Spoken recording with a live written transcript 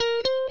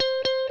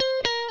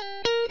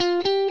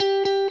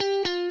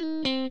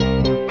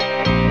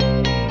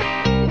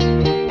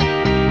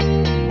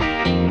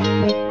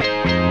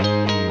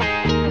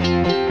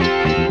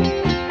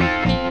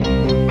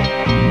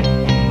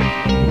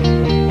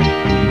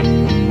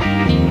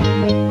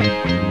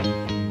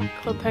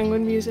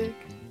music.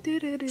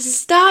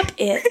 Stop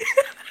it.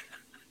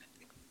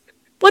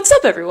 What's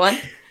up, everyone?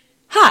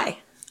 Hi,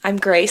 I'm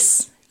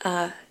Grace,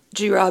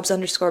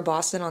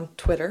 grobs_Boston on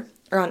Twitter,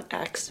 or on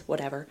X,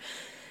 whatever.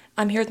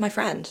 I'm here with my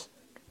friend.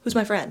 Who's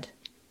my friend?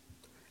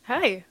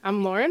 Hi,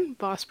 I'm Lauren,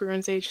 Boss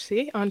Bruins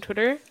HC on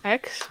Twitter,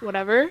 X,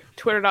 whatever,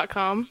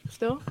 twitter.com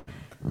still.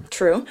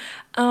 True.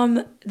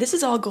 This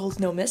is All Goals,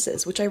 No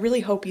Misses, which I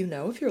really hope you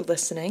know if you're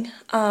listening.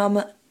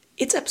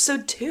 It's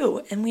episode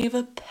 2, and we have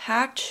a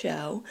packed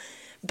show,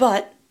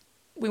 but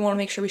we want to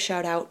make sure we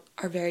shout out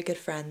our very good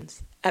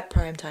friends at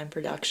Primetime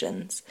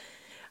Productions.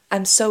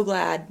 I'm so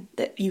glad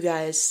that you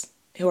guys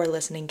who are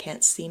listening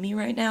can't see me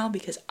right now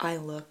because I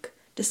look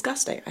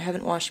disgusting. I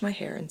haven't washed my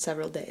hair in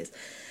several days,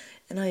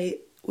 and I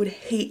would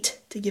hate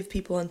to give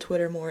people on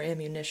Twitter more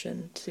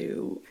ammunition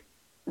to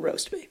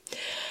roast me.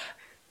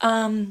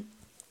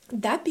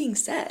 That being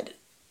said,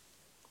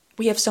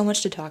 we have so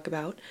much to talk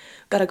about.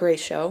 Got a great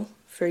show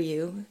for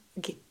you,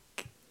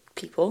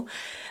 people.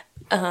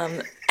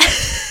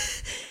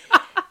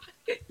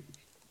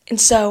 And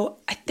so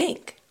I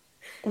think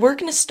we're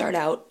going to start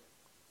out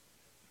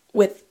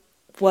with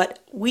what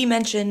we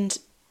mentioned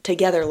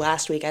together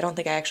last week. I don't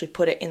think I actually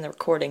put it in the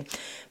recording,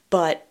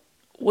 but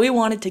we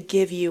wanted to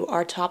give you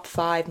our top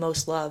 5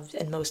 most loved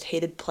and most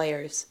hated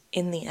players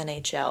in the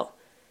NHL.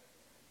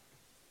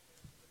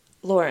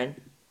 Lauren,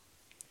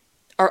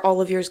 are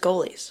all of yours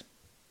goalies?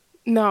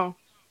 No,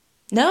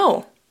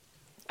 No.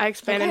 I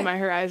expanded Okay. my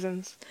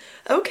horizons.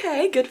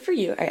 Okay, good for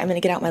you. All right, I'm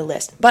going to get out my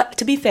list. But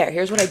to be fair,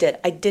 here's what I did.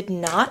 I did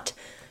not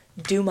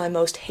do my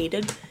most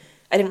hated.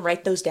 I didn't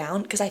write those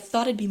down because I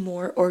thought it'd be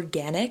more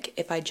organic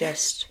if I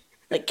just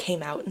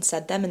came out and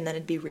said them and then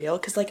it'd be real.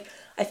 Because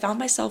I found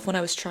myself when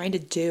I was trying to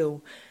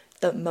do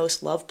the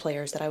most loved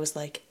players that I was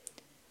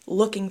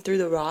looking through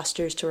the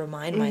rosters to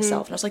remind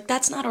myself. And I was like,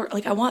 that's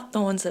not, I want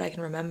the ones that I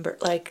can remember.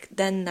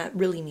 Then that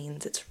really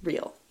means it's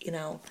real. You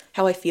know,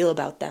 how I feel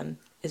about them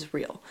is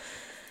real.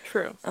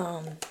 True.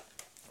 All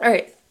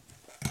right.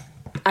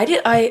 All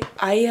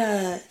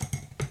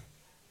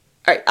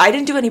right, I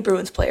didn't do any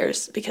Bruins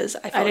players because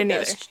I felt didn't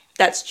either.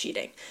 That's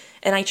cheating.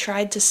 And I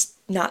tried to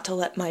not to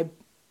let my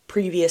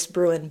previous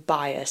Bruin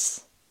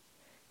bias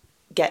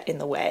get in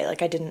the way.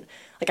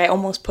 I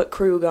almost put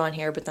Krug on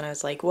here, but then I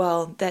was like,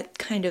 well, that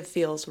kind of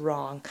feels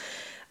wrong.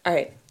 All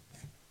right.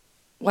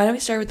 Why don't we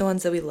start with the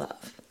ones that we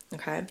love?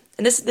 Okay?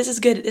 And this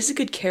is good. This is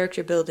good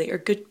character building, or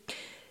good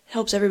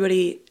helps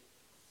everybody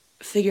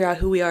figure out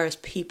who we are as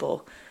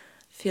people.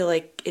 I feel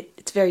like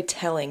it's very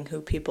telling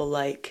who people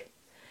like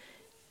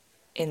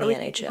in the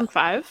NHL. From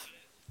 5,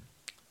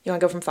 You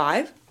want to go from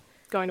 5?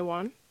 going to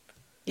 1.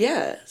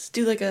 Yeah, let's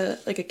do a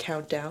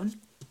countdown.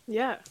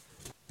 Yeah.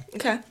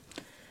 Okay.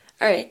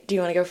 All right. Do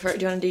you want to go first?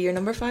 Do you want to do your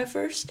number 5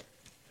 first?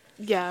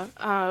 Yeah.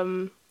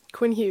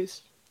 Quinn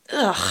Hughes.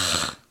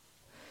 Ugh.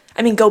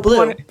 I mean, go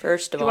blue,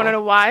 first of all. You want to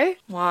know why?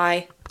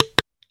 Why?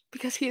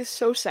 Because he is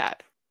so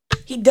sad.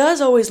 He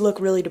does always look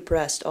really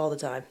depressed all the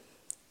time.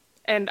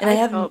 And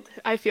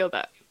I feel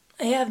that.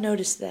 I have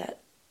noticed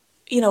that.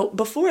 You know,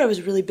 before I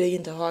was really big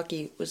into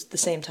hockey was the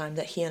same time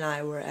that he and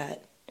I were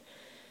at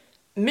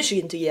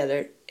Michigan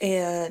together.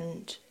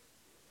 And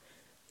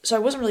so I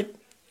wasn't really,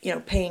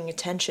 paying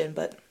attention,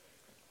 but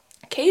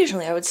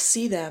occasionally I would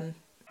see them.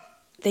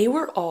 They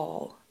were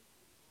all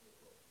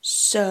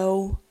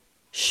so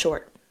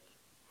short.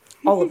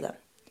 All of them.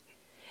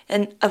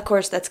 And of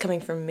course, that's coming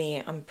from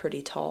me. I'm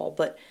pretty tall,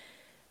 but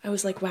I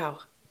was like, wow,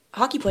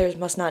 hockey players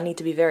must not need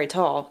to be very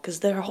tall because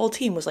their whole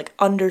team was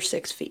under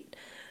 6 feet.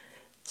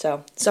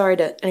 So, sorry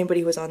to anybody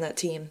who was on that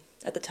team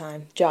at the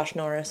time. Josh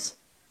Norris.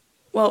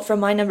 Well,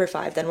 from my number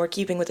 5, then, we're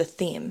keeping with the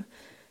theme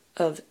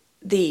of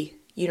the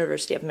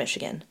University of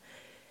Michigan.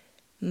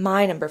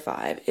 My number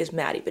 5 is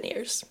Matty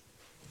Beniers.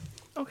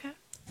 Okay.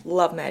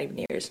 Love Matty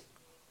Beniers.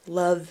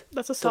 Love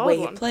That's a the solid way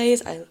he one.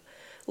 plays. I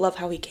love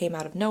how he came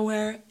out of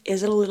nowhere.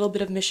 Is it a little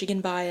bit of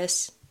Michigan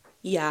bias?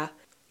 Yeah.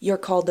 You're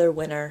called their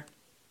winner.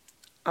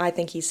 I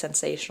think he's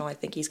sensational. I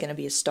think he's going to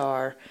be a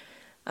star.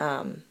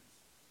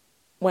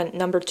 Went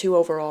number 2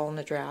 overall in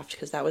the draft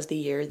because that was the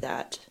year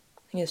that,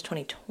 I think it was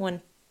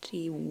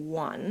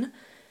 2021.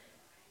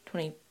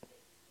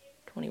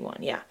 2021,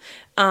 yeah.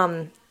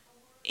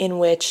 In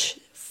which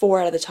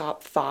 4 out of the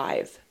top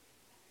 5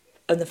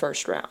 in the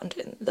first round,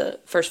 in the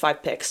first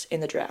 5 picks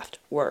in the draft,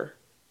 were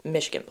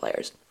Michigan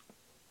players.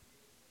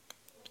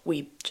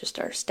 We just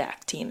are a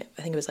stacked team.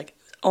 I think it was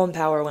Owen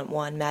Power went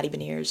 1, Matty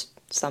Beniers,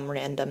 some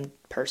random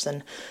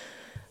person.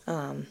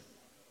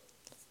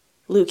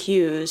 Luke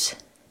Hughes,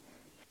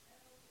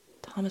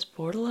 Thomas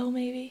Bordelot,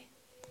 maybe?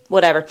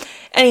 Whatever.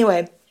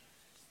 Anyway,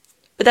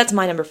 but that's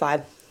my number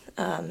 5.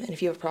 And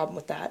if you have a problem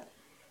with that,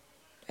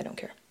 I don't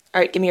care.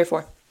 All right, give me your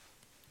 4.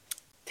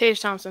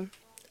 Tage Thompson.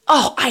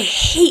 Oh, I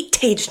hate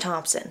Tage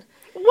Thompson.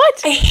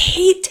 What? I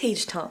hate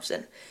Tage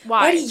Thompson.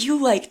 Why? Why do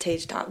you like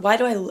Tage Thompson? Why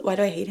do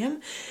I hate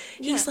him?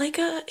 Yeah. He's he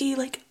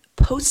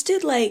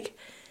posted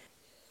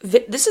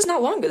this is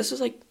not long ago. This was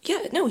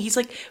he's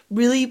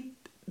really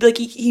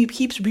he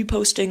keeps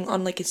reposting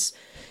on his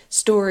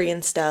story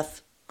and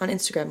stuff on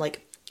Instagram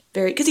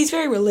because he's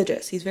very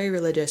religious. He's very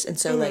religious, and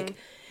so like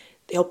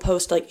he'll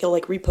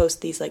repost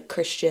these like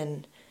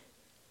Christian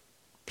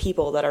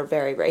people that are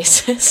very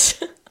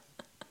racist.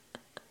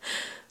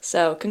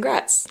 So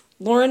congrats,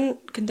 Lauren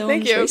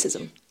condones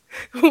racism.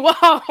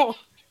 Wow.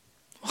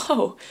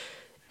 Whoa.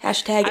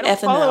 Hashtag I don't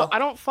FML. I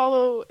don't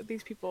follow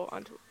these people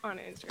on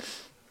Instagram.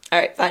 All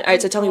right, fine. All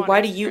right, so tell me,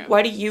 why do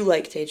you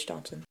like Tage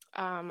Thompson?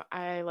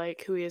 I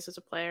like who he is as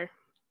a player.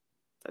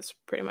 That's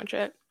pretty much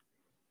it.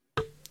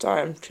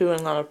 Sorry, I'm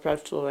chewing on a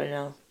pretzel right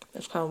now.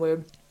 That's kind of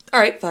weird. All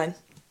right, fine.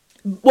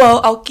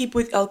 Well, I'll keep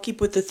with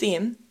the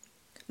theme.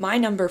 My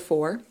number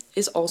 4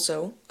 is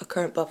also a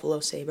current Buffalo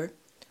Sabre.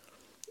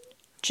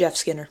 Jeff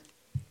Skinner.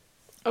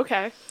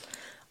 Okay.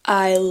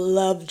 I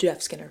love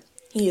Jeff Skinner.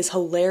 He is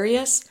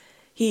hilarious.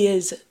 He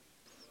is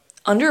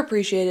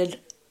underappreciated.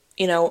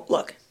 You know,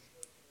 look,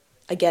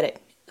 I get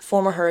it.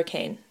 Former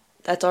Hurricane.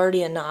 That's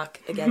already a knock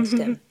against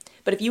him.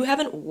 But if you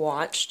haven't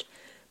watched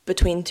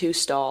Between Two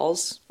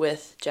Stalls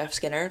with Jeff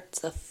Skinner, it's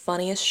the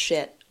funniest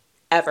shit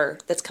ever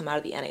that's come out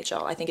of the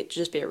NHL. I think it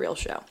should just be a real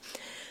show.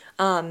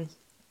 But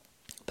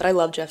I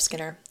love Jeff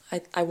Skinner.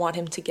 I want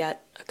him to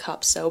get a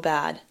cup so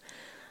bad.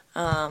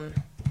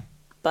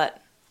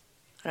 But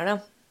I don't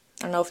know.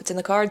 I don't know if it's in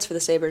the cards for the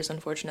Sabres,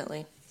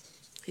 unfortunately.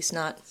 At least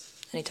not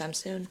anytime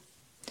soon.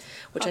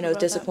 Which I know is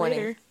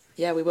disappointing.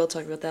 Yeah, we will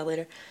talk about that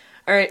later.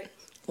 All right,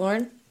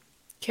 Lauren?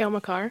 Cale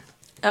Makar.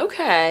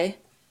 Okay.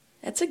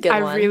 That's a good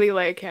one. I really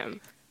like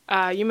him.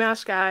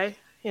 UMass guy,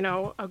 you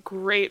know, a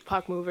great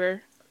puck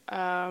mover.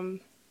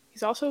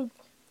 He's also,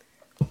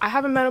 I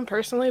haven't met him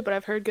personally, but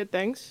I've heard good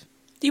things.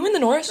 Do you win the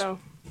Norris? So.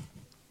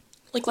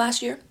 Like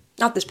last year?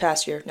 Not this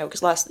past year. No,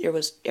 because last year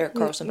was Erik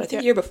Karlsson, but I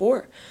think the year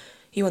before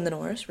he won the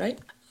Norris, right?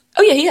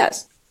 Oh, yeah, he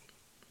has.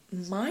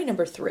 My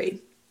number 3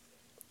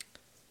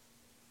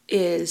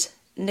 is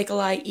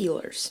Nikolai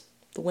Ehlers,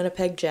 the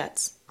Winnipeg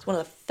Jets. He's one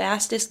of the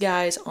fastest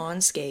guys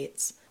on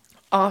skates.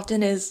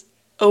 Often is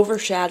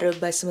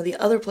overshadowed by some of the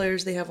other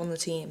players they have on the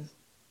team.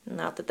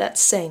 Not that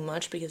that's saying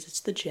much because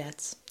it's the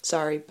Jets.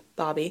 Sorry,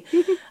 Bobby.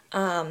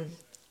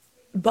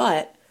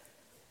 But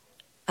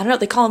I don't know,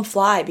 they call him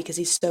Fly because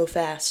he's so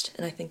fast,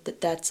 and I think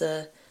that's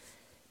but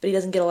he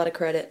doesn't get a lot of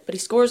credit. But he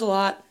scores a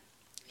lot.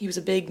 He was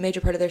a big,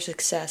 major part of their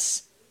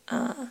success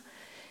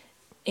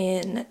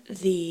in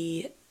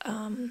the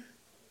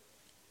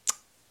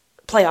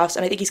playoffs,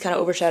 and I think he's kind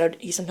of overshadowed.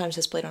 He sometimes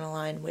has played on a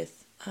line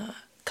with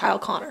Kyle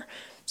Connor,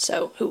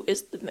 so who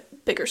is the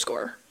bigger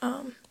scorer?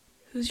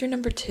 Who's your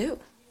number 2?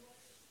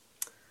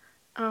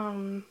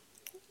 I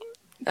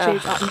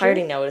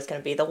already know what it's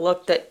going to be. The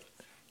look that...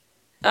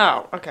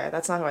 Oh, okay,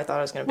 that's not who I thought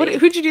it was going to be.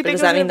 Who did you think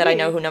does that mean that I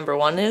know who number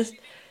 1 is?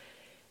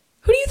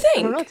 Who do you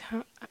think? I don't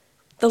know.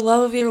 The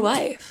love of your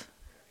life.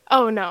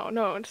 Oh, no,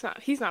 it's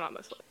not. He's not on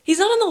this list. He's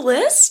not on the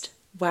list?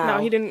 Wow.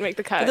 No, he didn't make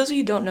the cut. For those of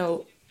you who don't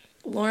know,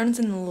 Lauren's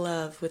in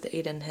love with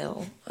Adin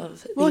Hill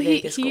of the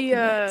Vegas Golden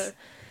Knights.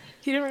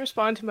 He didn't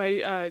respond to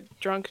my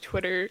drunk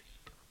Twitter...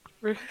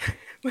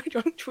 my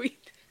drunk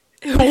tweet.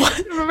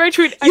 What? Remember I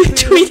tweeted... You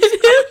tweeted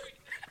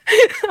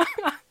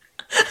him?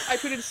 I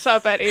tweeted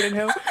sup at Adin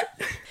Hill.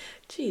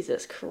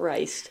 Jesus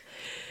Christ.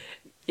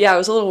 Yeah, I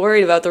was a little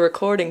worried about the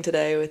recording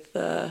today with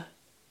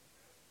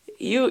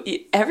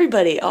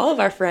everybody, all of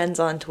our friends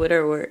on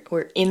Twitter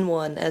were in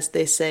one, as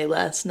they say,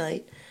 last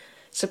night.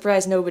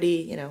 Surprised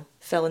nobody,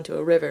 fell into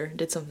a river and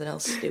did something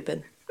else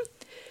stupid.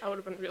 That would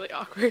have been really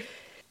awkward.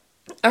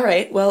 All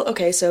right, well,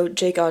 okay, so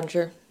Jake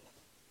Oettinger.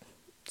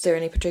 Is there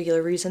any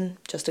particular reason?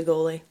 Just a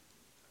goalie?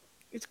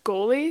 It's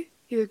goalie.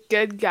 He's a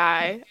good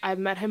guy. I've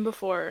met him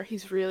before.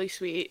 He's really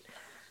sweet.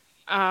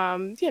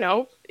 And you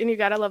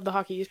gotta love the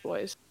Hockey East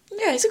boys.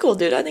 Yeah, he's a cool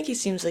dude. I think he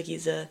seems like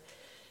he's a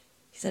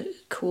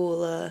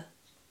cool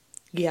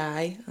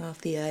guy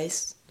off the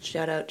ice.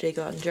 Shout out Jake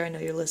Oettinger. I know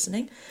you're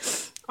listening.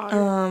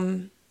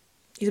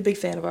 He's a big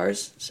fan of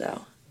ours,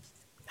 so.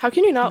 How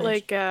can you not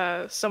like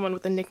someone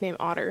with the nickname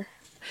Otter?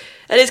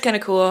 That is kind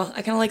of cool.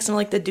 I kind of like some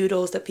like the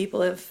doodles that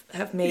people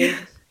have made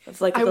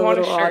of like the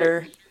little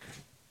otter.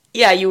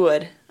 Yeah, you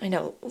would. I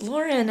know.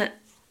 Lauren,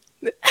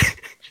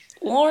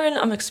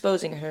 I'm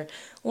exposing her.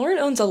 Lauren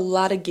owns a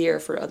lot of gear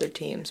for other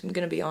teams. I'm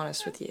going to be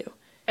honest with you.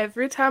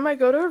 Every time I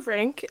go to a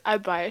rink, I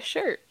buy a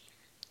shirt.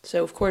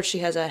 So, of course, she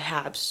has a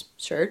Habs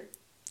shirt.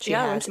 She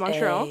has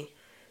Montreal.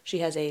 She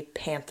has a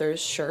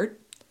Panthers shirt.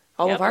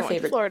 All of our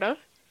favorite Florida.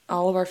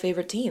 All of our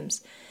favorite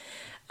teams.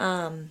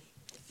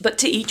 But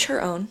to each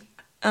her own.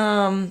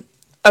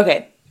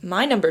 Okay,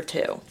 my number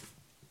 2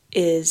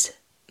 is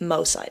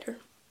Mo Seider.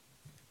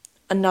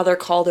 Another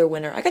Calder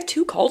winner. I got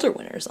 2 Calder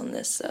winners on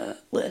this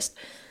list.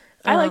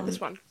 I like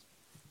this one.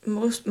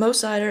 Mo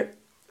Seider,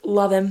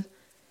 love him.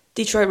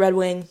 Detroit Red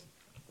Wing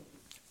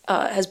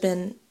has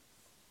been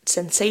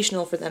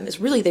sensational for them. Is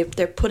really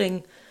they're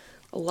putting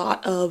a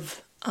lot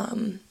of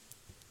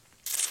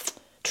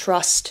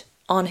trust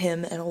on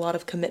him and a lot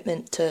of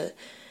commitment to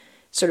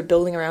sort of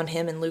building around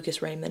him and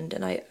Lucas Raymond,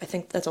 and I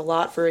think that's a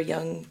lot for a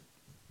young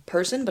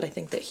person, but I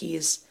think that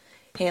he's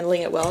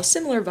handling it well.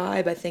 Similar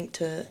vibe, I think,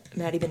 to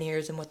Matty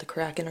Beniers and what the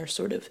Kraken are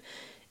sort of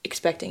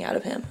expecting out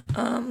of him.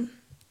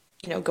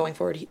 Going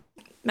forward,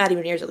 Matty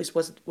Beniers at least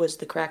was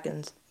the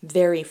Kraken's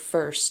very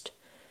first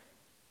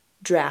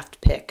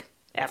draft pick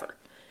ever,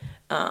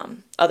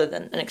 other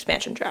than an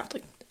expansion draft,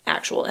 like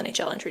actual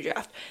NHL entry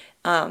draft.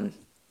 And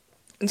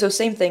so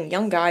same thing,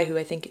 young guy who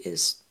I think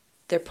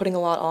they're putting a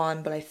lot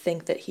on, but I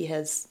think that he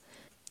has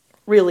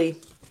really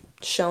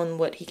shown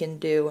what he can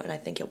do, and I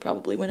think he'll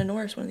probably win a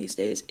Norris one of these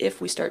days if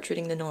we start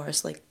treating the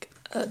Norris like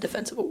a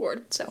defensive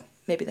award. So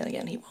maybe then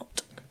again he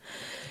won't.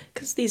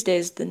 Because these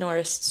days the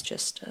Norris is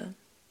just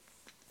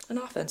an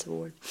offensive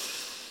award.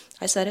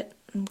 I said it.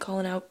 I'm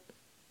calling out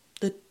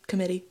the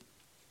committee.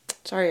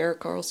 Sorry, Erik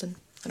Karlsson.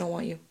 I don't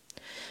want you.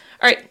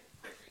 All right.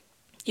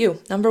 You,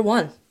 number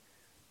 1.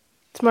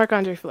 It's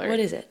Marc-Andre Fleury. What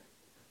is it?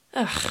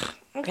 Ugh.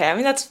 Okay, I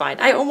mean, that's fine.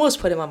 I almost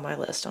put him on my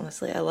list,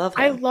 honestly. I love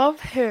him. I love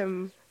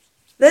him.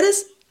 It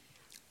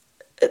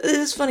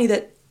is funny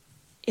that,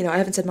 I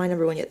haven't said my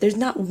number 1 yet. There's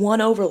not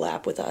one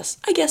overlap with us.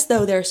 I guess,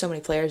 though, there are so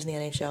many players in the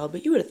NHL,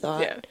 but you would have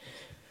thought. Yeah.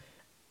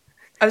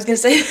 I was going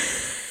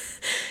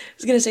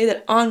to say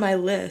that on my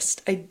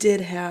list, I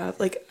did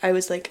have, I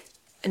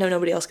know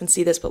nobody else can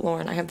see this, but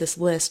Lauren, I have this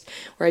list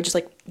where I just,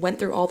 went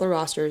through all the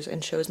rosters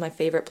and chose my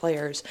favorite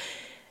players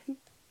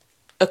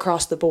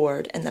across the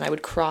board, and then I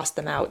would cross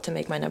them out to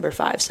make my number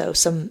 5. So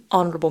some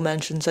honorable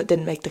mentions that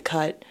didn't make the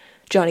cut: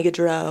 Johnny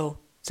Gaudreau,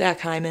 Zach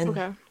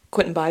Hyman,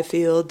 Quentin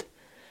Byfield,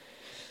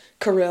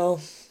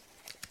 Kirill,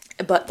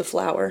 but the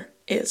Flower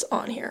is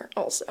on here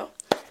also.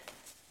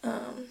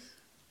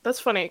 That's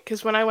funny,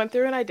 because when I went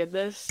through and I did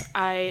this,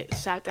 I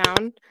sat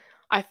down,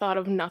 I thought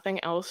of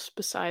nothing else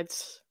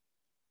besides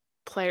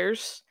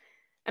players,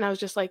 and I was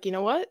just like, you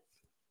know what?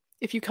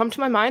 If you come to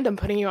my mind, I'm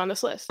putting you on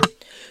this list.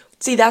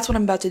 See, that's what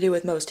I'm about to do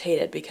with Most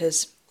Hated,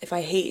 because if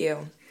I hate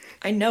you,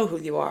 I know who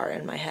you are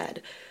in my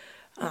head.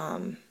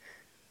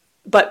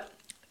 But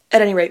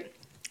at any rate,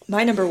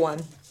 my number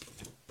 1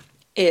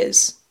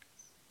 is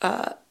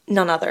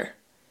none other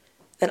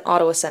than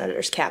Ottawa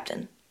Senators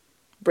captain,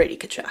 Brady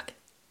Tkachuk.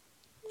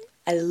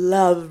 I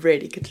love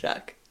Brady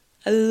Tkachuk.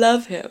 I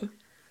love him.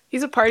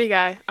 He's a party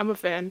guy. I'm a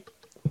fan.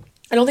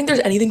 I don't think there's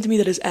anything to me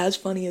that is as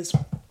funny as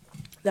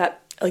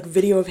that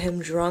video of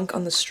him drunk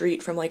on the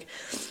street from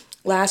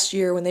last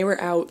year when they were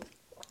out.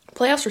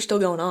 Playoffs were still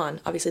going on.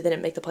 Obviously, they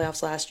didn't make the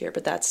playoffs last year,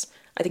 but I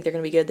think they're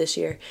going to be good this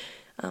year.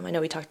 I know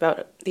we talked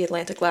about the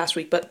Atlantic last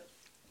week, but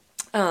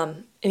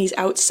and he's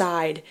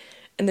outside,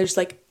 and there's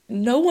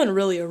no one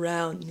really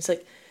around. He's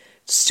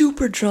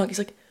super drunk. He's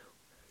like,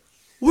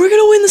 "We're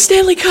gonna win the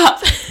Stanley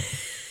Cup."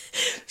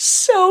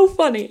 So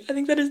funny. I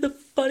think that is the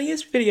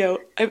funniest video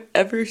I've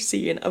ever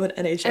seen of an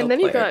NHL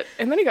player.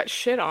 And then he got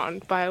shit on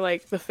by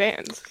the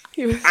fans.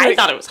 I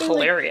thought it was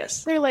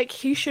hilarious. They're like,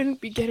 he shouldn't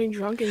be getting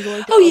drunk and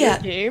going to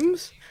other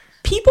games.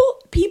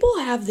 People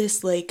have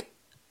this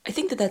I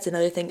think that's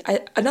another thing.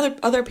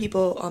 Other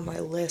people on my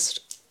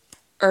list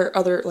are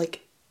other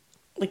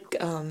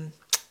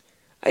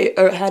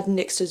I had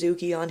Nick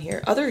Suzuki on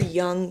here. Other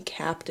young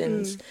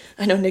captains.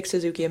 I know Nick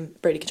Suzuki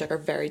and Brady Tkachuk are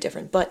very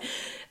different, but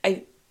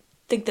I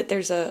think that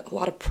there's a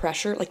lot of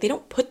pressure. They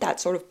don't put that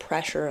sort of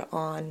pressure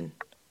on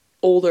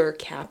older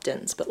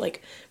captains, but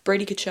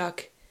Brady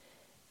Tkachuk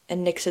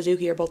and Nick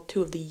Suzuki are both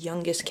 2 of the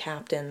youngest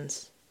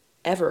captains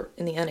ever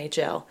in the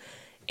NHL.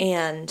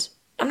 And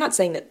I'm not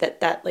saying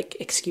that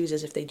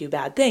excuses if they do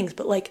bad things,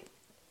 but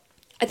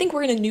I think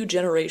we're in a new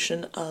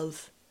generation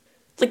of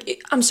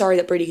I'm sorry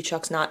that Brady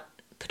Tkachuk's not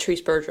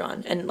Patrice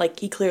Bergeron, and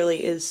he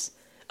clearly is.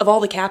 Of all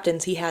the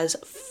captains, he has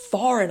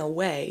far and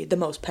away the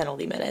most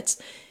penalty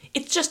minutes.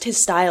 It's just his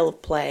style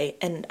of play,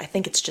 and I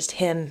think it's just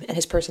him and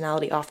his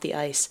personality off the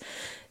ice.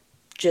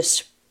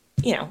 Just,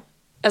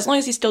 as long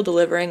as he's still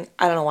delivering,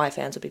 I don't know why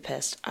fans would be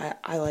pissed.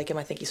 I like him.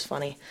 I think he's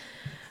funny.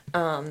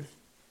 But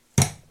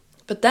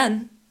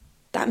then,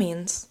 that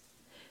means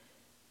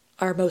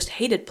our most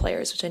hated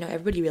players, which I know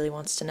everybody really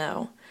wants to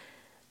know.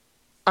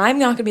 I'm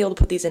not going to be able to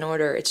put these in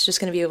order. It's just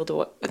going to be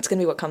it's going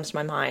to be what comes to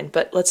my mind.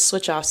 But let's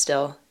switch off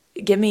still.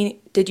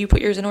 Did you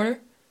put yours in order?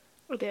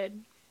 I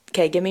did.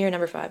 Okay, give me your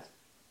number 5.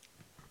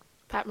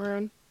 Pat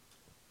Maroon.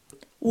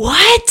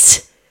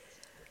 What?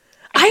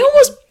 I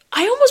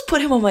almost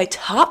put him on my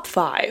top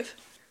 5.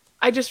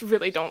 I just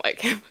really don't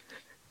like him.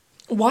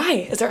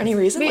 Why? Is there any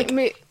reason?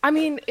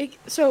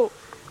 So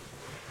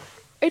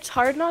it's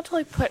hard not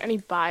to put any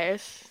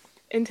bias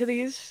into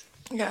these.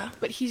 Yeah.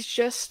 But he's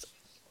just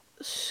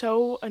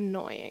so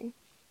annoying.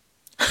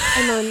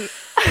 And then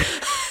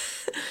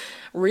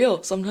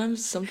real.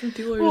 Sometimes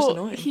people are just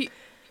annoying.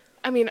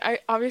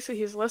 Obviously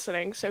he's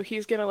listening, so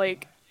he's gonna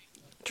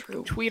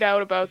tweet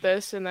out about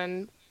this and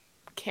then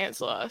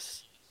cancel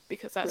us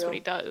because that's what he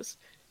does.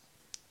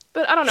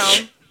 But I don't know.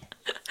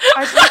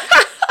 I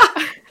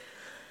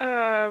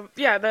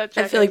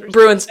feel like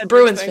Bruins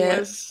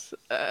fans.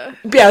 I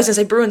was gonna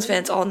say Bruins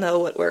fans all know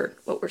what we're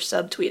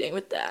subtweeting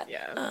with that.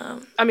 Yeah.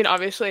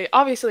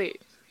 Obviously,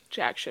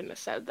 Jack shouldn't have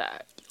said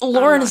that.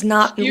 Lauren's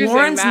not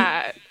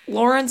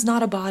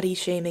a body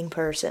shaming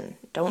person.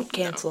 Don't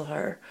cancel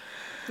her.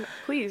 No,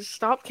 please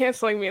stop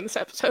canceling me in this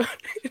episode.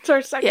 It's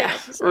our second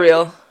episode.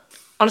 Real.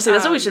 Honestly,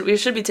 that's what we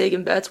should be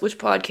taking bets. Which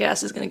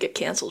podcast is going to get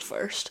canceled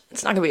first?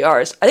 It's not going to be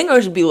ours. I think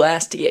ours should be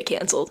last to get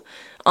canceled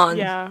on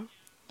Yeah.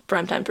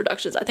 Primetime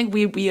Productions. I think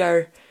we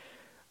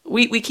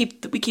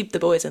keep the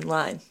boys in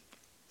line.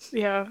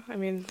 Yeah. I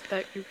mean,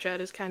 that group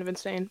chat is kind of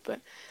insane, but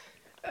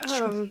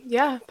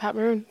yeah, Pat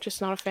Maroon, just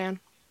not a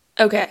fan.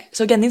 Okay,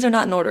 so again, these are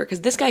not in order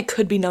because this guy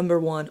could be number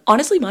one.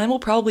 Honestly, mine will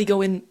probably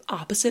go in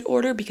opposite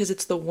order because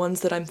it's the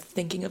ones that I'm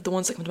thinking of, the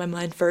ones that come to my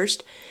mind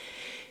first.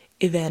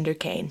 Evander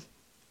Kane.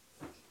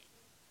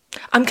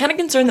 I'm kind of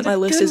concerned that my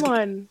list is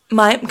one.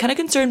 I'm kind of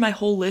concerned my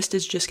whole list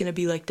is just gonna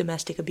be like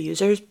domestic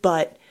abusers,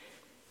 but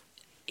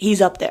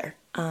he's up there.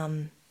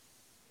 Don't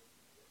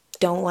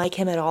like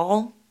him at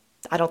all.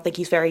 I don't think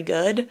he's very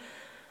good.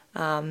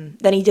 Then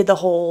he did the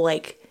whole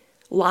like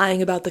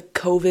lying about the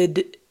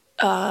COVID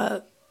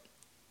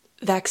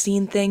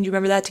vaccine thing. Do you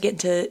remember that to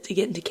get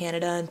into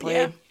Canada and play?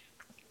 Yeah.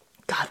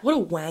 God, what a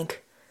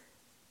wank!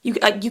 You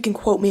can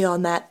quote me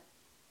on that,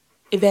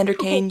 Evander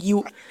Kane.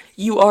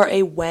 You are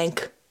a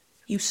wank.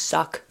 You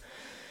suck.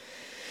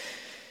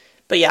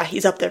 But yeah,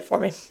 he's up there for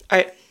me. All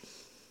right,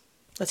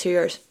 let's hear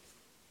yours.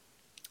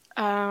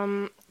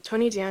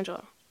 Tony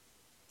D'Angelo.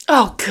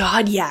 Oh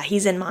God, yeah,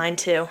 he's in mine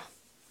too.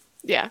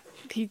 Yeah,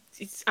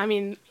 he's. I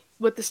mean,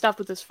 with the stuff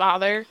with his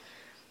father,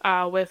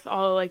 with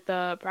all like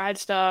the bride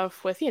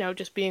stuff, with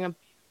just being a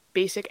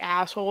basic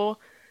asshole.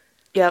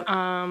 Yep.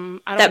 I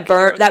don't that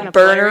care what kind of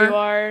player you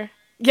are.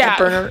 Yeah, that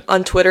burner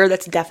on Twitter.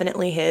 That's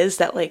definitely his.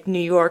 That like New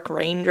York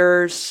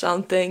Rangers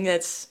something.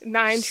 That's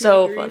 9 2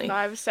 so 3 funny.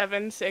 5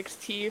 7 6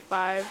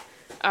 T5.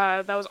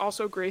 That was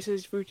also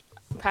Grace's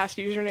past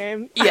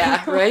username.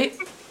 Yeah, right.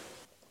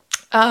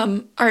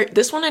 All right,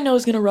 this one I know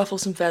is gonna ruffle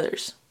some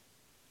feathers,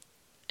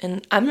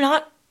 and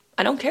I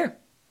don't care.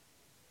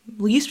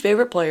 Least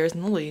favorite players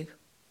in the league,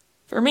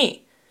 for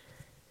me,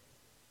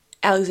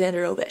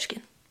 Alexander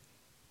Ovechkin.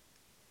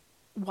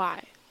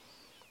 Why?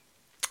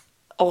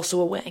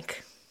 Also a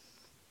wank.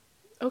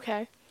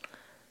 Okay.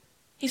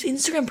 His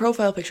Instagram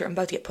profile picture, I'm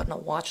about to get put on a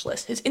watch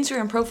list. His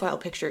Instagram profile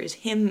picture is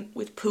him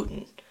with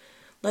Putin.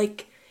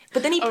 Like,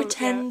 but then he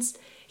pretends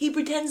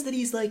that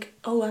he's like,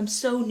 oh, I'm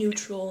so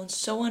neutral and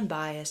so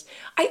unbiased.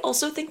 I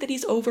also think that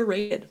he's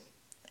overrated.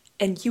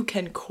 And you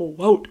can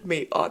quote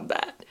me on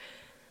that.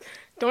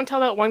 Don't tell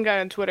that one guy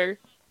on Twitter.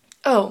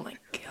 Oh my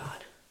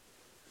God.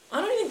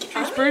 I don't even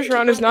care. Patrice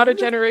Bergeron is not a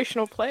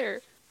generational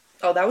player.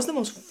 Oh, that was the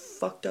most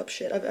fucked up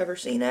shit I've ever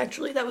seen,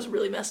 actually. That was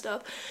really messed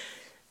up.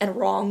 And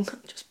wrong.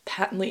 Just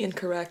patently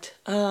incorrect.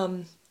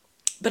 But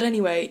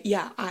anyway,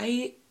 yeah,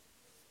 I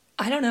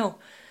don't know.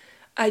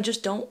 I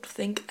just don't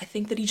think, I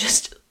think that he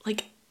just,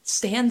 like,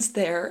 stands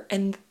there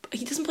and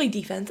he doesn't play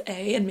defense,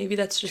 A, and maybe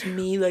that's just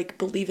me, like,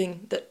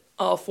 believing that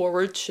all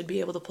forwards should be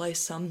able to play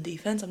some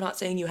defense. I'm not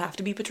saying you have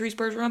to be Patrice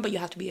Bergeron, but you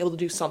have to be able to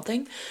do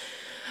something.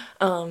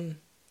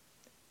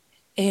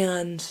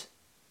 And,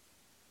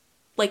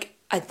 like,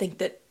 I think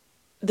that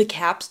the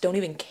Caps don't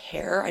even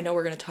care. I know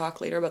we're going to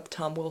talk later about the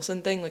Tom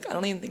Wilson thing. Like, I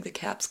don't even think the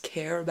Caps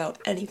care about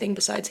anything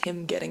besides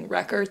him getting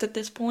records at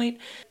this point.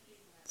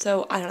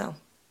 So, I don't know.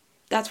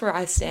 That's where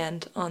I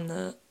stand on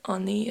the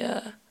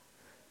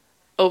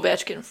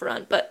Ovechkin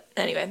front. But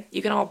anyway,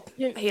 you can all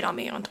hate on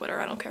me on Twitter.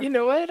 I don't care. You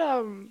know what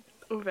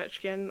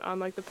Ovechkin on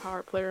like the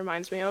power play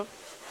reminds me of?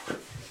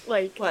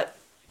 Like What?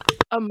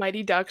 A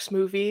Mighty Ducks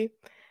movie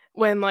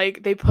when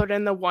like they put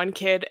in the one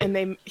kid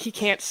and he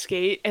can't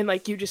skate and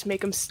like you just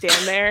make him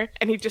stand there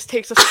and he just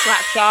takes a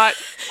slap shot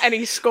and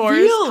he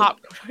scores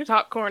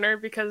top corner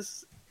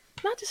because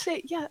not to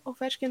say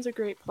Ovechkin's a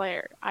great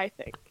player, I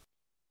think.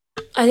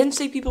 I didn't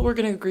say people were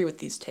going to agree with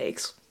these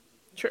takes.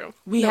 True.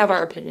 We have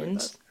our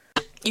opinions.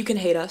 You can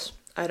hate us.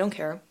 I don't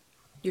care.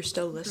 You're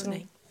still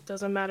listening.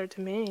 Doesn't matter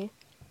to me.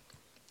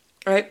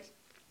 All right.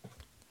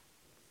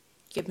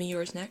 Give me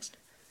yours next.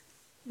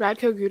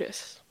 Radko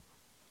Gudas.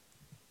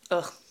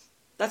 Ugh,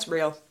 that's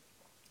real.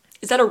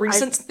 Is that a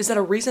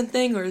recent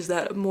thing or is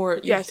that more?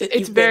 Yes,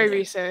 it's very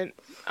recent.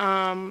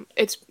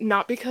 It's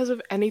not because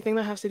of anything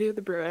that has to do with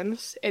the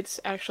Bruins. It's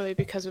actually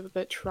because of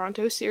the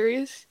Toronto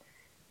series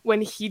when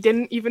he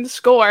didn't even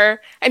score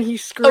and he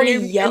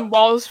screamed in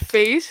Wall's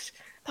face.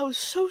 That was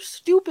so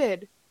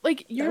stupid.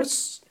 Like you're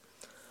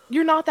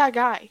not that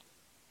guy.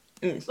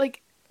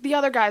 Like the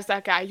other guy's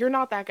that guy. You're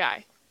not that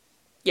guy.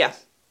 Yeah.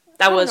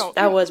 That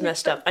was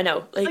messed up. I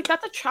know. Like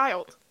that's a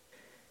child.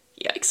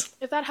 Yikes.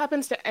 If that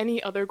happens to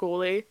any other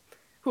goalie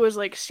who has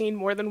like seen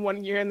more than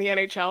 1 year in the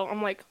NHL,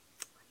 I'm like,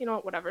 you know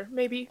what, whatever.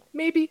 Maybe.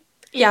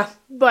 Yeah.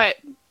 But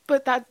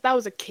that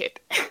was a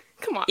kid.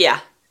 Come on. Yeah.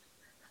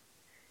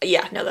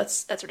 Yeah, no,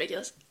 that's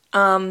ridiculous.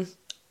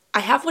 I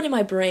have one in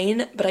my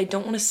brain, but I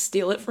don't want to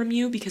steal it from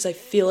you because I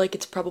feel like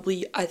it's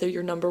probably either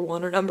your number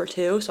one or number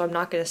two, so I'm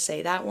not going to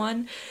say that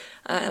one.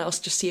 And I'll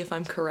just see if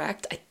I'm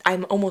correct.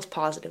 I'm almost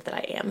positive that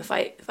I am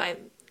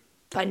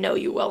if I know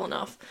you well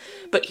enough.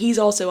 But he's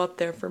also up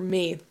there for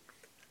me.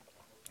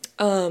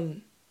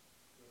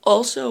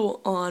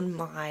 Also on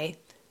my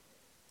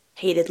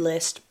hated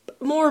list,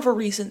 more of a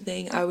recent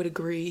thing, I would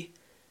agree,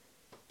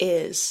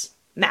 is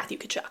Matthew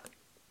Tkachuk.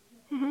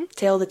 Mm-hmm.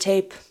 Tail of the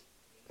tape,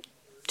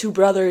 two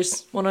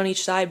brothers, one on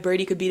each side.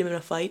 Brady could beat him in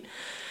a fight.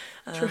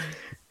 True.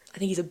 I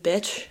think he's a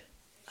bitch.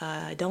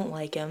 I don't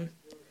like him.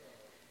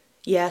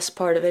 Yes,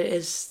 part of it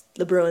is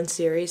the Bruins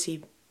series.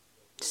 He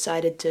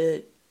decided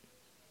to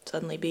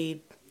suddenly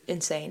be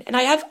insane. And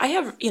I have,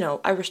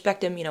 I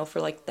respect him, for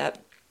like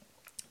that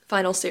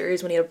final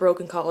series when he had a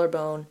broken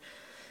collarbone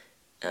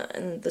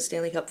in the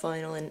Stanley Cup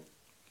final, and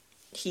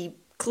he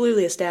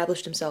clearly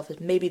established himself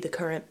as maybe the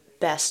current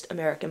best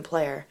American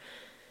player.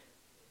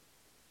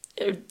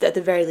 At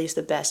the very least,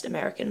 the best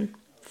American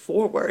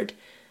forward.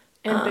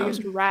 And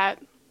biggest rat.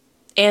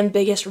 And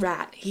biggest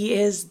rat. He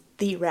is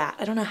the rat.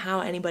 I don't know how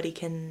anybody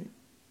can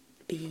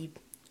be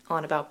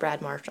on about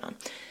Brad Marchand.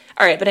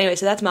 All right, but anyway,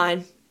 so that's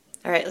mine.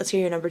 All right, let's hear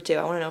your number 2.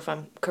 I want to know if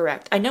I'm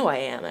correct. I know I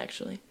am,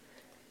 actually.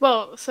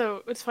 Well,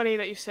 so it's funny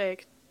that you say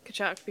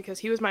Tkachuk because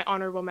he was my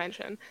honorable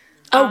mention.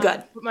 Oh,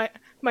 good.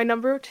 My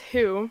number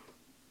 2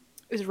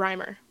 is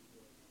Reimer.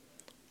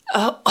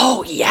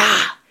 Oh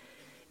yeah.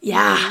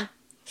 Yeah. Mm-hmm.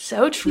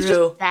 So true. He's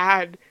just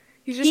bad.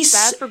 He's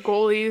bad for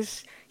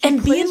goalies.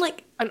 And being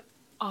like...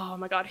 Oh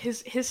my god,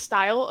 his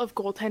style of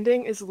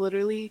goaltending is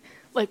literally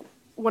like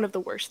one of the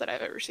worst that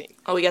I've ever seen.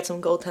 Oh, we got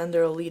some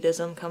goaltender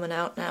elitism coming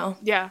out now.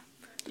 Yeah,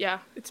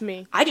 it's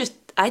me. I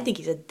think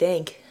he's a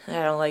dink.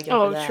 I don't like him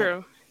for that. Oh,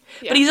 true.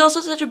 Yeah. But he's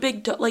also such a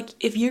big...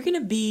 if you're going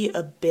to be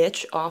a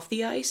bitch off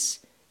the ice,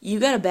 you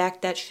got to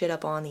back that shit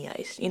up on the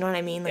ice. You know what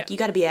I mean? You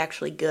got to be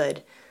actually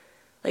good.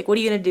 Like, what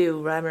are you going to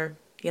do, Reimer?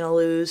 You going to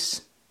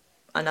lose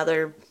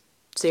another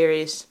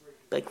series?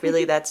 Like,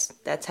 really, that's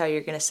how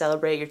you're going to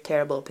celebrate your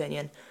terrible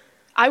opinion?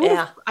 I would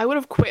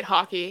have quit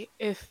hockey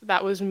if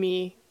that was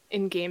me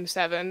in Game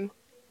 7.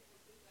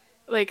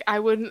 Like, I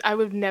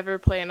would never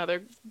play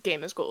another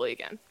game as goalie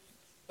again.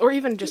 Or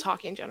even just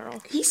hockey in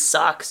general. He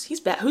sucks. He's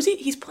bad. Is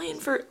he playing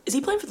for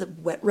the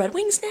Red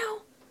Wings now?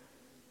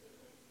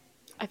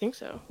 I think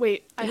so.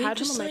 Wait, I had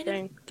him on my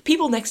thing. The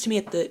people next to me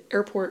at the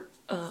airport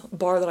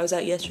bar that I was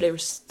at yesterday were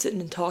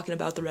sitting and talking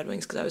about the Red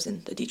Wings because I was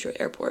in the Detroit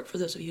airport. For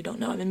those of you who don't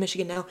know, I'm in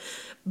Michigan now.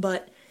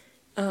 But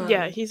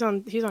yeah, he's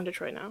on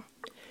Detroit now.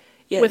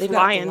 Yeah, with they've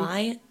Lion.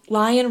 Got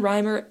Lion,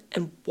 Reimer,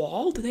 and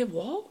Wall. Do they have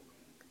Wall?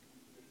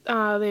 They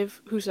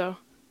have Husso.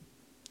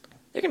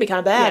 They're gonna be kind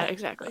of bad. Yeah,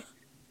 exactly.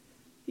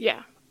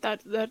 Yeah,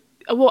 that.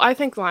 Well, I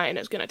think Lion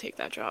is gonna take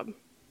that job.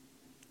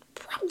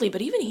 Probably,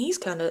 but even he's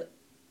kind of.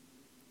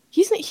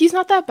 He's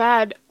not that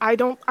bad. I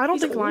don't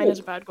think Lion is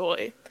a bad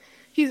goalie.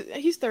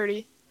 He's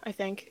 30, I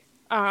think.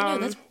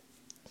 I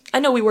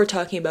know we were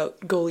talking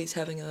about goalies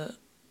having a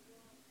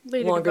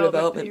longer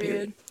development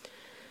period.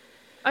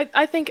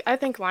 I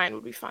think Lion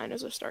would be fine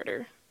as a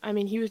starter. I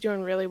mean, he was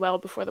doing really well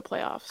before the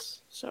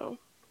playoffs. So,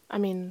 I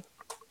mean,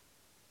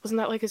 wasn't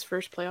that like his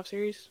first playoff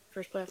series?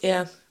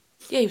 Yeah.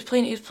 Yeah, he was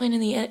playing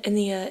in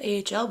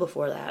the AHL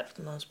before that for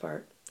the most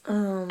part.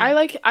 I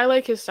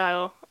like his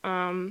style,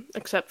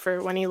 except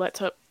for when he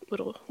lets up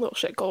little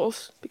shit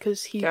goals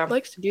because he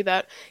likes to do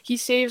that. He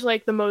saves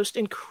like the most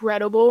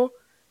incredible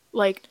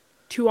like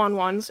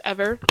 2-on-1s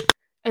ever,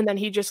 and then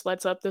he just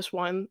lets up this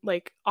one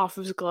like off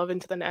of his glove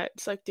into the net.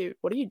 It's like, dude,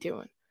 what are you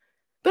doing?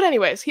 But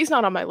anyways, he's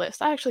not on my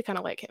list. I actually kind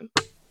of like him.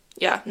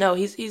 Yeah, no,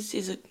 he's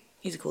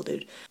a cool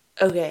dude.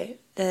 Okay,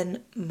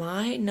 then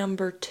my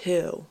number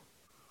 2.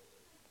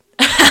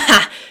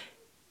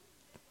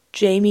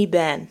 Jamie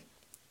Benn.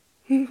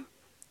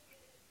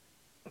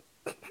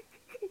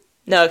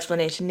 No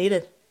explanation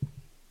needed.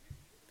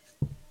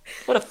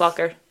 What a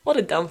fucker. What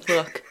a dumb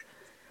fuck.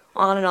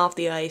 On and off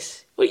the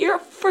ice. Well,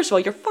 first of all,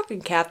 you're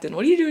fucking captain.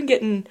 What are you doing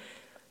getting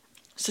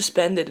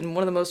suspended in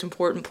one of the most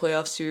important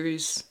playoff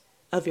series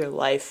of your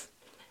life?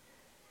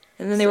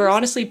 And then they were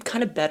honestly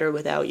kind of better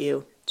without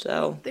you,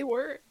 so... They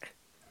were.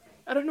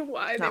 I don't know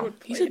why they would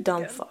play. He's a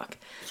dumb fuck.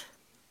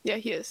 Yeah,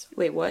 he is.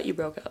 Wait, what? You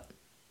broke up.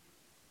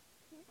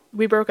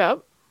 We broke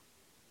up?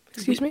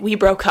 Excuse me? We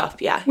broke up,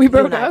 yeah. We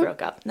broke up? I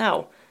broke up.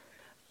 No.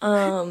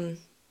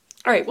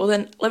 Alright, well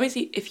then, let me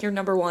see if your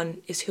number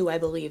 1 is who I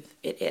believe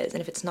it is.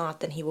 And if it's not,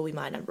 then he will be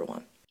my number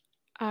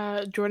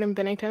 1. Jordan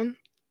Binnington.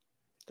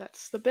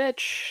 That's the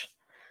bitch.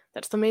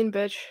 That's the main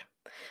bitch.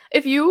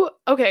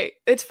 Okay,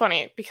 it's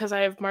funny, because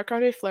I have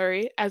Marc-Andre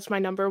Fleury as my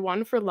number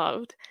 1 for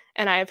loved,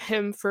 and I have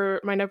him for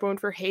my number 1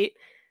 for hate,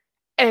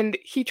 and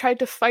he tried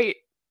to fight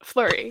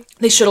Fleury.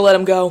 They should have let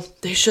him go.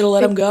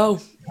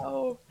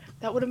 Oh,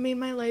 that would have made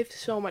my life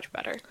so much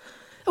better.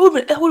 That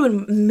would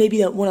have been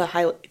maybe one of the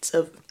highlights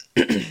of...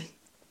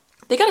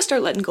 They gotta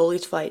start letting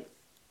goalies fight.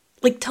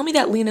 Like, tell me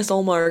that Linus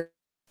Ullmark,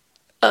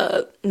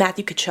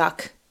 Matthew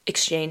Tkachuk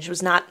exchange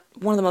was not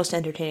one of the most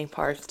entertaining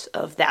parts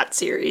of that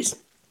series.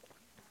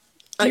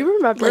 Do you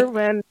remember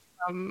when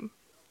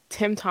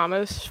Tim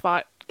Thomas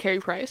fought Carey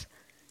Price?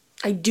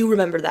 I do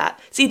remember that.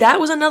 See,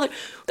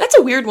 that's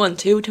a weird one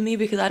too to me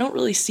because I don't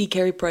really see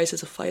Carey Price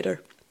as a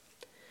fighter.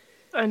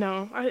 I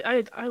know.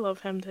 I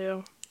love him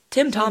too.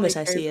 Tim Thomas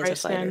I see as a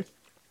fighter.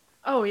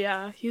 Oh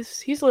yeah,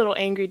 he's a little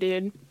angry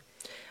dude.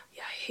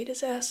 Yeah, I hate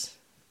his ass.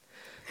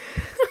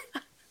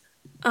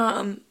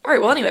 All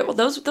right. Well, anyway,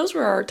 those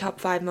were our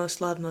top 5 most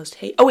loved, most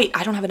hate. Oh wait,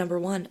 I don't have a number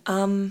 1.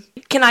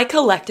 Can I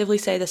collectively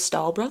say the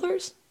Stahl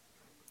brothers?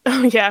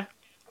 Oh yeah,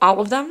 All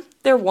of them?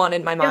 They're one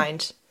in my Yeah.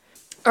 mind.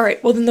 All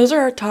right, well then those are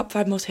our top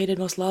 5 most hated,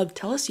 most loved.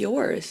 Tell us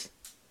yours.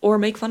 Or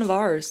make fun of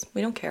ours.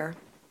 We don't care.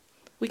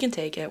 We can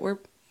take it. We're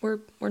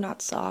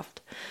not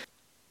soft.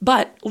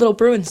 But little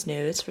Bruins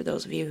news for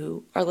those of you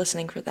who are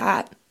listening for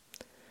that.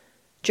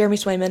 Jeremy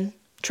Swayman,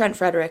 Trent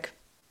Frederick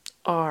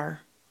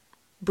are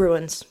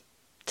Bruins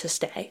to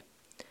stay.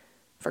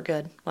 For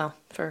good. Well,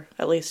 for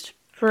at least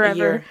Forever. a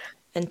year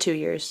and 2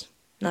 years.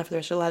 Not for the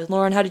rest of their lives.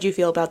 Lauren, how did you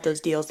feel about those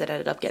deals that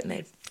ended up getting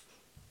made?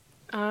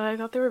 I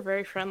thought they were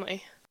very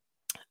friendly.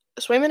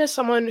 Swayman is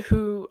someone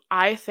who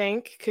I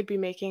think could be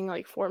making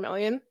like $4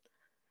 million.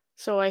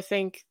 So I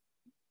think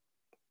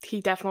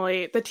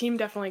the team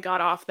definitely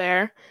got off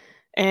there.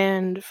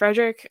 And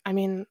Frederick, I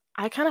mean,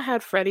 I kind of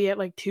had Freddie at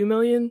like 2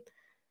 million.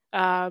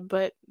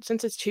 But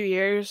since it's 2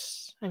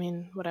 years, I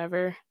mean,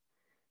 whatever.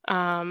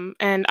 And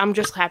I'm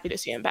just happy to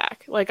see him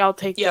back. Like, I'll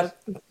take the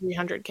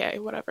 300K,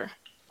 whatever.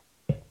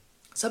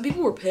 Some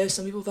people were pissed.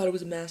 Some people thought it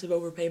was a massive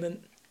overpayment.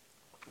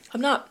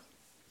 I'm not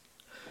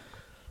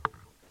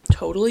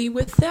totally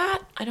with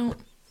that. It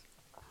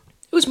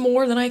was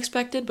more than I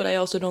expected, but I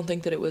also don't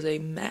think that it was a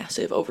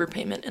massive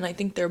overpayment. And I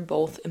think they're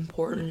both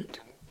important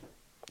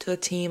to the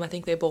team. I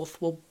think they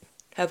both will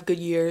have good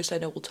years. I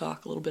know we'll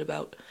talk a little bit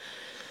about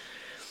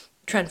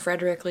Trent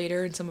Frederick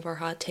later in some of our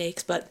hot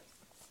takes, but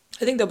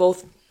I think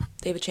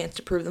they have a chance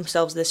to prove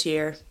themselves this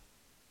year.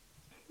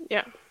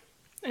 Yeah.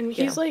 And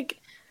he's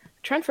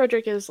Trent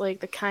Frederick is like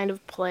the kind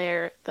of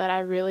player that I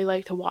really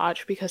like to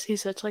watch because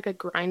he's such like a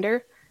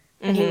grinder.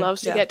 And he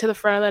loves to get to the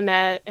front of the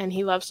net, and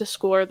he loves to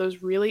score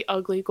those really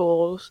ugly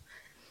goals.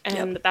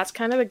 And that's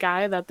kind of the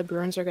guy that the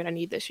Bruins are going to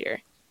need this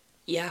year.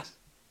 Yeah,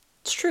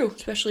 it's true,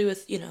 especially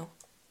with,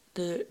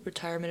 the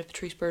retirement of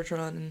Patrice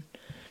Bergeron and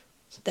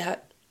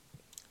that,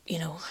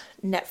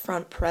 net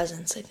front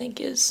presence, I think,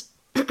 is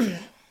going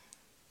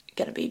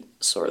to be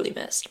sorely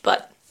missed.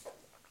 But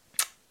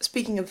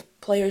speaking of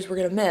players we're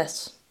going to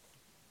miss,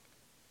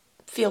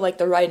 feel like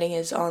the writing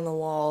is on the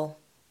wall,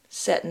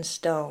 set in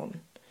stone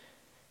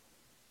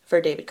for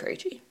David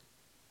Krejci.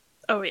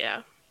 Oh,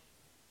 yeah.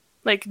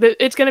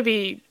 It's going to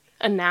be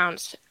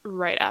announced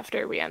right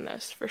after we end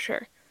this, for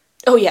sure.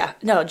 Oh, yeah.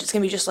 No, it's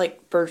going to be just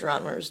like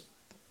Bergeron, where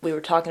we were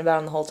talking about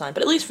him the whole time.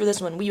 But at least for this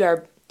one,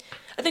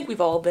 I think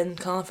we've all been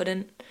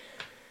confident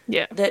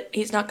that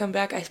he's not coming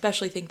back. I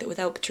especially think that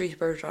without Patrice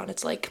Bergeron,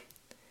 it's like,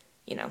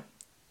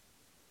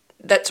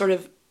 that sort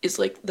of is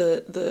like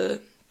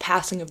the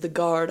passing of the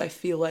guard, I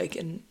feel like,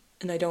 and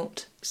I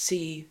don't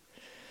see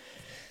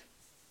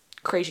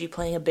Krejci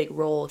playing a big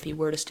role if he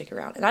were to stick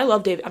around. And I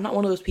love David. I'm not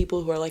one of those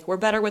people who are like, we're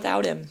better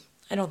without him.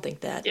 I don't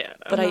think that. Yeah,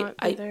 but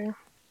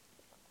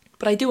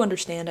But I do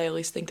understand. I at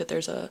least think that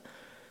there's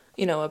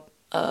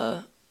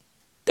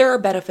there are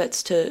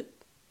benefits to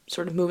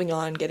sort of moving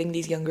on, getting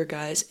these younger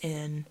guys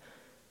in.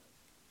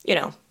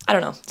 I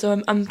don't know.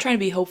 So I'm trying to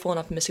be hopeful and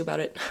optimistic about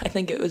it. I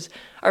think it was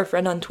our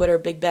friend on Twitter,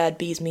 Big Bad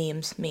Bees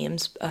memes,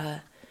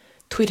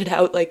 tweeted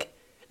out like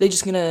they're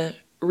just gonna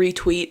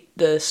retweet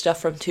the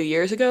stuff from 2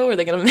 years ago, or are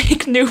they gonna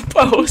make new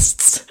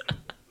posts?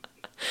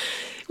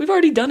 We've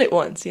already done it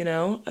once,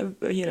 Well,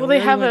 they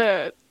have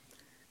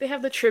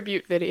the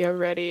tribute video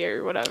ready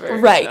or whatever.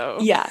 Right? So.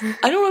 Yeah.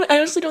 I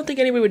honestly don't think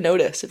anybody would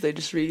notice if they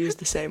just reused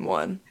the same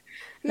one.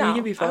 No,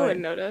 it'd be fine. I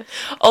wouldn't notice.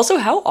 Also,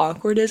 how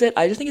awkward is it?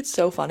 I just think it's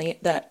so funny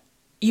that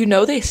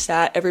they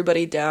sat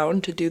everybody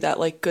down to do that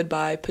like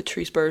goodbye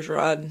Patrice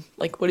Bergeron.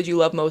 Like, what did you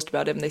love most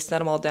about him? They sat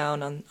them all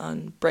down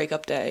on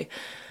breakup day.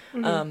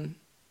 Mm-hmm.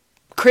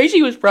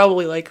 Krejci was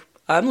probably like,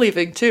 I'm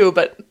leaving too,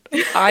 but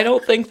I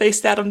don't think they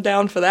sat him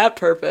down for that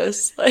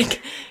purpose.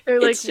 Like,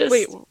 they're like,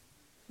 wait,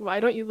 why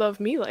don't you love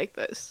me like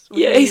this?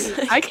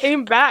 I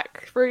came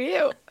back for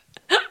you.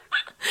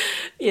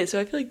 Yeah, so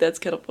I feel like that's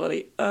kind of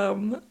funny.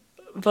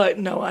 But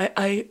no,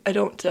 I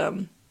don't,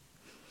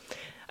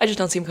 I just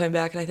don't see him coming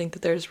back, and I think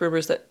that there's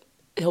rumors that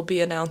he'll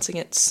be announcing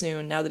it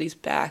soon now that he's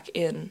back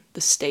in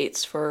the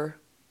States for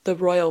the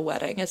royal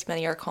wedding, as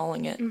many are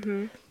calling it.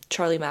 Mm-hmm.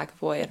 Charlie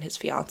McAvoy and his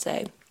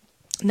fiancée,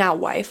 now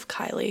wife,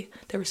 Kylie.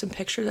 There were some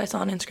pictures I saw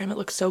on Instagram. It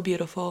looks so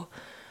beautiful.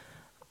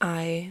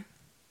 I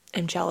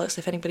am jealous.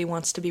 If anybody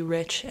wants to be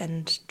rich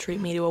and treat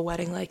me to a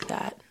wedding like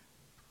that,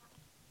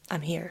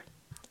 I'm here.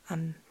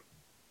 I'm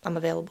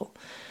available.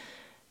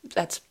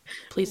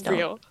 Please don't.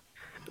 Real.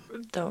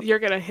 Don't. You're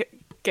gonna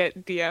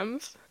get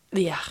DMs?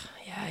 Yeah,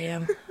 I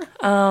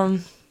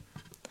am.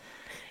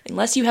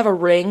 Unless you have a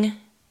ring,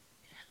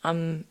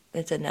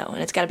 it's a no,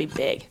 and it's gotta be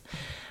big.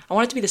 I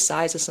want it to be the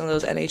size of some of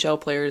those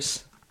NHL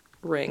players'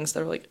 rings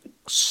that are like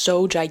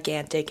so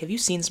gigantic. Have you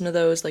seen some of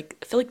those? Like,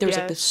 I feel like there was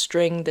like this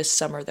string this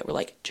summer that were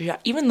like,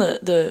 even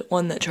the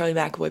one that Charlie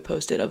McAvoy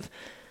posted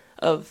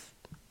of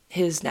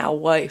his now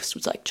wife's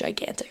was like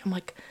gigantic. I'm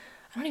like,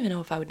 I don't even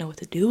know if I would know what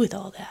to do with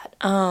all that.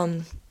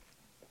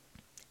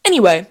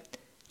 Anyway,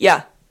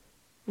 yeah.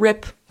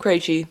 Rip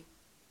Krejci.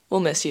 We'll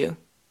miss you.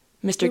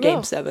 Mr.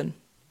 Game 7.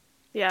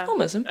 Yeah. I'll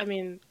miss him. I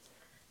mean,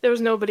 there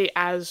was nobody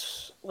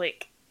as,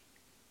 like,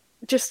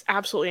 just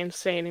absolutely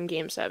insane in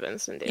Game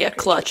 7s than David Krejci.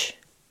 Clutch.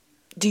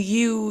 Do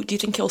you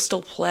think he'll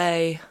still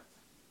play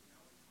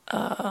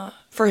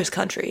for his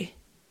country?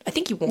 I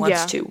think he wants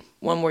Yeah, to.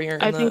 One more year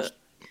in I think the.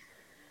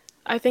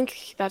 I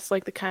think that's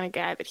like the kind of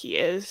guy that he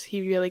is.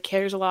 He really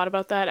cares a lot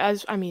about that,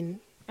 as I mean,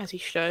 as he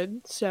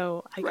should.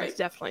 So I could Right.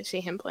 definitely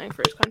see him playing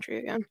for his country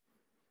again.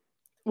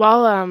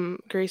 While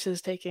Grace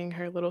is taking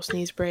her little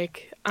sneeze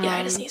break, Yeah, I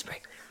had a sneeze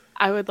break.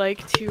 I would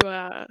like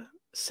to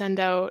send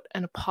out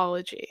an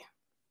apology.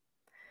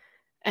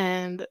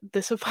 And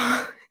this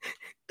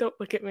don't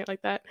look at me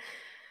like that.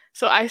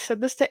 So I said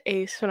this to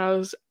Ace when I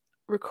was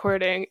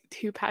recording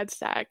Two Pad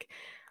Stack.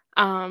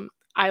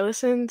 I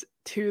listened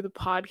to the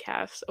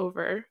podcast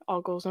over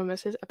All Goals No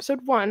Misses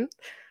episode 1.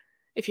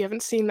 If you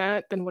haven't seen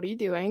that, then what are you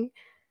doing?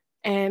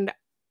 And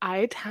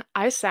I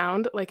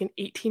sound like an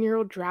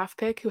 18-year-old draft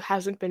pick who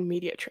hasn't been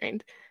media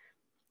trained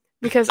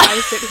because I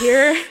sit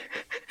here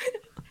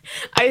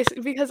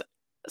because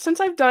since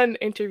I've done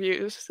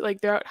interviews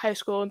like throughout high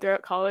school and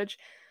throughout college,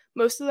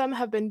 most of them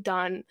have been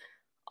done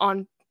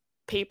on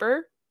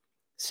paper.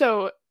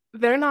 So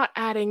they're not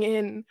adding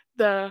in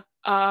the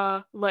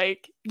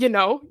like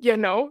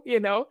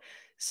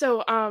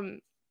So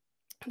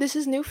this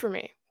is new for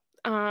me.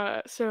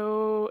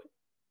 So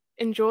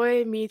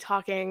enjoy me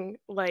talking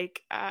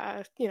like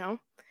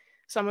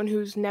someone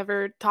who's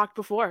never talked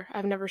before.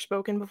 I've never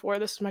spoken before.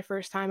 This is my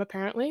first time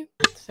apparently.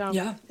 So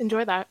Yeah.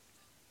 enjoy that.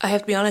 I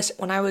have to be honest,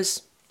 when I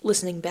was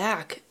listening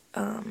back,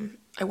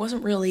 I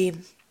wasn't really.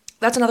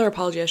 That's another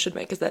apology I should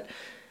make, is that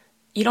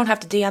you don't have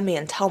to DM me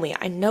and tell me.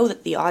 I know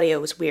that the audio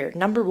was weird.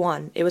 Number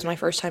one, it was my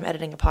first time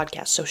editing a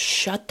podcast, so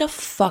shut the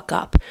fuck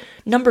up.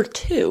 Number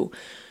two,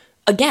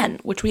 again,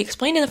 which we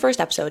explained in the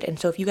first episode, and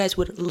so if you guys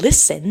would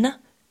listen,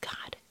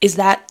 God, is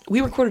that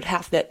we recorded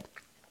half of it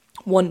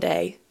one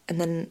day,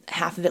 and then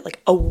half of it like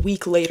a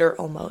week later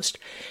almost.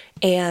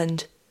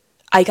 And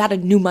I got a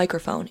new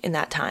microphone in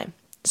that time.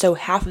 So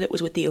half of it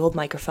was with the old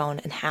microphone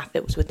and half of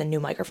it was with the new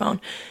microphone.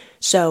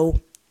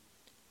 So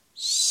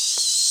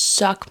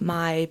suck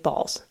my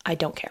balls. I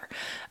don't care.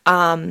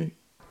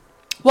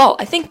 Well,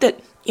 I think that,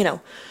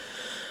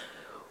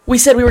 we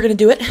said we were going to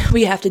do it.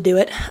 We have to do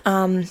it.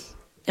 And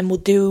we'll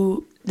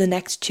do the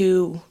next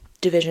two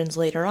divisions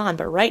later on.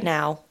 But right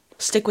now,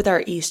 stick with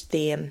our East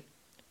theme.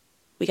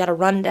 We got a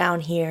rundown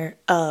here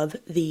of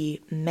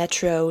the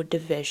Metro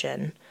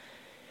Division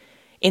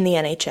in the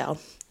NHL.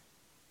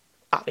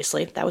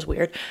 Obviously, that was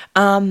weird.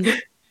 Yeah,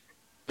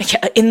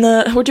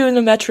 we're doing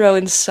the Metro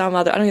in some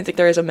other. I don't even think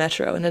there is a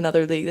Metro in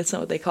another league. That's not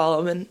what they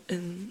call them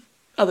in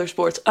other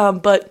sports.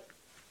 But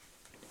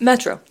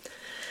Metro.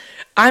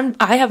 I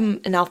have them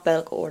in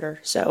alphabetical order.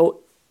 So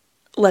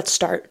let's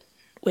start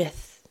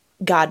with,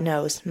 God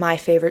knows, my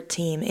favorite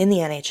team in the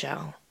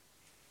NHL,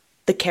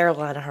 the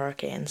Carolina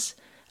Hurricanes.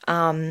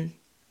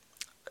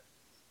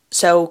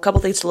 So a couple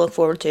things to look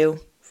forward to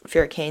if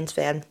you're a Canes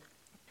fan.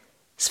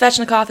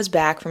 Svechnikov is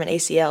back from an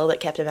ACL that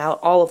kept him out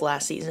all of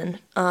last season.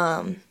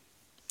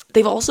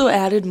 They've also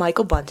added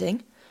Michael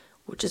Bunting,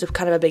 which is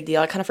kind of a big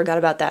deal. I kind of forgot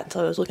about that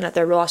until I was looking at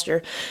their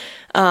roster,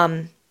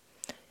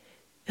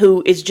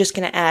 who is just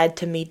going to add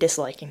to me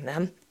disliking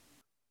them.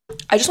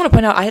 I just want to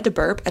point out I had to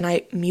burp and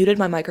I muted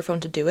my microphone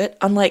to do it.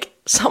 Unlike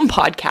some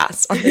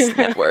podcasts on this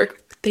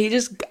network,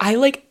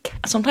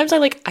 sometimes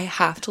I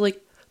have to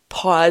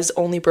pause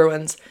Only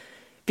Bruins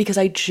because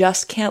I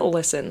just can't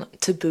listen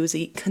to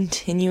Boozy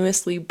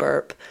continuously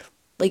burp.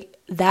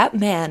 That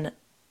man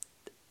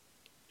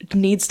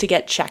needs to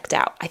get checked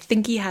out. I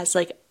think he has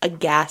a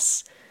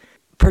gas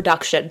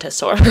production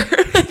disorder.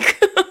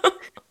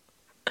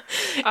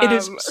 It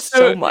is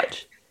so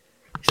much.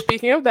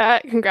 Speaking of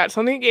that, congrats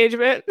on the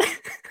engagement.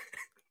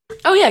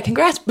 Oh yeah,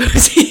 congrats,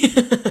 Boozy.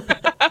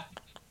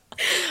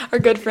 Our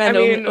good friend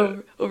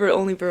over at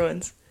Only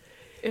Bruins.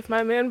 If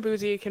my man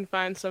Boozy can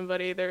find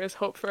somebody, there is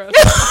hope for us.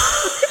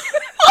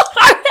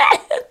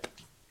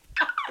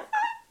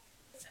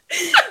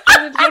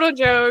 It's a total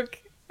joke.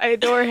 I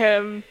adore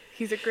him.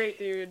 He's a great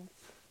dude.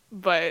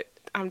 But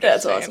I'm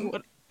just saying.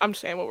 Awesome. I'm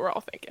saying what we're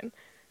all thinking.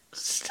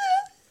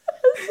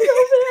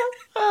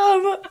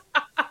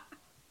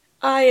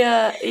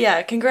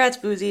 Congrats,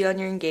 Boozy, on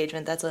your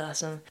engagement. That's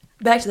awesome.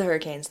 Back to the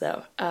Hurricanes,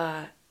 though.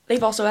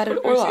 They've also added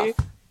Orlov.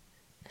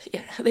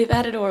 Yeah, they've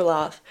added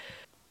Orlov,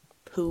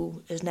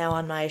 who is now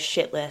on my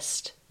shit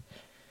list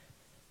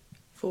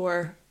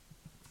for,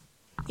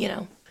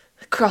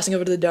 crossing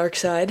over to the dark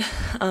side.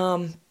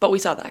 But we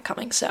saw that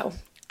coming, so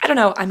I don't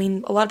know. I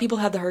mean, a lot of people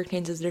have the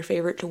Hurricanes as their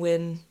favorite to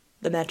win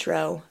the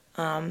Metro.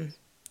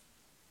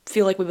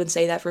 Feel like we've been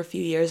saying that for a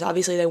few years.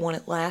 Obviously, they won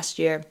it last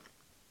year.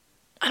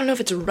 I don't know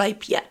if it's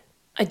ripe yet.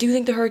 I do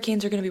think the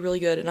Hurricanes are going to be really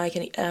good, and I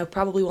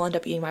probably will end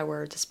up eating my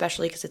words,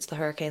 especially because it's the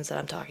Hurricanes that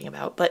I'm talking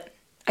about. But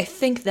I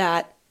think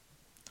that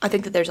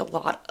there's a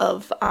lot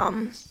of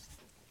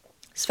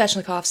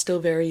Svechnikov's still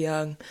very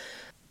young.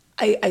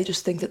 I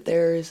just think that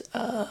there's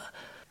a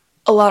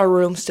lot of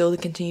room still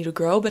to continue to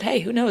grow. But hey,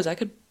 who knows? I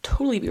could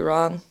totally be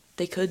wrong.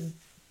 They could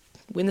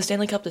win the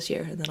Stanley Cup this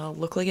year, and then I'll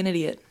look like an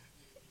idiot.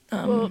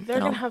 Well,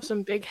 they're going to have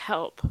some big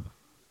help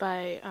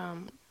by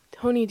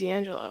Tony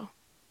DeAngelo.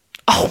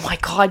 Oh my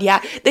god,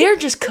 yeah. They are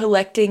just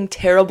collecting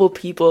terrible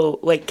people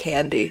like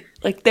candy.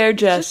 Like they're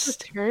Just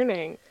just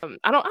returning.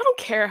 I don't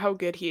care how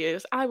good he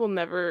is. I will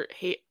never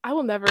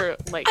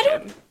like I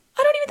don't him.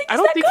 I don't even think I he's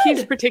don't that think he's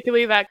good.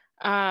 particularly that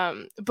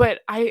but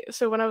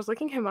so when I was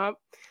looking him up,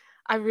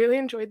 I really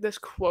enjoyed this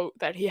quote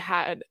that he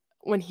had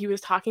when he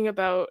was talking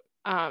about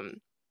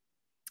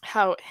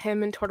how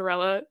him and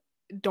Tortorella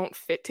don't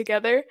fit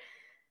together.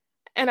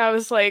 And I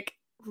was like,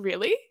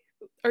 "Really?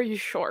 Are you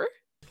sure?"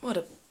 What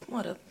a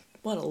what a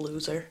what a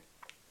loser.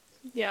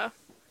 Yeah.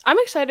 I'm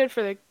excited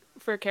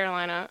for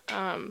Carolina.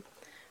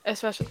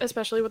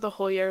 Especially with the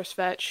whole year of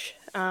Svetch.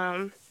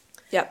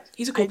 Yeah,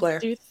 he's a cool I player.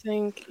 do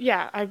think,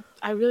 yeah,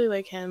 I really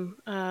like him.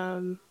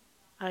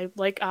 I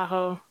like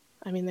Aho.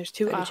 I mean, there's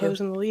two I do too. Ahos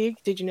in the league.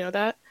 Did you know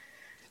that?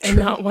 And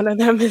True. not one of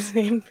them is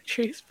named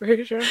Patrice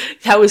Bergeron.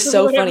 That was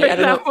so Whatever funny. I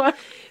don't know that was.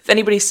 if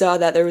anybody saw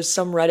that. There was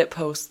some Reddit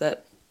post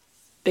that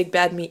Big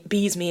Bad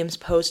Bees memes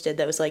posted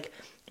that was like,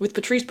 with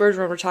Patrice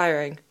Bergeron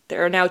retiring,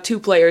 there are now two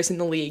players in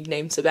the league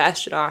named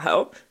Sebastian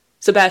Aho.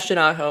 Sebastian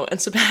Aho and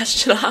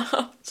Sebastian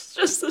Aho. It's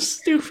just the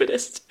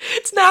stupidest.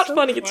 It's not So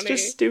funny, it's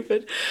just funny.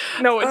 stupid.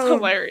 No, it's Um,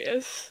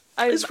 hilarious.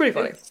 it's pretty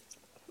funny. It's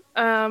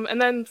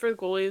and then for the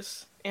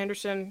goalies,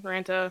 Anderson,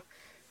 Ranta,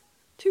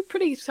 two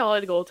pretty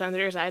solid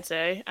goaltenders, I'd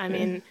say. I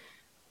mean,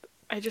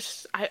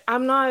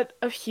 I'm not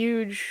a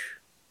huge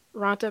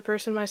Ranta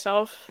person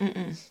myself.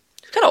 He's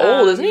kind of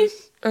old, isn't he? Um,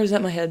 Or is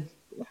that my head?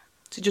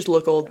 Does he just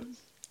look old?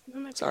 that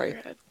might be Sorry.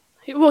 your head.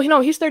 Well,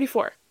 no, he's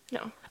 34.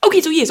 No,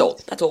 Okay, so he is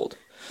old. That's old.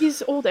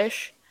 he's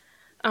oldish.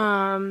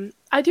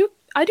 I do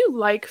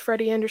like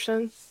Freddie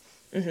Anderson.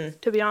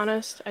 To be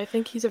honest, I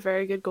think he's a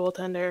very good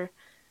goaltender.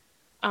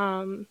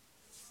 Um,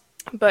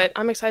 but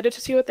I'm excited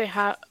to see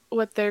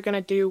what they're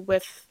gonna do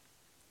with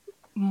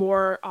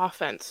more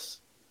offense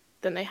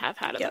than they have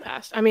had in the Yeah.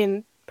 past. I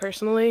mean,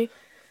 personally,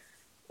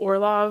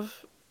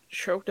 Orlov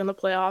choked in the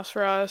playoffs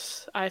for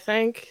us, I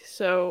think.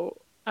 So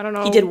I don't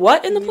He did know.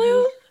 what in the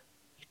playoffs?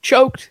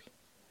 Choked.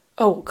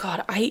 Oh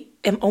god, I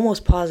am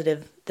almost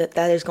positive that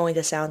that is going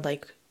to sound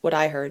like what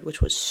I heard,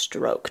 which was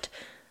stroked.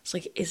 It's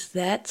like, is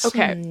that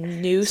Okay.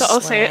 some new So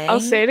I'll say it. I'll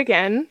slang? say it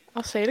again.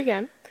 I'll say it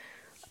again.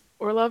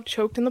 Orlov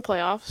choked in the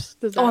playoffs.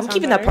 Does Oh, that I'm sound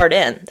keeping that better? part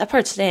in. That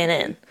part's staying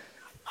in.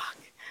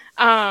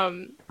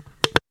 Um,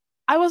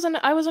 I wasn't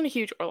a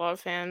huge Orlov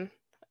fan,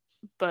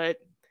 but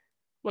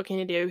what can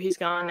you do? He's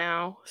gone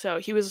now. So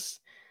he was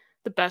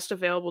the best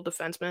available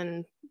defenseman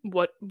in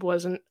what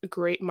wasn't a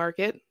great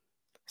market.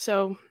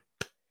 So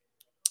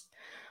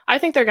I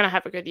think they're gonna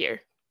have a good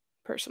year,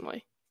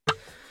 personally.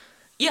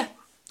 Yeah,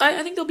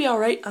 I think they'll be all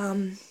right.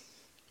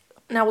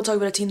 Now we'll talk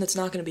about a team that's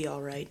not going to be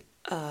all right.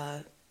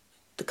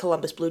 The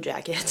Columbus Blue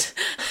Jackets,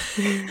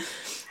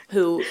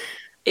 who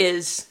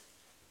is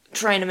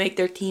trying to make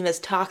their team as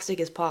toxic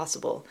as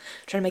possible,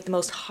 trying to make the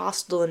most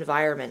hostile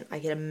environment I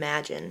can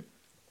imagine.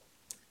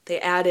 They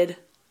added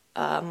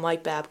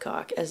Mike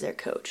Babcock as their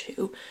coach,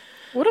 who,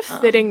 What a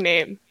fitting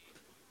name.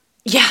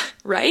 yeah,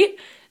 right?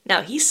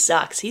 Now he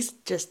sucks. He's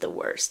just the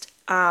worst.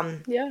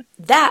 Yeah.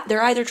 That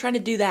they're either trying to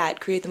do that,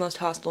 create the most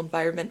hostile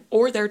environment,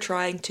 or they're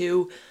trying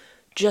to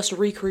just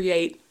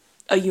recreate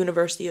a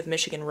University of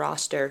Michigan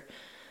roster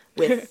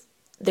with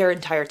their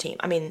entire team.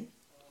 I mean,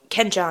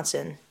 Ken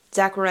Johnson,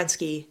 Zach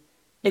Wierenski,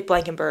 Nick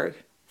Blankenberg,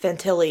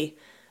 Fantilli,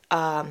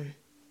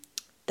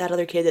 that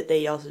other kid that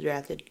they also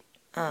drafted,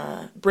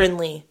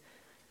 Brinley.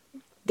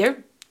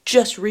 They're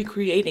just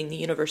recreating the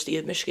University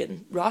of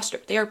Michigan roster.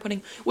 They are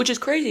putting, which is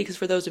crazy because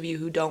for those of you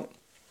who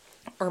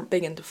aren't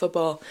big into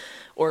football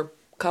or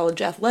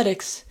college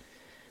athletics,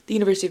 the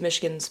University of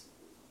Michigan's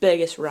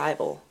biggest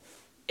rival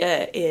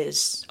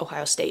is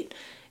Ohio State,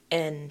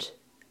 and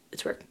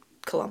it's where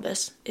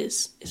Columbus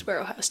is where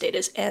Ohio State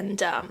is,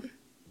 and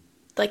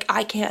like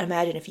I can't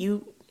imagine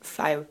if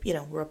I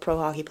were a pro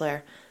hockey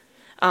player,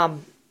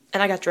 and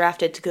I got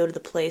drafted to go to the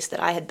place that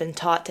I had been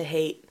taught to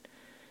hate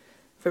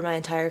for my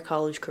entire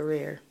college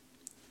career,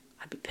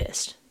 I'd be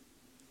pissed.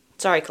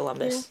 Sorry,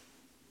 Columbus.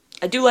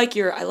 I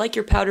like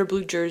your powder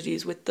blue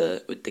jerseys with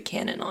the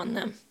cannon on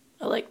them.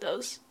 I like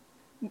those.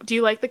 Do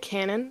you like the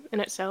cannon in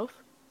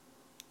itself?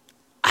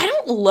 I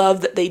don't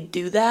love that they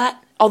do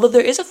that. Although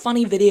there is a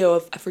funny video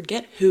of I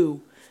forget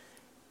who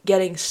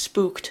getting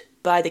spooked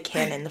by the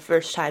cannon the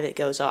first time it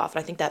goes off.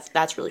 And I think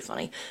that's really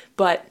funny.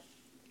 But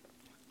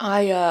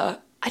I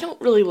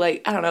don't really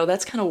like, I don't know,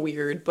 that's kind of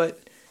weird, but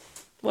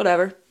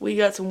whatever. We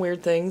got some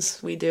weird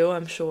things we do,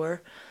 I'm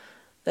sure,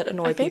 that I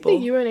annoy think the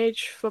people. UNH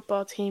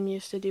football team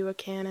used to do a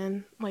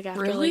cannon like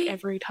after like Really?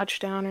 every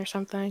touchdown or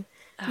something.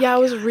 Oh Yeah, god,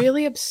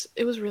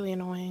 it was really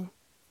annoying.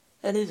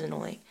 that is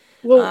annoying.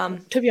 Well,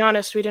 to be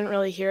honest, we didn't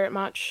really hear it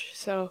much,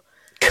 so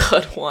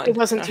Good it one.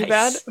 wasn't too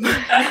bad.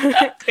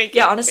 Nice. Thank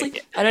Yeah, you. honestly, Thank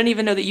you. I didn't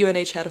even know that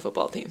UNH had a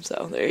football team,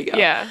 so there you go.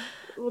 Yeah.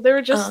 Well, they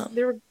were just Um,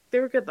 they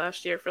were good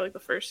last year for like the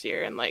first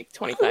year in like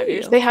oh, there 25 you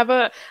years. go. They have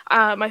a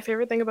my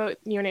favorite thing about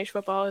UNH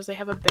football is they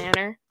have a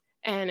banner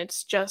and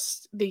it's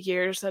just the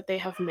years that they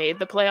have made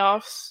the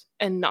playoffs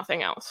and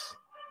nothing else.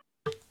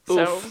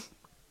 So Oof.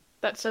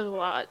 that says a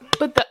lot.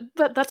 But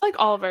that's like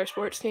all of our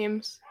sports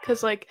teams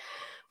cuz like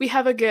we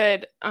have a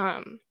good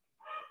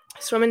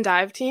swim and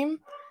dive team.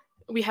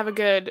 We have a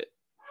good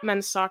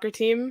men's soccer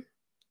team,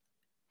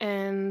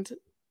 and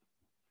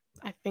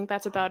I think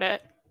that's about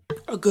it.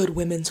 A good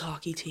women's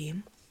hockey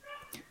team.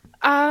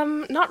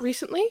 Not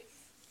recently,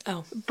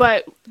 Oh,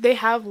 but they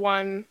have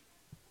won,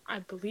 I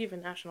believe, a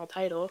national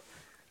title.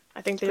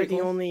 I think it's they're pretty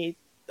the cool. only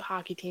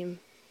hockey team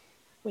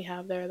we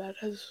have there that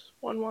has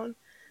won one.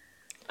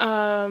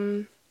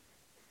 Um,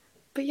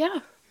 but yeah,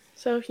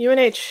 so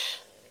UNH,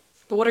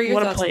 But what are your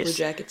what a thoughts on Blue place.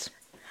 Jackets?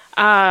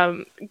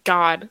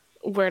 God,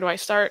 where do I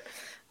start?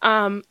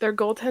 Their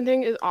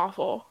goaltending is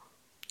awful.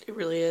 It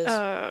really is.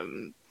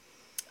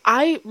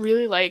 I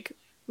really like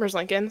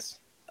Merzlikins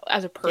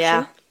as a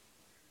Yeah, person.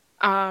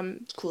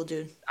 Um, cool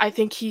dude. I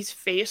think he's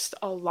faced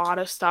a lot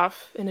of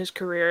stuff in his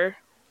career.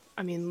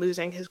 I mean,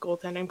 losing his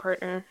goaltending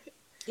partner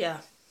Yeah.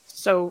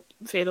 so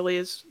fatally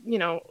is,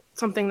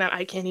 something that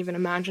I can't even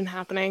imagine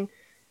happening.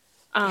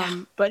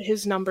 Yeah. But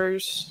his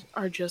numbers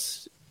are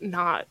just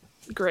not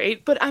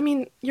great. But I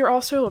mean, you're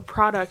also a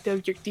product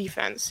of your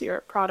defense. You're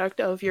a product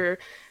of your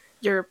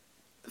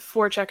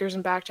forecheckers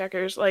and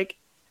backcheckers. Like,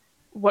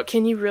 what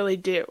can you really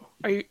do?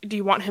 Do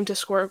you want him to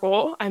score a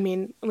goal? I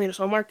mean, Linus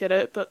Olmark did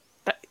it, but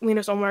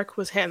Linus Olmark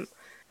was him.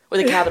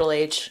 With a capital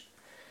H.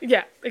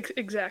 Yeah,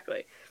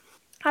 exactly.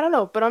 I don't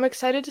know, but I'm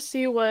excited to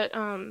see what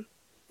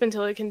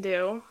Ventilli can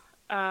do.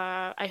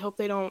 I hope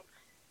they don't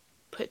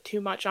put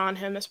too much on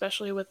him,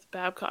 especially with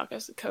Babcock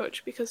as the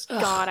coach, because Ugh.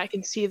 God, I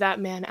can see that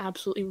man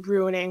absolutely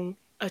ruining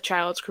a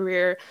child's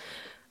career.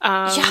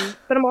 Yeah.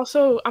 But I'm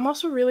also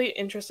really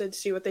interested to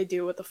see what they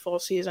do with the full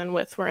season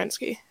with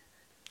Werenski.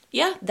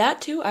 Yeah,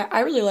 that too.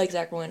 I really like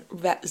Zach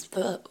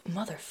Wierenski.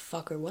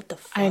 Motherfucker, what the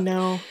I fuck?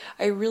 know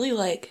I really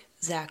like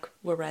Zach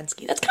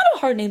Wierenski. That's kind of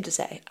a hard name to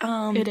say.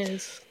 it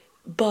is.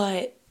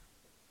 But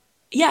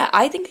yeah,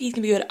 I think he's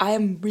gonna be good. I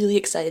am really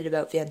excited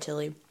about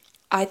Fantilli.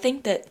 I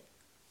think that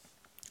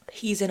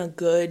he's in a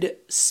good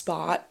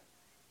spot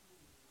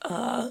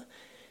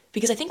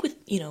because I think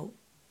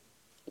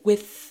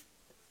with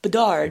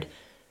Bedard,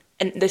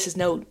 and this is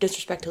no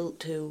disrespect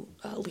to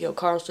Leo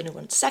Carlson who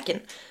went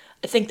second.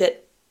 I think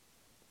that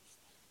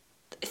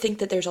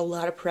there's a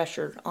lot of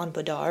pressure on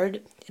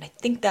Bedard, and I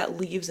think that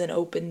leaves an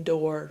open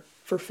door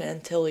for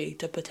Fantilli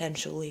to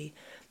potentially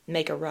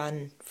make a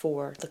run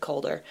for the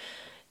Calder.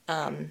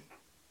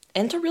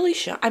 And to really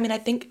show, I mean, I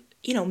think,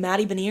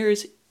 Matty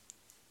Beniers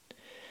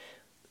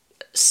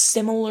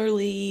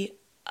similarly,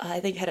 I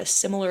think, had a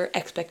similar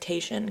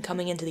expectation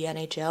coming into the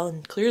NHL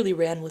and clearly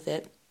ran with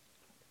it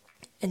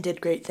and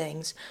did great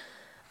things.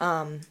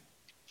 I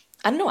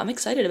don't know, I'm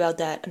excited about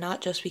that,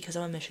 not just because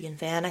I'm a Michigan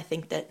fan. I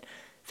think that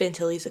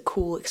Fantilli's a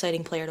cool,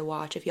 exciting player to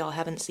watch. If y'all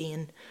haven't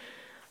seen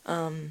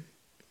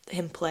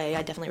him play,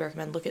 I definitely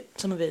recommend look at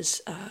some of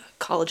his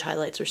college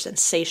highlights are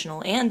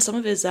sensational, and some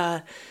of his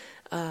not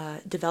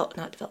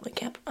development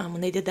camp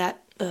when they did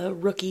that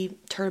rookie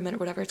tournament or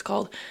whatever it's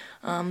called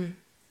a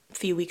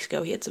few weeks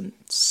ago. He had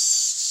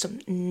some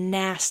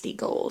nasty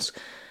goals.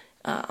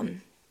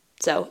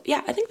 So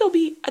yeah, I think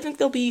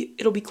it'll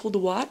be cool to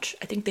watch.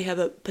 I think they have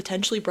a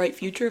potentially bright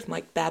future if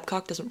Mike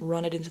Babcock doesn't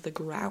run it into the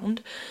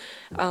ground.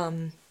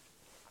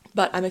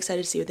 But I'm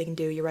excited to see what they can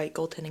do. You're right,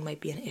 goaltending might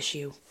be an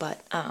issue.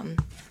 But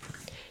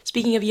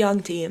speaking of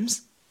young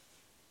teams,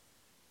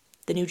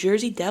 the New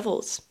Jersey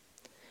Devils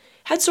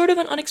had sort of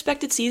an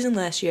unexpected season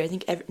last year. I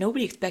think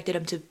nobody expected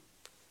them to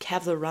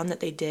have the run that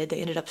they did. They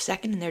ended up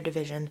second in their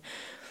division.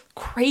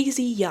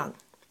 Crazy young.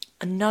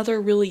 Another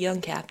really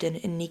young captain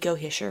in Nico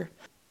Hischier.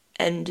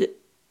 And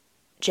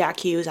Jack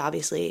Hughes,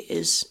 obviously,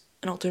 is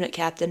an alternate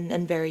captain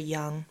and very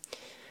young.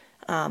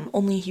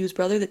 Only Hughes'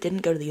 brother that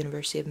didn't go to the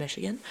University of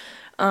Michigan.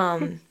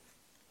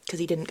 Because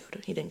he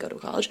didn't go to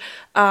college.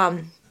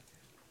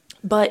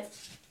 But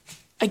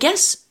I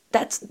guess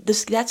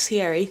that's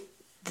scary,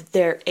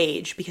 their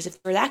age, because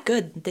if they're that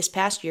good this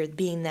past year,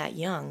 being that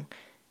young,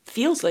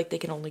 feels like they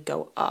can only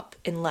go up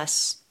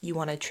unless you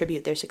want to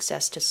attribute their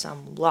success to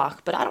some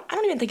luck. But I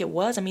don't even think it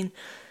was. I mean,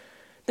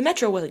 the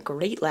Metro wasn't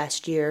great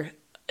last year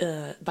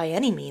by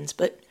any means,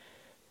 but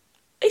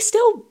they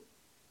still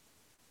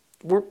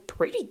were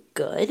pretty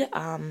good.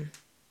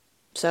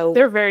 So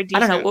They're very I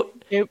don't know.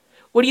 decent.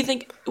 What do you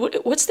think?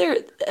 What's their?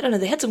 I don't know.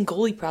 They had some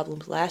goalie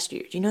problems last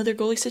year. Do you know their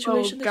goalie Oh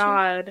situation this year?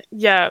 God,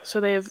 yeah.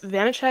 So they have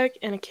Vanacek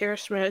and Akira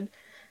Schmid,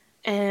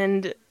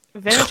 and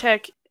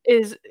Vanacek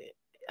is,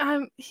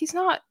 he's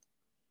not.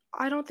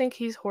 I don't think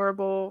he's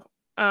horrible.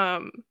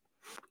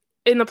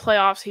 In the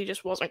playoffs, he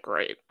just wasn't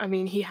great. I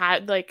mean, he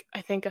had I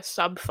think a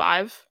sub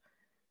 5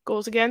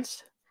 goals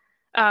against.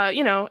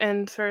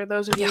 And for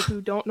those of you Yeah.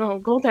 who don't know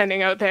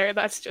goaltending out there,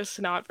 that's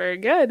just not very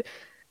good.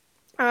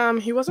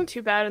 He wasn't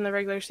too bad in the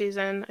regular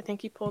season. I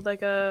think he pulled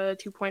like a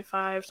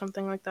 2.5,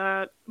 something like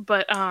that.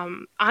 But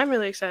I'm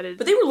really excited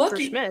But they were for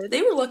lucky. Schmid.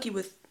 They were lucky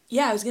with.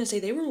 Yeah, I was gonna say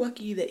they were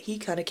lucky that he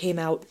kind of came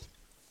out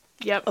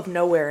Yep, of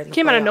nowhere in the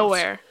came out of playoffs.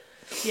 nowhere.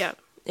 Yep.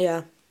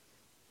 Yeah.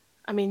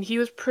 I mean, he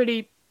was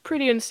pretty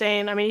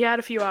insane. I mean, he had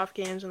a few off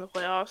games in the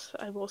playoffs,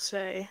 I will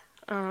say.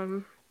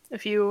 A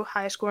few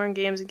high scoring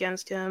games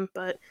against him,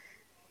 but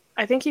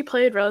I think he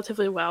played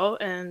relatively well,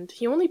 and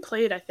he only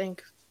played, I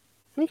think,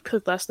 think he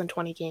played less than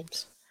 20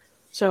 games.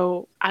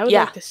 So I would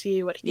Yeah. like to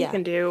see what he Yeah.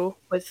 can do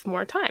with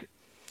more time.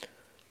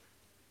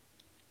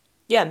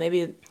 Yeah,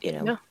 maybe,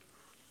 Yeah.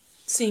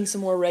 seeing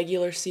some more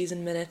regular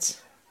season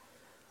minutes.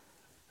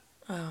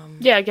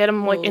 Yeah, get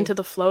him like Well, into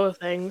the flow of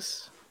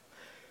things.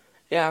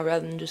 yeah,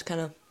 rather than just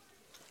kind of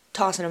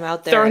tossing them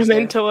out there Throwing as him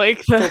their into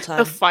like full the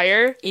time.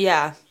 fire.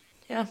 Yeah.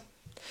 Yeah.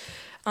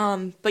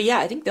 But yeah,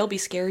 I think they'll be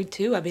scary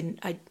too. I mean,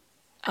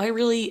 I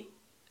really,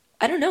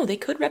 I don't know. They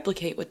could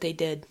replicate what they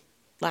did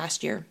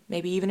last year,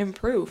 maybe even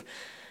improve.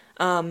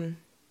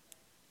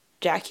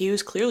 Jack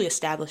Hughes clearly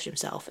established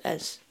himself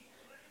as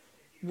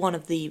one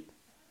of the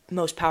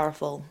most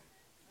powerful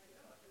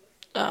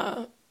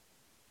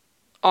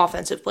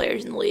offensive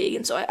players in the league,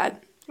 and so I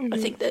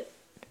Mm-hmm. think that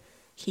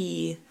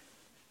he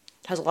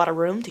has a lot of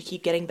room to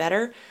keep getting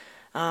better.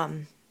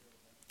 And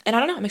I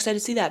don't know, I'm excited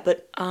to see that.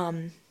 But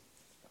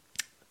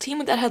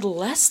team that had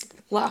less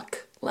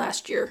luck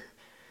last year,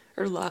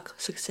 or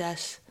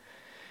success,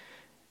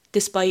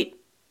 despite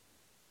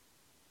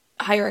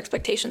higher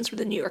expectations for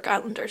the New York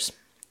Islanders.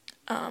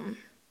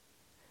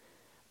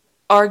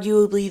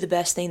 Arguably the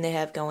best thing they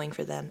have going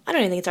for them. I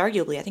don't even think it's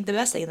arguably. I think the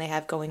best thing they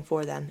have going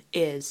for them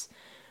is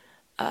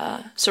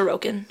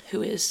Sorokin,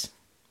 who is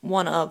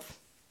one of,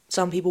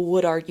 some people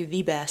would argue,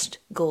 the best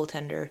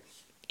goaltender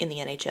in the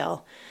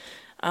NHL.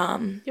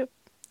 Yep.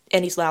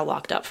 And he's now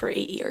locked up for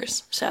 8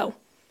 years. So,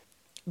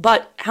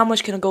 but how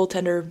much can a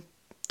goaltender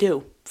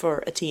do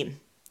for a team?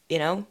 You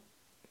know,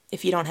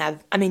 if you don't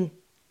have, I mean,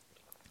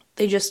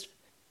 they just,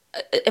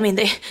 I mean,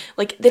 they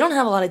don't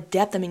have a lot of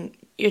depth. I mean,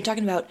 you're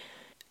talking about,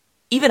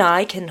 even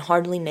I can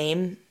hardly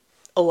name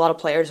a lot of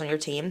players on your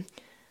team.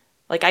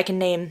 Like, I can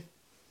name,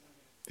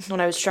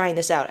 when I was trying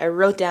this out, I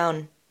wrote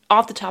down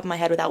off the top of my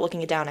head without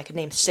looking it down, I could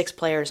name 6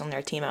 players on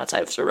their team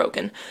outside of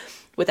Sorokin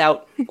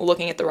without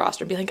looking at the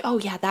roster and be like, oh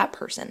yeah, that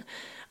person.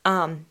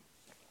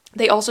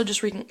 They also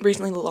just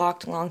recently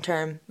locked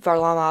long-term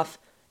Varlamov,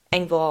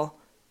 Engvall,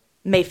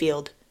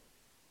 Mayfield.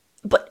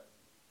 But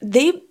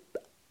they,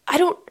 I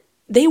don't,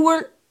 they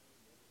weren't,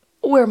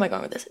 where am I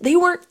going with this? They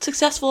weren't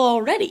successful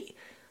already.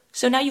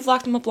 So now you've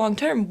locked them up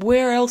long-term.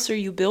 Where else are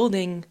you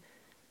building?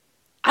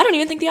 I don't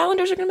even think the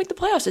Islanders are going to make the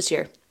playoffs this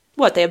year.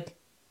 What, they have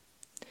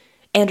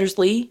Anders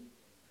Lee,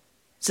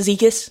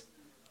 Cizikas,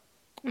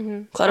 Mm-hmm.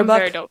 I'm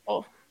very Clutterbuck?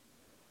 doubtful.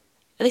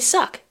 They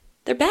suck.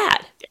 They're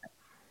bad.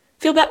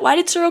 Feel bad. Why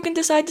did Sorokin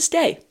decide to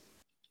stay?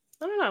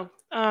 I don't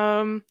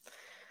know.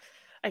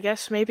 I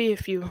guess maybe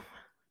if you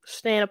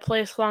stay in a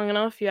place long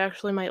enough, you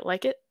actually might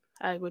like it.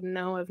 I wouldn't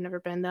know. I've never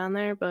been down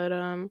there, but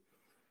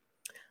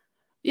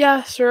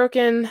yeah,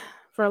 Sorokin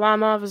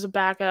Varlamov is a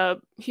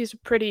backup. He's a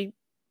pretty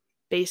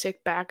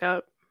basic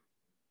backup.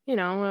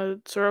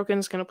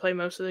 Sorokin's gonna play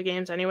most of the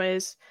games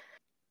anyways.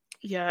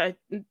 Yeah,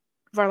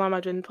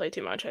 Varlamov didn't play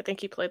too much. I think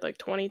he played like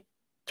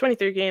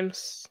 23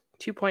 games,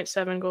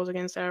 2.7 goals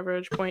against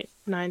average,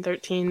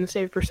 .913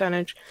 save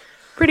percentage.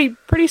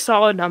 Pretty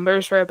solid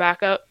numbers for a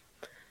backup.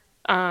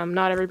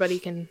 Not everybody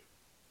can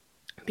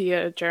be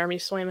a Jeremy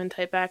Swayman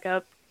type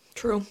backup,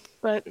 True.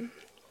 but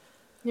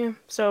yeah.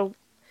 So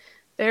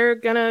they're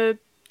gonna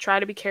try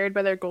to be carried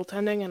by their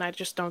goaltending, and I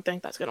just don't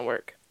think that's gonna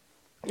work.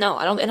 No,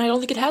 I don't, and I don't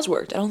think it has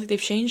worked. I don't think they've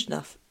changed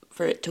enough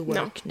for it to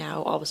No. work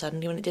now, all of a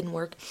sudden, when it didn't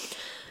work.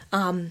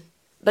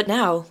 But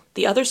now,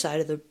 the other side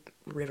of the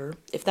river,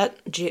 if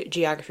that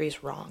geography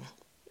is wrong,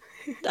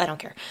 I don't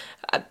care.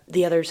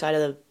 The other side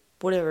of the,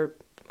 whatever,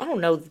 I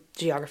don't know the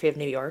geography of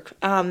New York.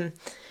 The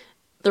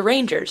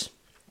Rangers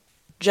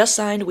just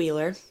signed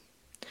Wheeler.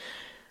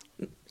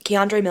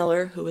 Keandre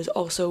Miller, who is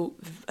also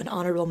an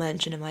honorable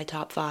mention in my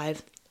top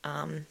 5,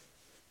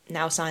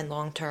 now signed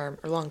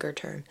longer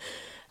term.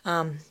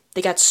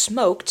 They got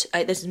smoked.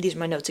 These are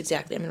my notes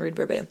exactly. I'm going to read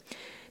verbatim.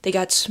 They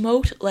got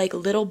smoked like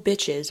little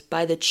bitches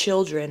by the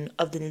children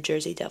of the New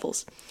Jersey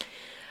Devils.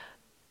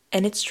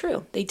 And it's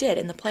true. They did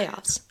in the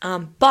playoffs.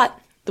 But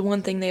the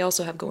one thing they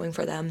also have going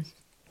for them,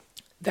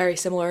 very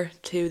similar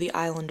to the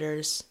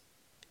Islanders,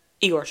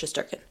 Igor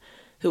Shesterkin,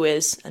 who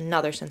is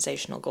another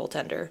sensational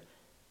goaltender.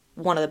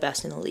 One of the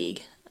best in the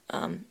league,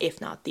 if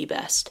not the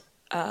best.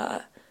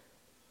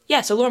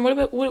 Yeah, so Lauren,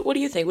 what do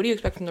you think? What do you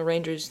expect from the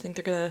Rangers? Think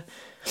they're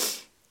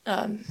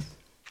gonna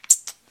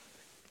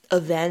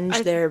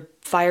avenge their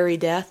fiery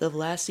death of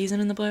last season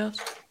in the playoffs?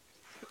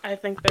 I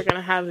think they're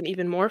gonna have an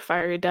even more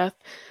fiery death.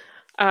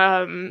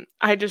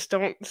 I just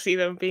don't see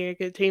them being a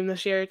good team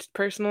this year.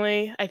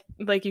 Personally,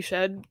 like you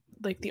said,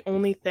 like the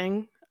only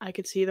thing I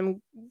could see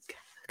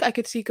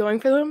going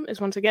for them is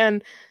once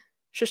again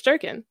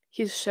Shesterkin.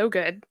 He's so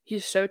good.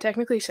 He's so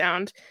technically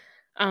sound.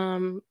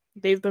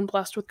 They've been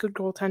blessed with good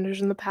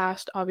goaltenders in the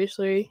past,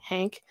 obviously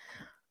Hank.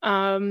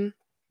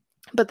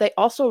 But they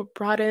also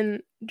brought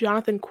in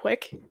Jonathan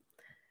Quick,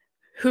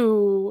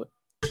 who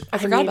I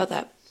forgot about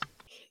that.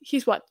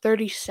 He's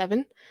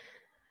 37,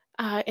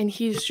 and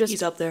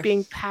he's up there,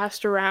 being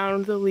passed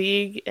around the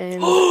league.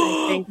 And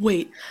I think,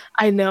 wait,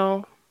 I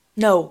know.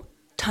 No,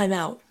 time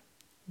out.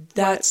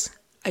 That's what?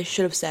 I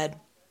should have said.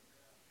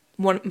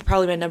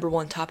 Probably my number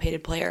 1 top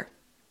hated player,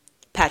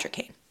 Patrick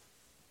Kane.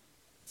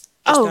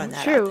 Just Oh, throwing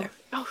that out true. there.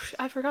 Oh,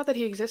 I forgot that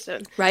he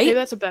existed. Maybe Right?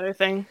 that's a better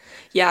thing,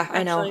 Yeah,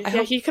 I know. actually.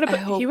 Yeah, I he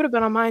hope would have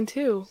been on mine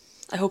too.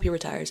 I hope he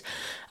retires.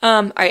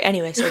 All right,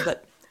 anyway, so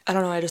but I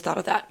don't know, I just thought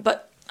of that.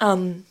 But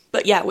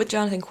yeah, with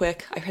Jonathan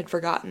Quick, I had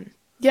forgotten.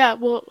 Yeah,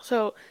 well,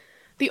 so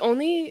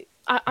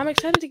I'm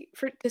excited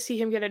to see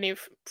him get a new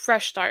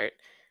fresh start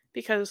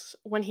because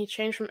when he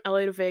changed from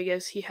LA to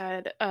Vegas, he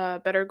had a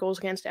better goals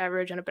against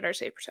average and a better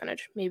save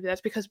percentage. Maybe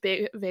that's because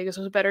Vegas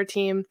was a better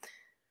team,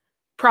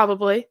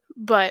 probably.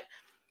 But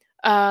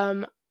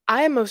um,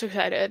 I am most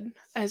excited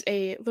as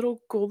a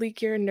little goalie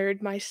gear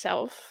nerd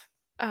myself.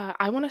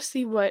 I want to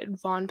see what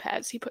Vaughn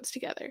pads he puts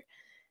together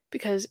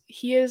because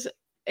he is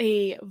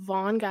a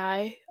Vaughn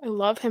guy. I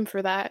love him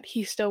for that.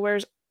 He still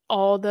wears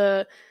all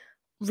the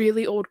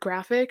really old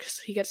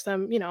graphics. He gets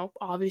them,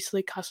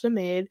 obviously custom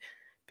made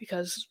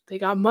because they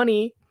got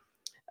money.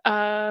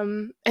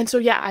 And so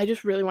yeah, I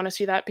just really want to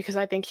see that because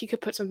I think he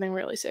could put something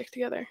really sick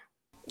together.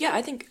 Yeah,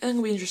 I think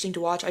it'll be interesting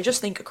to watch. I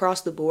just think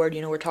across the board,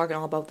 we're talking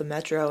all about the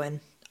Metro, and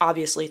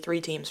obviously 3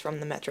 teams from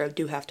the Metro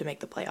do have to make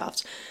the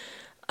playoffs.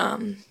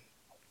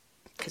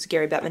 Because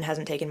Gary Bettman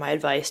hasn't taken my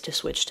advice to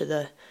switch to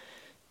the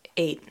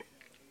 8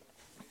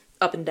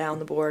 up and down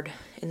the board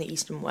in the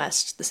East and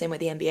West, the same way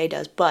the NBA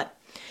does. But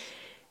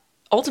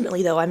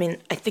ultimately, though, I mean,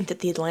 I think that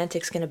the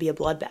Atlantic's going to be a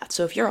bloodbath.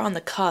 So if you're on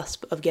the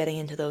cusp of getting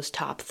into those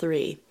top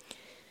 3,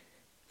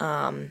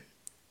 I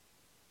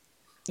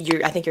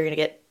think you're going to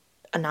get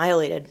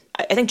annihilated.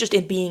 I think just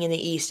it being in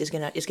the East is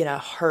gonna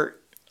hurt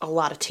a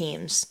lot of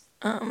teams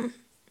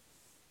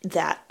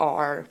that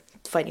are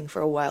fighting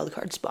for a wild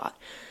card spot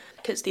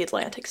because the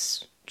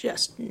Atlantic's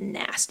just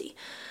nasty.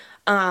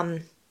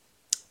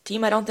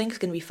 Team I don't think is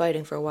going to be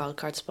fighting for a wild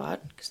card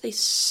spot because they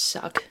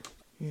suck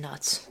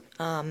nuts.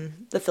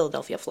 The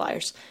Philadelphia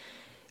Flyers.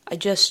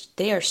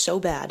 They are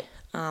so bad.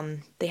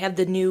 They have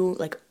the new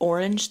like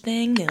orange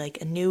thing, like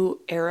a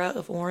new era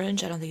of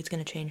orange. I don't think it's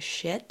gonna change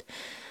shit.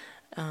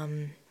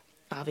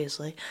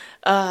 Obviously.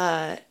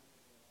 And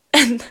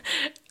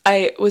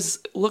I was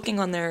looking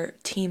on their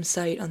team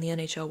site on the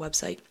NHL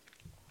website,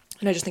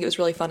 and I just think it was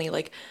really funny.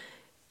 Like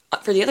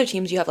for the other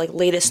teams, you have like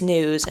latest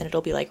news, and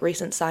it'll be like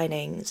recent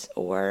signings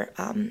or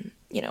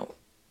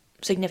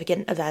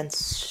significant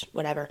events,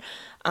 whatever.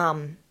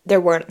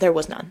 There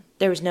was none.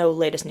 There was no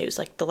latest news.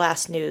 Like the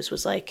last news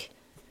was like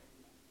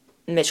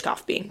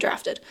Michkov being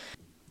drafted.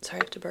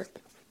 Sorry, I have to burp.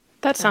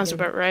 That sounds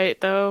about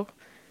right, though.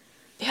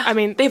 Yeah, I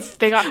mean, they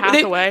got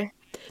Hathaway.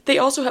 They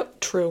also have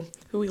True,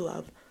 who we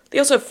love. They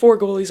also have 4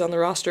 goalies on the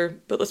roster,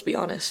 but let's be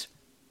honest,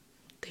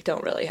 they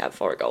don't really have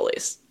 4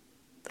 goalies.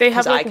 They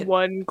have like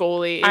one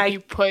goalie.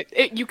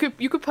 You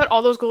could put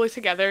all those goalies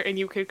together and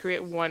you could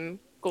create one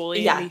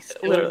goalie, Yeah, and he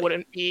still literally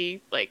wouldn't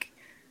be like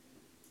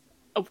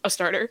a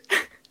starter.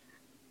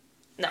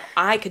 No,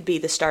 I could be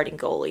the starting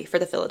goalie for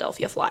the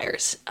Philadelphia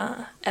Flyers.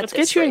 Let's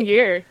get you in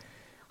gear.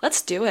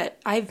 Let's do it.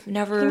 I've You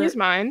never can use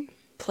mine.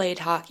 played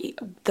hockey.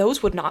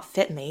 Those would not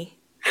fit me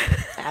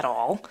at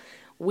all.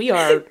 We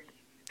are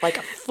like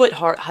a foot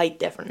height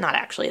different. Not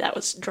actually. That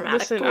was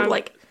dramatic. Listen,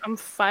 I'm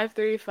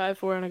 5'3",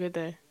 5'4" on a good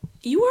day.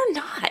 You are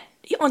not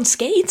on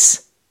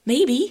skates.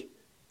 Maybe.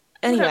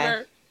 Anyway.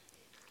 Whatever.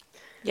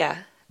 Yeah.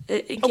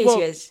 In case you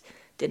guys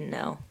didn't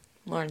know,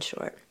 Lauren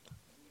Short.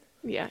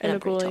 Yeah, and a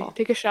goalie. Tall.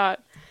 Take a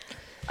shot.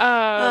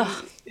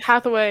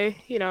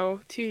 Hathaway,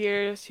 2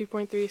 years,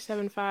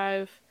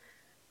 2.375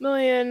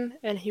 million,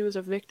 and he was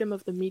a victim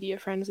of the media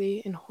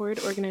frenzy and horrid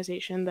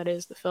organization that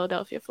is the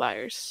Philadelphia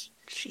Flyers.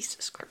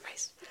 Jesus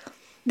Christ.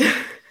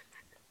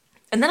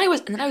 and then I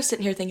was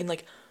sitting here thinking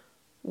like,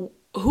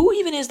 who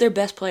even is their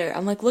best player?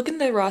 I'm like looking at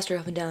their roster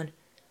up and down.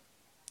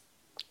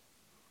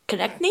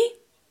 Konechny?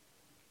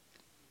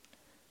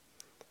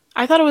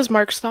 I thought it was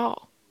Mark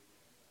Stahl.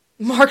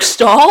 Mark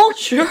Stahl?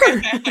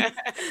 Sure.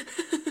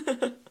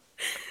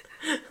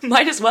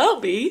 Might as well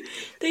be.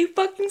 They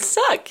fucking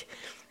suck.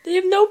 They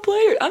have no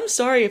player. I'm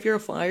sorry if you're a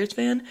Flyers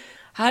fan.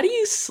 How do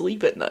you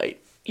sleep at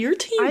night? Your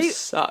team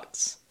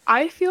sucks.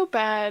 I feel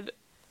bad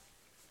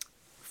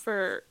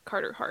for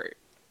Carter Hart.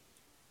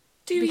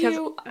 Do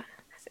you?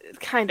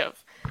 Kind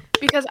of.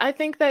 Because I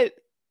think that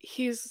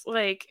he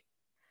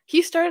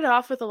started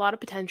off with a lot of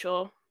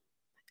potential,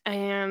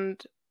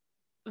 and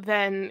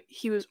then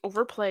he was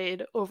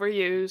overplayed,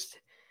 overused,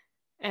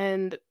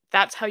 and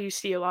that's how you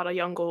see a lot of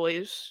young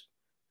goalies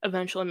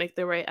eventually make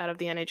their way out of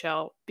the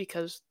NHL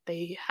because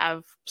they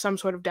have some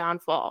sort of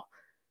downfall.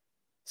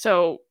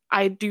 So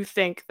I do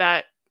think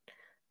that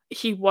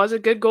he was a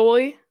good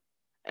goalie,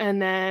 and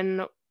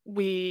then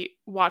we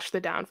watched the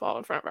downfall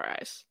in front of our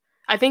eyes.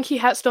 I think he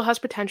still has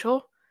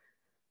potential,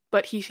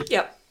 but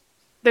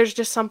there's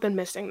just something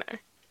missing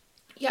there.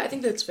 Yeah, I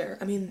think that's fair.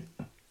 I mean,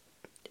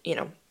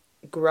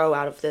 grow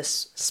out of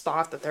this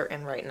spot that they're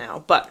in right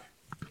now. But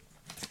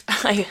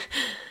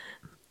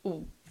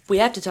we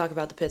have to talk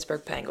about the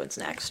Pittsburgh Penguins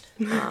next.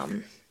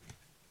 I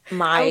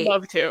would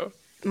love to.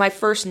 My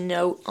first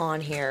note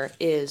on here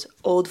is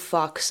old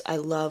fucks. I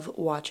love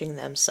watching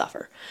them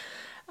suffer.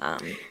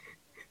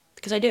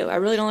 Because I do. I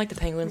really don't like the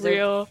Penguins.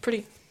 They're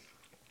pretty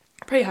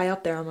high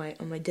up there on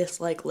my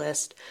dislike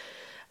list.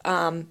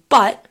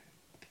 But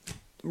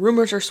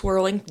rumors are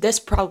swirling. This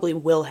probably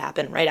will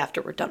happen right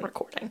after we're done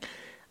recording.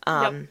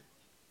 Yep.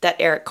 That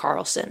Erik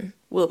Karlsson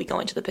will be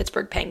going to the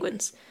Pittsburgh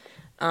Penguins.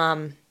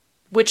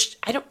 Which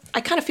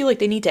I kind of feel like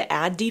they need to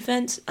add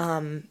defense.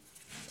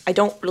 I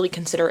don't really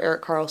consider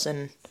Erik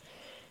Karlsson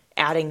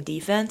adding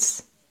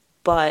defense,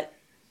 but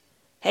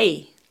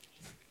hey,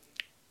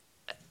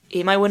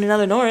 he might win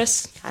another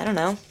Norris. I don't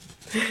know.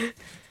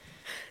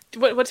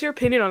 What's your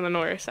opinion on the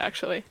Norris,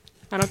 actually?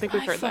 I don't think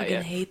we've heard that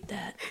yet. Hate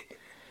that.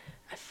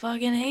 I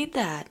fucking hate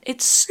that.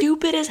 It's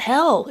stupid as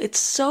hell. It's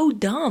so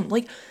dumb.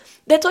 Like,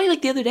 that's why,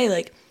 like, the other day,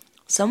 like,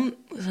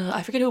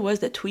 I forget who it was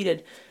that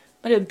tweeted,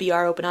 might have been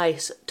BR Open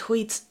Ice,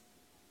 tweets,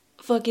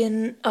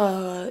 fucking,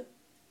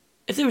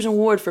 if there was an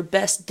award for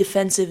best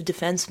defensive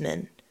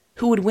defenseman,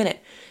 who would win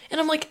it?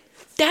 And I'm like,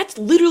 that's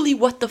literally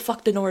what the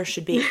fuck the Norris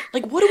should be.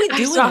 Like, what are we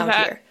doing out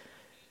here?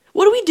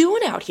 What are we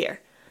doing out here?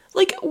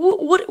 Like,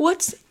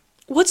 what's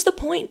the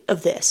point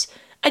of this?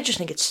 I just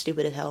think it's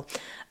stupid as hell.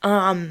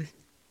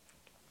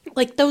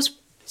 Like those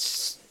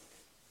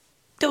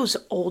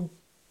old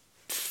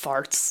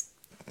farts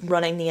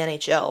running the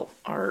NHL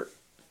are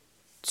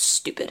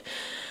stupid.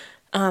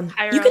 You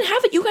can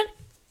have it.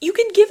 You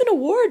can give an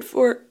award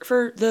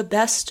for the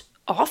best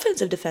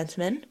offensive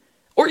defenseman,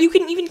 or you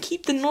can even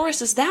keep the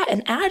Norris as that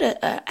and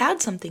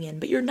add something in.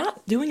 But you're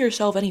not doing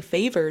yourself any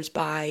favors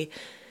by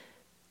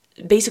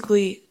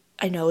basically.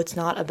 I know it's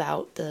not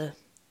about the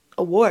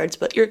awards,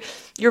 but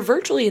you're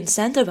virtually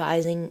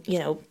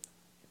incentivizing,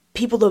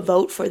 people to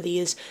vote for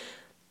these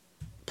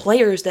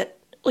players that,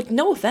 like,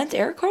 no offense,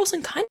 Erik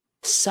Karlsson kind of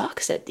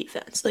sucks at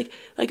defense.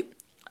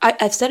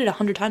 I've said it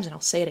 100 times and I'll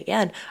say it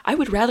again. I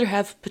would rather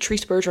have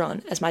Patrice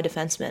Bergeron as my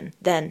defenseman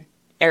than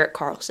Erik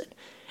Karlsson.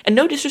 And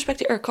no disrespect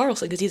to Erik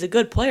Karlsson, because he's a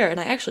good player and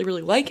I actually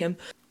really like him.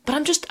 But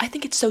I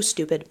think it's so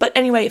stupid. But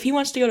anyway, if he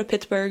wants to go to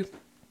Pittsburgh,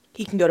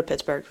 he can go to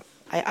Pittsburgh.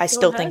 I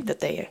still think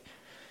that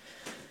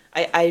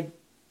I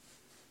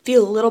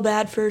feel a little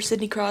bad for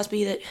Sidney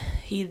Crosby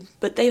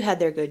but they've had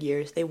their good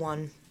years. They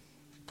won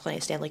plenty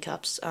of Stanley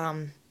Cups.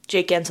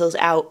 Jake Gensel's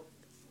out,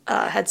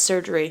 had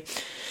surgery.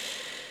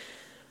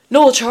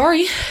 Noel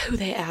Acciari, who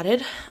they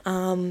added.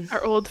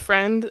 Our old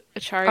friend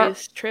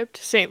Acciari's trip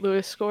to St.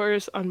 Louis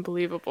scores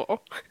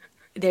unbelievable.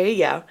 There you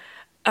go.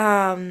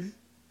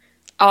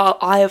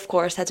 I, of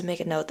course, had to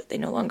make a note that they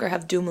no longer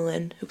have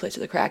Dumoulin, who plays for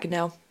the Kraken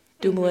now.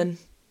 Dumoulin,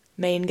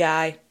 main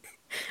guy.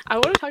 I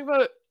want to talk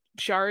about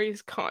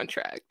Acciari's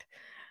contract.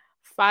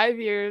 5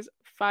 years,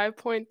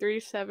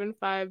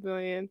 $5.375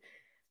 million.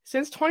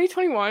 Since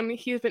 2021,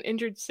 he has been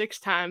injured 6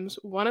 times.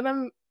 One of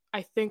them,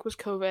 I think, was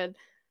COVID.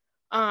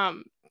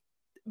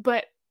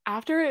 But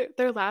after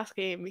their last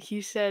game,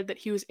 he said that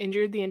he was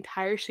injured the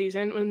entire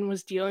season and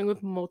was dealing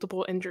with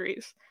multiple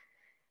injuries.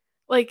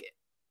 Like,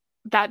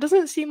 that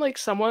doesn't seem like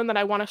someone that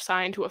I want to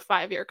sign to a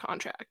 5-year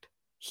contract.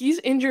 He's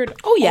injured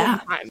all the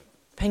time.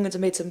 Penguins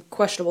have made some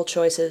questionable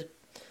choices.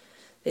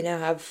 They now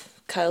have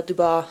Kyle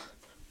Dubas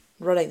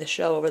running the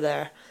show over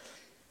there.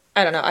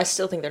 I don't know. I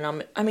still think they're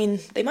not. I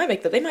mean, they might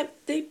make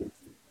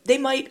They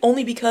might,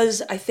 only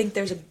because I think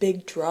there's a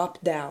big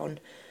drop down.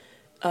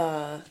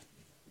 I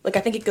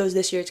think it goes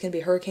this year. It's gonna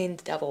be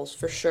Hurricanes, Devils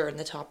for sure in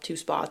the top 2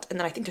 spots, and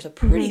then I think there's a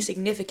pretty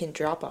significant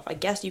drop off. I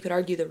guess you could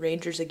argue the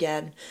Rangers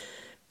again,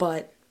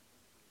 but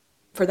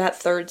for that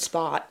 3rd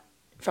spot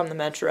from the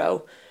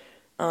Metro,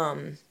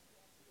 I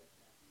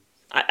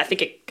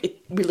think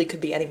it really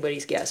could be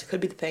anybody's guess. It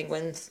could be the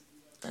Penguins.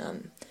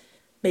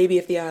 Maybe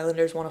if the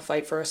Islanders want to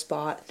fight for a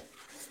spot.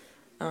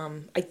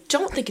 I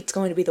don't think it's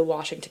going to be the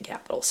Washington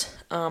Capitals,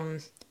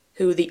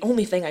 who the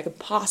only thing I could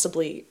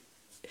possibly...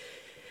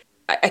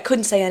 I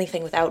couldn't say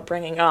anything without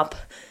bringing up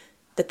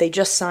that they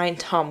just signed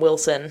Tom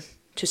Wilson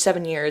to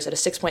 7 years at a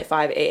 6.5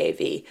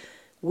 AAV,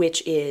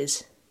 which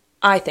is,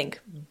 I think,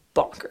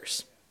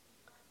 bonkers.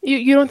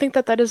 You don't think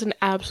that is an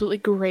absolutely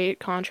great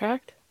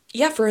contract?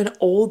 Yeah, for an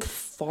old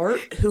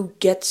fart who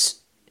gets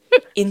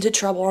into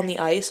trouble on the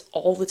ice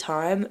all the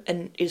time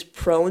and is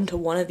prone to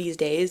one of these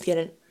days get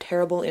a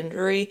terrible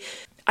injury.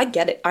 I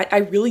get it. I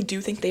really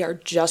do think they are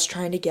just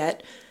trying to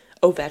get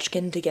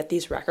Ovechkin to get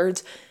these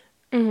records.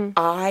 He's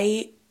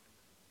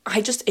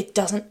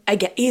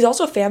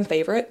also a fan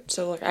favorite,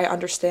 so I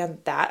understand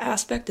that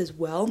aspect as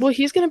well. Well,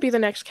 he's going to be the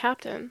next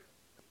captain.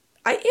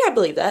 I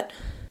believe that.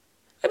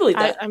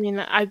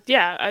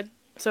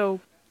 So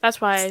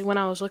that's why when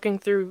I was looking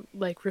through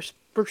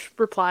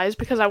replies,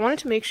 because I wanted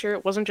to make sure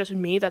it wasn't just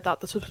me that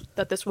thought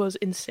this was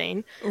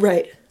insane.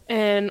 Right.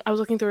 And I was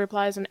looking through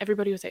replies and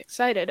everybody was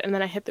excited, and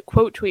then I hit the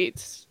quote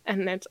tweets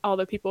and it's all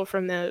the people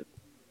from the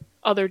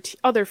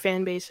other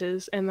fan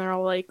bases, and they're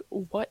all like,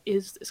 what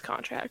is this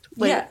contract?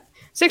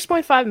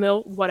 6.5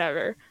 mil,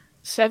 whatever.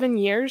 7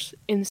 years,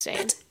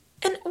 insane.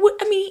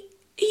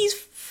 He's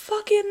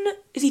fucking...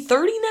 Is he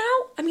 30 now?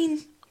 I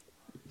mean...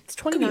 It's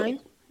 29.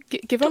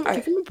 Give him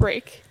a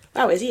break.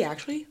 Oh, is he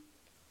actually?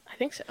 I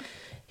think so.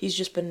 He's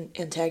just been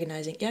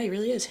antagonizing. Yeah, he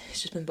really is.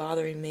 He's just been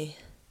bothering me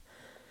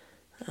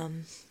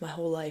my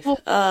whole life.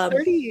 Well,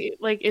 30,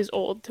 is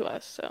old to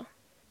us, so...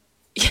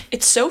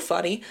 It's so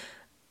funny.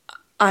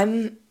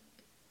 I'm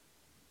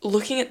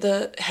looking at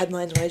the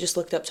headlines when I just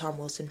looked up Tom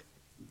Wilson,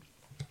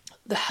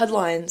 the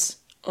headlines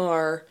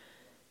are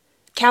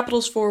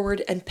Capitals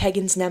forward and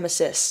Pegan's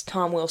nemesis,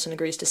 Tom Wilson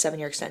agrees to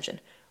 7-year extension.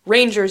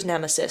 Rangers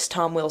nemesis,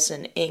 Tom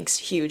Wilson inks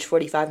huge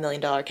 $45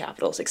 million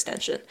Capitals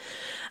extension.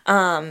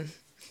 Apparently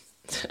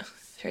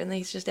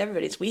he's just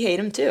everybody's. We hate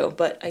him too,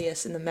 but I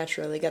guess in the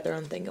Metro they got their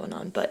own thing going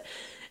on. But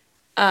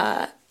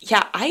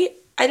yeah, I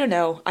don't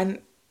know.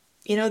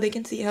 They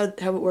can see how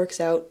it works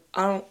out.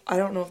 I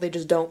don't know if they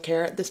just don't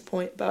care at this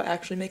point about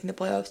actually making the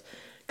playoffs,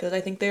 because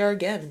I think they are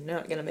again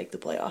not gonna make the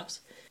playoffs.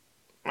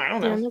 I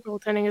don't know. Yeah, and their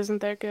goaltending isn't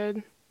that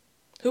good.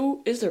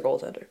 Who is their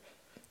goaltender?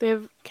 They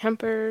have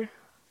Kemper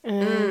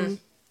and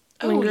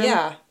Oh Lindgren.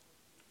 yeah,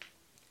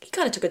 he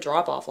kind of took a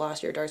drop off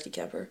last year, Darcy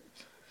Kemper.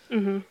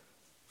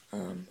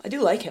 I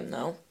do like him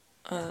though.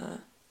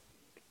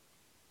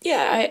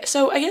 Yeah,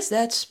 so I guess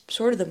that's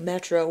sort of the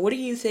Metro. What do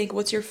you think?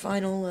 What's your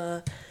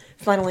final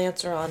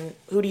answer on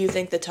who do you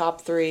think the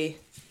top three?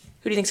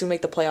 Who do you think's gonna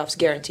make the playoffs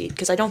guaranteed?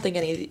 Because I don't think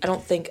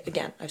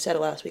again. I've said it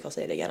last week. I'll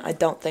say it again. I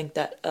don't think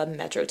that a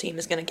Metro team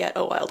is gonna get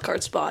a wild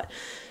card spot.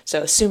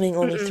 So assuming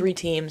only 3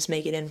 teams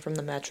make it in from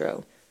the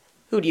Metro,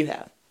 who do you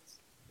have?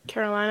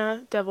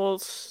 Carolina,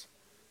 Devils.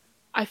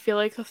 I feel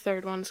like the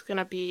third one's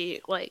gonna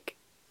be like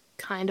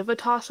kind of a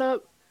toss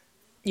up.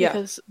 Yeah.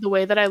 Because the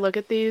way that I look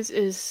at these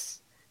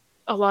is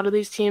a lot of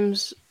these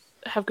teams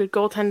have good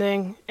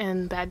goaltending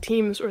and bad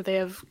teams, or they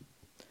have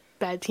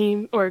bad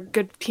team or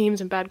good teams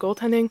and bad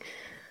goaltending.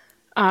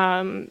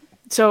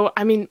 So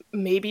I mean,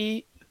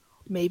 maybe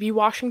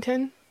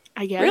Washington.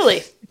 I guess. Really?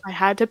 If I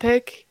had to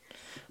pick,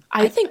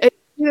 I think it's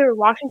either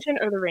Washington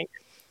or the Rangers.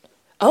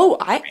 Oh,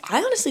 I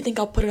honestly think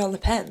I'll put it on the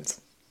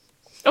Pens.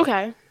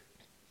 Okay.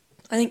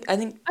 I think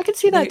I could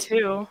see that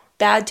too.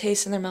 Bad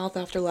taste in their mouth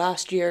after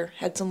last year,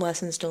 had some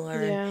lessons to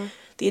learn. Yeah.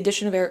 The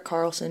addition of Erik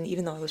Karlsson,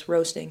 even though I was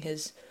roasting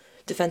his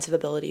defensive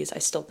abilities, I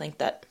still think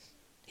that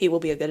he will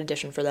be a good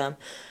addition for them.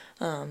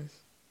 So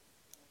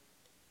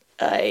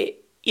I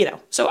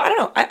don't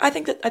know. I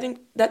think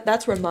that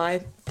that's where my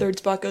third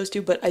spot goes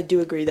to, but I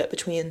do agree that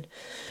between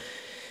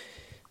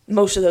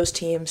most of those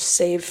teams,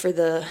 save for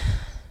the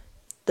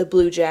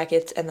Blue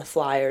Jackets and the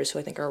Flyers, who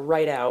I think are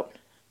right out,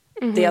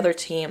 the other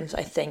teams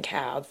I think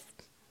have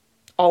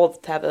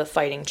a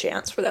fighting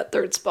chance for that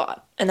third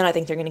spot. And then I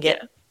think they're going to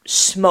get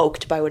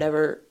smoked by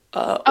whatever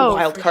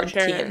wild card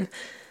team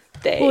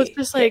they. Well, it's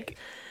just like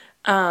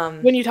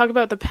when you talk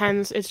about the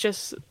Pens, it's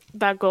just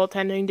that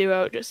goaltending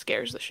duo just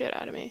scares the shit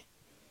out of me,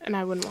 and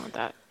I wouldn't want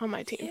that on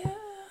my team. Yeah.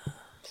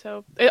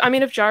 So I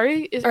mean, if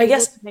Jari is able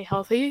to stay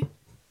healthy,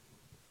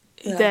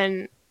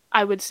 then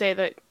I would say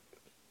that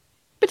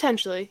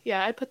potentially,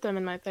 yeah, I'd put them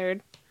in my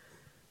third.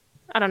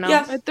 I don't know.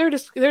 Yeah. They're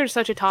just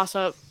such a toss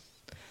up.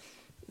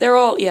 They're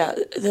all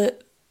The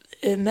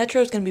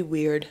Metro's gonna be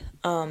weird.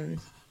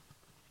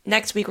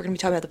 Next week we're gonna be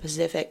talking about the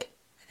Pacific.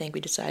 I think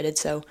we decided,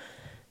 so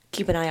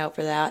keep an eye out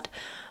for that.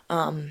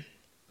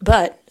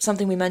 But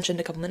something we mentioned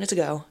a couple minutes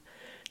ago,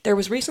 there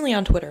was recently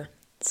on Twitter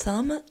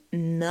some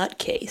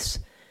nutcase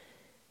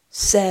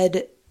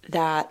said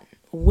that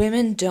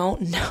women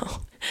don't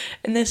know,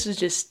 and this is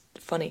just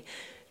funny,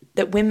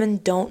 that women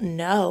don't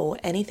know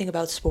anything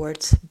about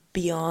sports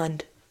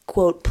beyond,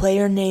 quote,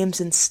 player names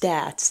and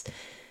stats.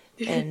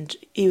 And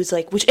he was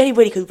like, which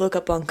anybody could look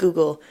up on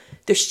Google.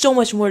 There's so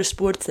much more to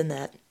sports than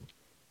that.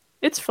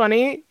 It's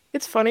funny.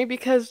 It's funny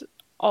because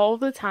all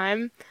the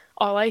time,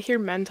 all I hear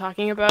men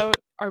talking about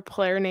are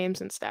player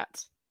names and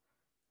stats.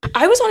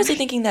 I was honestly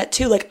thinking that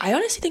too. Like, I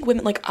honestly think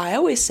women, like, I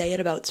always say it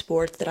about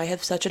sports that I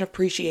have such an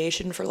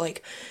appreciation for,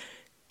 like,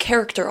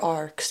 character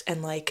arcs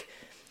and, like,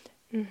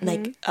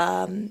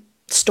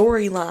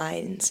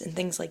 storylines and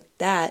things like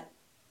that,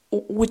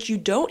 which you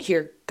don't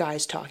hear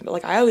guys talking about.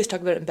 Like, I always talk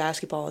about it in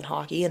basketball and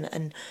hockey,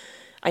 and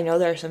I know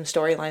there are some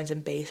storylines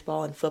in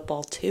baseball and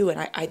football too, and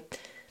I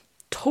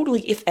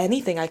totally, if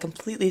anything, I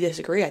completely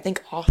disagree. I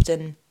think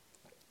often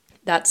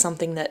that's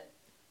something that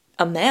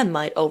a man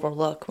might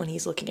overlook when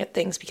he's looking at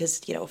things,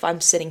 because, you know, if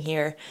I'm sitting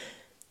here,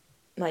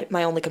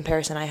 my only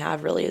comparison I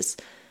have really is,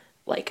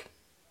 like,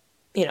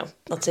 you know,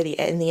 let's say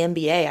in the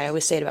NBA, I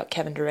always say it about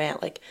Kevin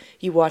Durant, like,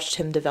 you watched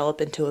him develop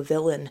into a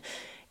villain,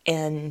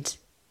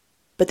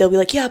 but they'll be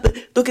like, yeah, but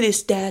look at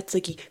his stats,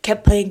 like, he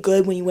kept playing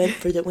good when he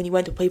went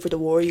to play for the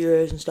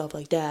Warriors and stuff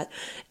like that.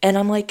 And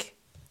I'm like,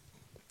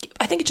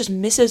 I think it just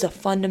misses a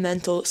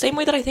fundamental, same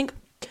way that I think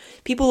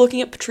people looking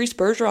at Patrice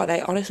Bergeron,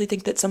 I honestly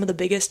think that some of the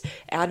biggest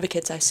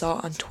advocates I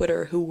saw on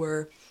Twitter who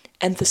were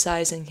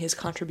emphasizing his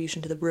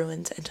contribution to the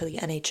Bruins and to the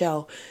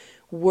NHL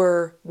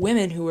were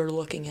women who were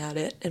looking at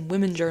it, and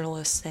women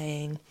journalists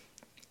saying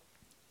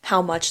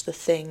how much the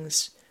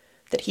things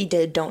that he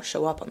did don't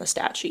show up on the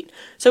stat sheet.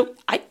 So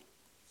I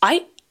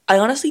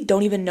honestly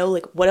don't even know,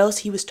 like, what else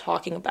he was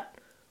talking about.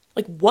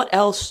 Like, what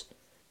else?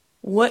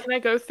 What? Can I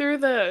go through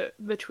the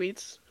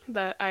tweets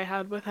that I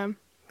had with him?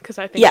 Because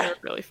I think they're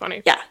really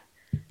funny. Yeah.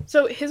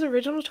 So his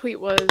original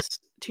tweet was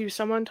to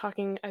someone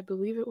talking, I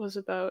believe it was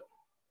about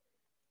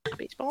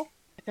baseball.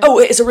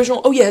 His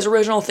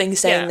original thing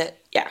saying that.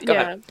 Yeah, go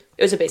ahead.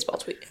 It was a baseball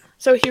tweet.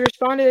 So he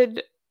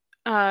responded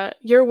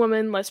You're a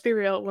woman, let's be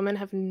real. Women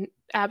have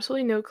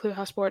absolutely no clue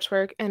how sports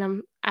work, and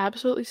I'm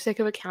absolutely sick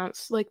of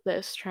accounts like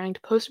this trying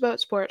to post about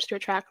sports to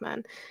attract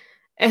men.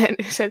 And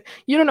he said,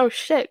 "You don't know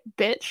shit,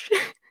 bitch."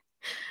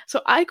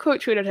 So I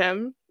quote tweeted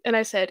him and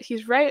I said,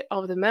 "He's right.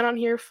 All of the men on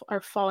here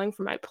are falling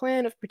for my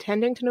plan of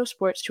pretending to know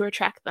sports to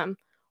attract them."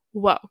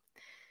 Whoa.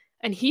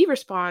 And he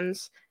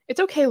responds, "It's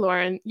okay,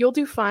 Lauren. You'll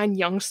do fine,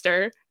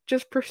 youngster.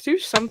 Just pursue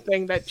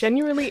something that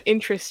genuinely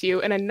interests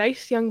you, and a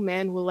nice young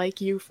man will like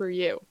you for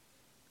you."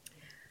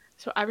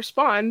 So I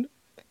respond,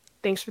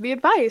 "Thanks for the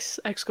advice!"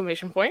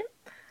 Exclamation point.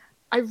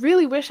 "I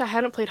really wish I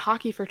hadn't played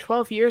hockey for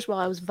 12 years while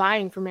I was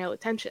vying for male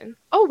attention.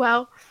 Oh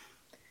well."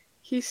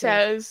 He Yeah.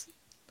 says,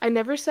 "I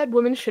never said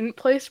women shouldn't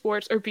play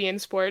sports or be in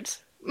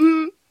sports.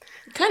 Mm,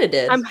 Kind of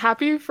did. I'm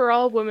happy for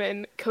all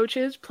women,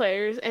 coaches,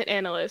 players, and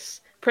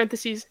analysts.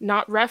 Parentheses,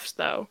 not refs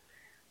though.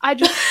 I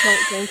just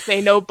don't think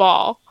they know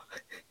ball."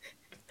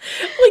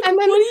 Like, And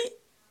then what do you...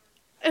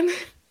 and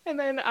and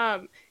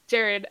then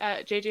Jared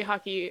at JJ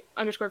Hockey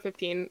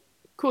 _15,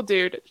 cool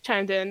dude,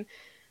 chimed in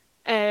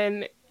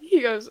and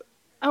he goes,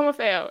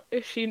 "LMFAO,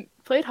 if she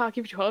played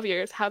hockey for 12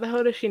 years, how the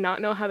hell does she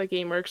not know how the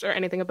game works or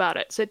anything about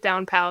it? Sit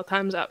down, pal,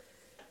 time's up."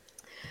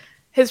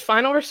 His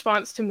final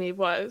response to me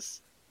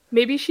was,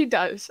 "Maybe she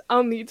does.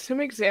 I'll need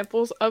some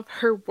examples of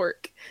her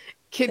work.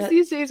 Kids That...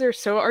 these days are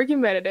so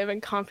argumentative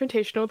and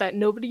confrontational that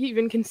nobody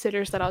even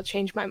considers that I'll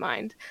change my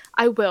mind.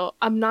 I will.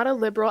 I'm not a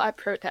liberal at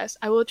protest.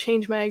 I will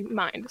change my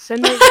mind.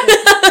 Send me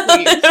examples,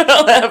 please."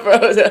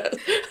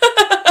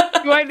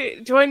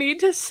 Do I need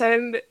to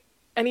send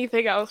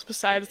anything else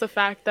besides the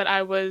fact that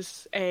I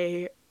was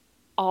a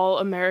all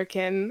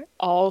American,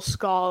 all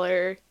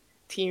scholar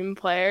team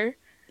player?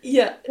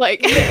 Yeah,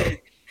 Like, no.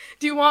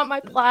 do you want my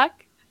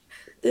plaque?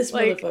 This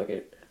Like, motherfucker.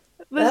 this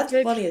That's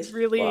bitch funny as fuck.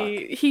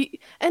 really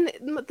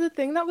the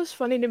thing that was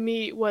funny to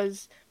me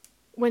was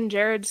when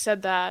Jared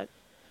said that,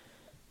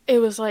 it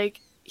was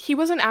like he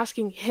wasn't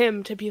asking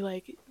him to be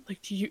like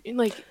do you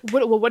like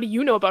what do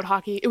you know about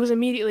hockey? It was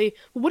immediately,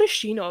 "Well, what does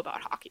she know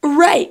about hockey?"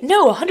 Right.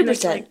 No, And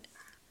it's like, 100%.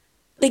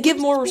 They give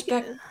let's more just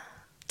make respect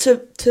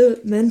it.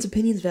 to men's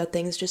opinions about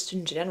things just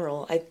in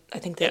general. I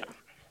think Yeah.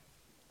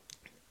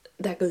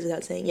 that goes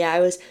without saying. Yeah, I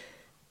was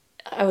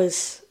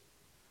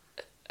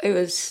it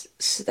was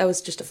that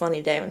was just a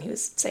funny day when he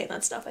was saying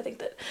that stuff.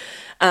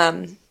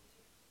 Um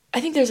I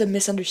think there's a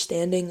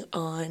misunderstanding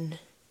on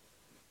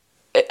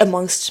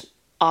amongst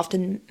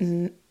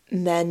often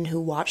men who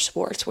watch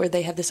sports where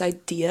they have this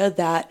idea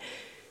that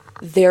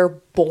they're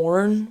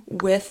born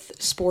with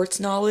sports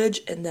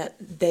knowledge and that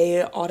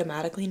they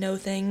automatically know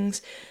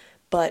things,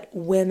 but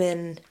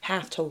women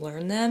have to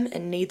learn them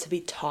and need to be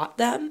taught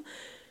them,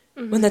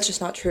 when Mm-hmm. that's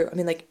just not true. I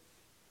mean, like,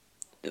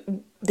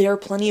 there are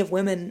plenty of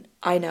women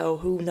I know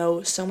who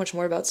know so much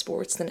more about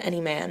sports than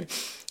any man,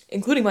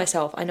 including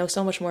myself. I know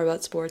so much more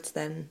about sports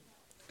than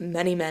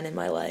many men in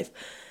my life.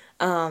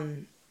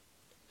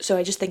 So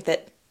I just think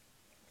that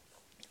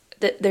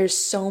there's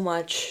so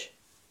much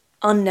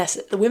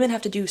unnecessary. The women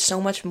have to do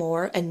so much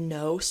more and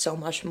know so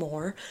much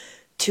more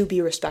to be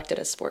respected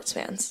as sports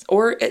fans,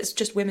 or as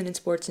just women in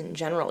sports in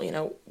general.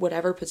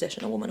 Whatever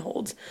position a woman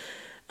holds.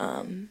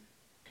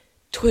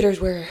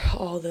 Twitter's where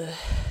all the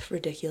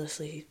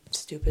ridiculously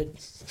stupid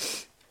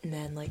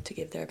men like to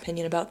give their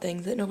opinion about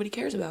things that nobody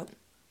cares about.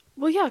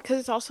 Well, yeah, because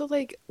it's also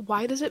like,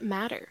 why does it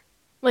matter?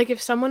 Like,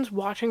 if someone's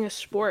watching a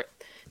sport,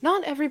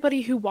 not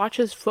everybody who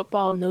watches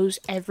football knows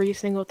every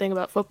single thing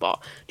about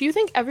football. Do you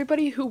think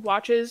everybody who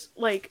watches,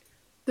 like,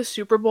 the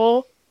Super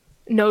Bowl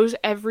knows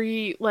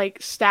every,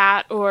 like,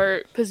 stat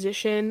or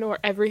position or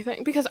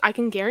everything? Because I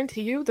can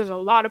guarantee you there's a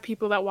lot of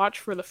people that watch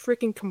for the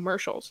freaking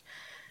commercials.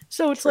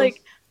 So it's True.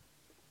 like,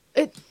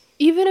 it,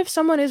 even if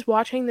someone is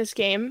watching this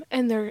game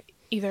and they're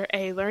either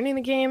A, learning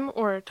the game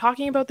or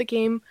talking about the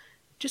game,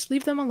 just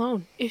leave them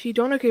alone. If you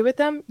don't agree with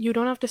them, you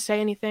don't have to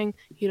say anything.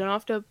 You don't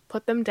have to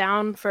put them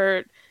down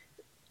for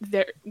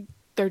their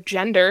their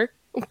gender.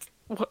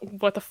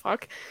 What the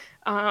fuck?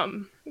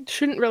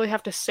 Shouldn't really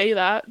have to say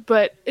that,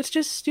 but it's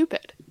just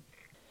stupid.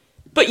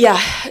 But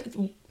yeah,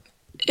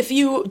 if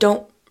you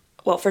don't,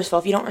 well, first of all,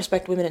 if you don't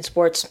respect women in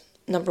sports,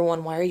 number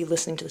one, why are you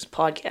listening to this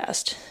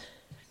podcast?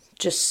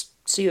 Just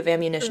so you have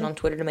ammunition True. on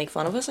Twitter to make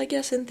fun of us, I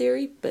guess, in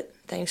theory, but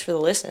thanks for the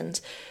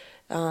listens.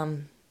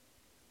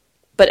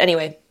 But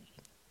anyway,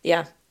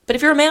 yeah. But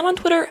if you're a man on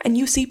Twitter and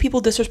you see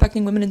people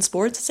disrespecting women in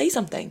sports, say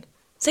something.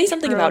 Say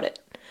something about True. it.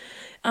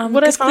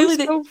 What I Because found clearly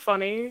they... so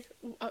funny.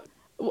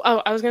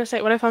 Oh, I was gonna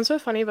say what I found so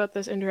funny about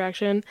this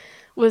interaction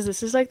was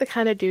this is like the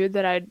kind of dude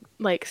that I'd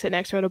like sit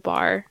next to at a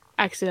bar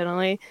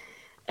accidentally,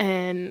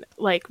 and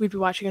like we'd be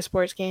watching a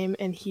sports game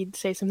and he'd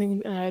say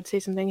something and I'd say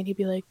something and he'd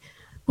be like,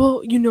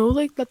 "Well,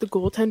 like that the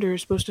goaltender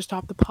is supposed to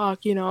stop the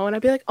puck, you know?" And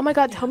I'd be like, "Oh my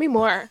god, tell Yeah, me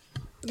more.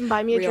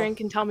 Buy me a real.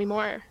 drink and tell me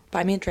more.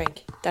 Buy me a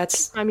drink.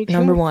 That's Buy me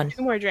number one.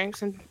 two more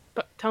drinks and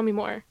tell me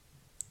more.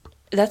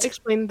 That's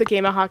Explain the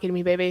game of hockey to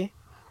me, baby."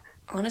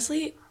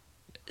 honestly,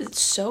 It's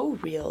so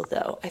real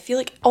though. I feel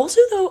like also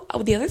though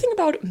the other thing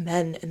about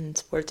men in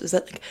sports is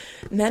that like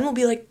men will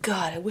be like,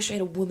 God, I wish I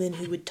had a woman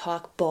who would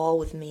talk ball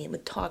with me and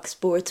would talk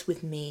sports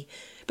with me.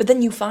 But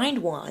then you find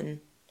one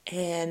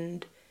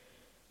and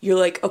you're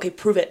like, okay,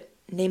 prove it.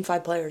 Name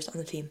 5 players on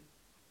the team.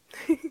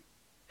 Well,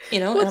 And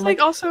it's I'm like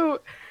like, also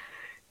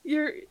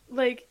you're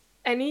like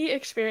any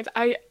experience.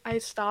 I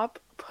stop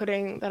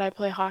putting that I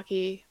play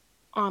hockey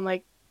on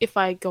like if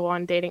I go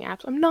on dating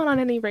apps. I'm not on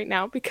any right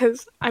now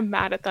because I'm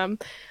mad at them.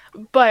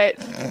 But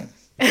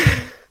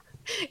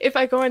if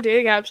I go on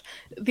dating apps,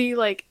 the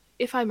like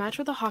if I match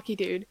with a hockey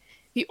dude,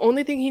 the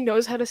only thing he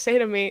knows how to say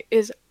to me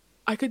is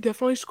I could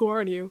definitely score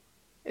on you.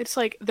 It's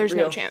like there's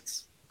no real.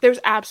 chance. There's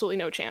absolutely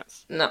no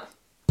chance. No.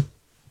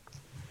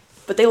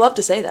 But they love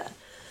to say that.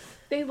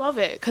 They love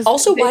it because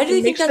Also, why do it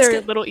they think makes that's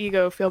their good? little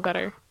ego feel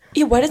better.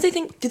 Yeah, why do they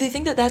think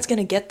that that's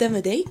gonna get them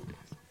a date?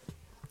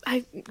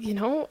 I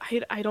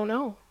don't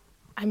know.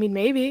 I mean,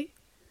 maybe.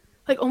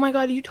 Like, oh my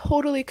god, you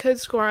totally could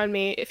score on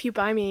me if you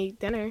buy me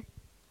dinner.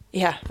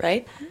 Yeah,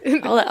 right?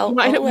 wine, I'll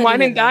let it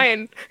wine in and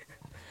then.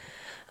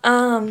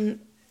 dine.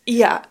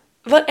 Yeah.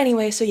 But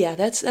anyway, so yeah,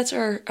 that's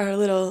our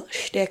little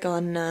shtick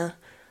on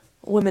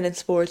women in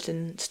sports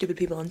and stupid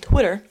people on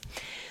Twitter.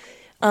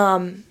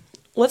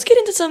 Let's get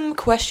into some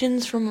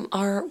questions from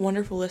our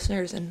wonderful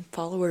listeners and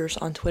followers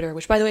on Twitter.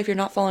 Which, by the way, if you're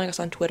not following us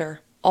on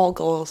Twitter, all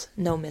goals,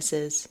 no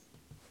misses.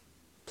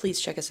 Please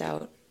check us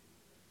out.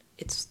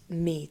 It's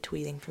me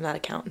tweeting from that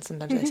account, and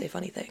sometimes I say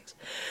funny things.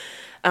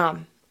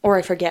 Or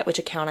I forget which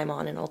account I'm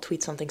on, and I'll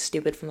tweet something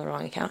stupid from the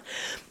wrong account.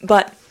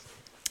 But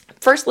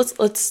first,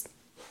 let's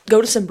go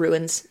to some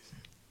Bruins.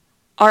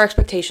 Our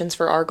expectations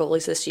for our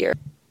goalies this year.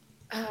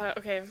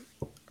 Okay,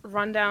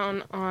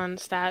 rundown on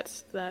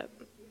stats that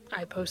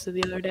I posted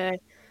the other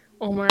day.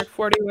 Olmark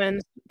 40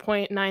 wins,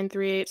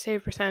 .938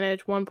 save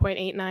percentage,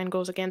 1.89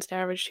 goals against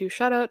average, 2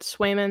 shutouts.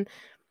 Swayman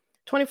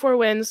 24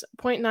 wins,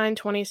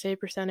 .920 save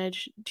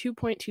percentage,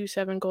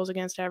 2.27 goals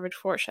against average,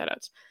 4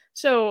 shutouts.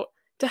 So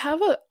to have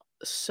a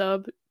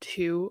sub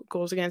 2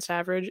 goals against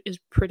average is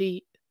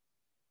pretty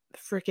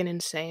freaking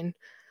insane.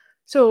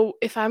 So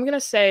if I'm going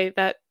to say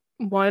that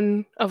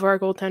one of our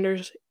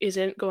goaltenders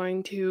isn't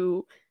going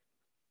to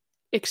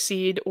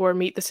exceed or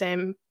meet the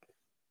same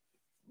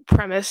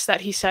premise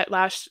that he set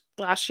last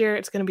year,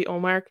 it's going to be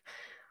Olmark.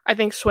 I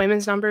think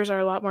Swayman's numbers are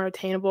a lot more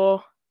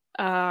attainable.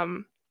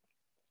 And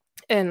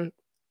I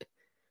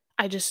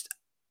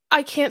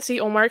can't see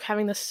Olmark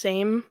having the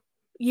same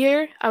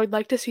year. I would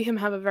like to see him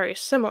have a very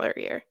similar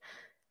year.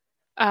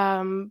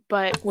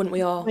 But Wouldn't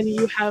we all? when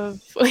you have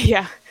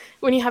yeah,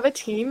 when you have a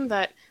team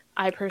that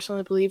I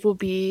personally believe will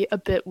be a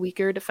bit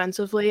weaker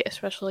defensively,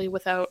 especially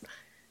without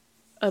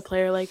a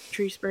player like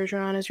Patrice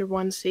Bergeron as your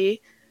 1C,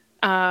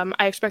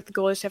 I expect the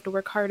goalies to have to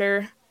work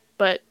harder.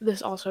 But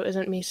this also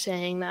isn't me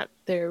saying that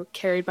they're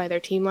carried by their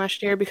team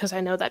last year, because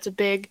I know that's a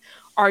big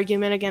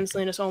argument against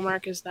Linus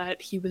Olmark, is that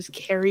he was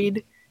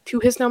carried to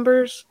his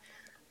numbers,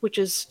 which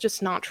is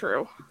just not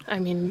true. I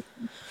mean,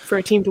 for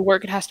a team to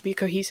work, it has to be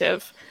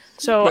cohesive.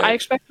 So I Right.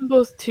 expect them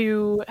both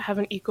to have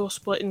an equal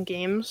split in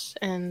games,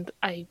 and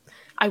I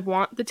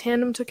want the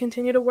tandem to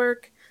continue to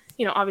work.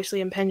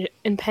 Obviously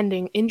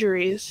impending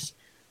injuries,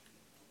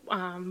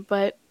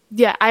 but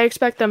yeah, I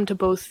expect them to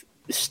both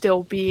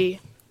still be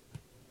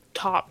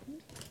top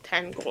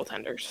 10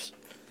 goaltenders.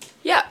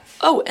 Yeah.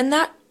 Oh, and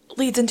that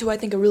leads into I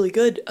think a really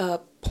good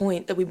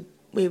point that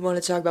we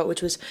wanted to talk about,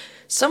 which was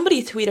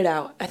somebody tweeted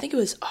out. I think it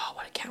was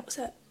what account was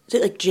that? Is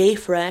it like J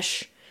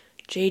Fresh,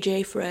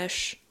 JJ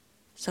Fresh,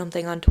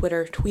 something on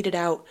Twitter tweeted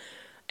out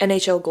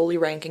NHL goalie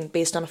ranking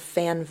based on a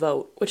fan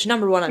vote. Which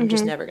number one, I'm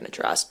just Mm-hmm. never gonna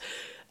trust.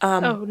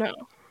 Oh no,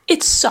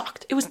 It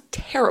sucked. It was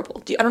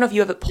terrible. I don't know if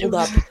you have it it pulled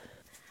was up.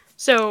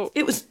 so.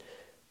 It was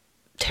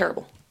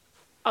terrible.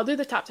 I'll do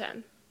the top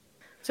 10.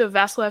 So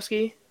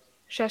Vasilevsky,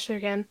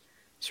 Shesterkin,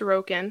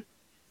 Sorokin,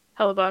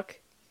 Hellebuck,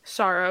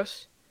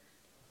 Saros,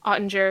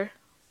 Ottinger,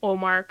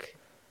 Olmark,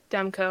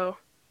 Demko,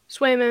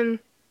 Swayman,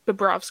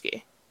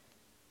 Bobrovsky.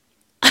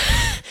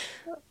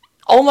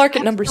 All market I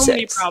have number so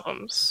many 6.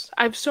 problems.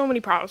 I have so many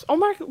problems.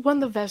 Olmark won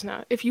the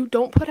Vesna. If you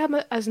don't put him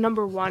as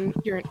number one,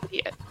 you're an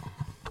idiot.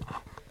 I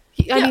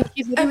Yeah, mean,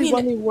 he I literally mean,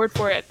 won the award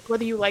for it,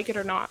 whether you like it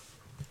or not.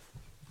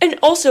 and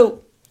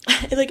also,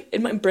 like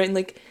in my brain,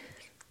 like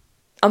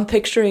I'm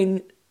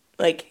picturing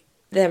like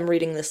them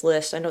reading this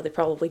list. I know they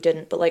probably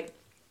didn't, but like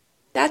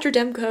Thatcher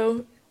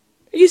Demko,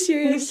 are you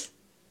serious?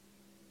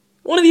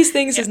 One of these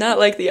things Yeah, is not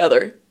like the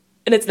other,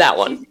 and it's that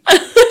one. he's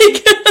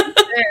Like,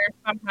 there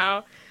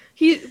somehow.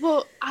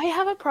 I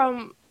have a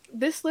problem.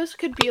 This list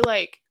could be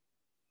like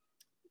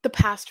the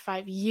past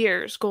 5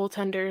 years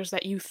goaltenders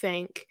that you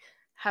think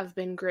have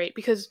been great,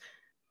 because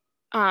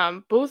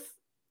both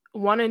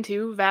 1 and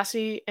 2,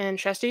 Vasi and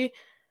Shesty,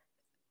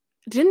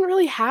 didn't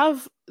really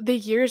have the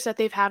years that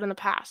they've had in the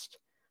past.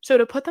 So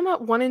to put them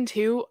at 1 and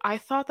 2, I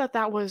thought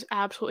that was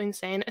absolutely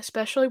insane,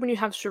 especially when you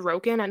have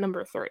Sorokin at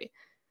number 3.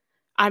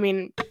 I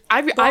mean,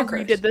 I redid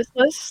bonkers. this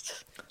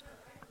list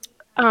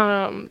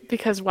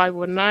because why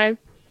wouldn't I?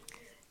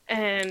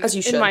 And As you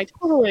in should. my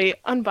totally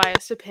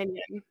unbiased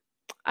opinion,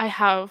 I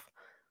have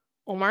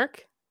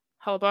Olmark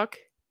Hellebuck,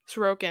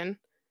 Sorokin,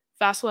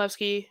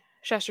 Vasilevsky,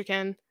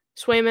 Shesterkin,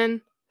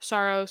 Swayman,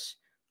 Saros,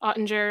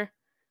 Ottinger,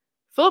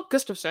 Philip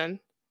Gustafson,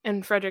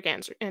 and Frederick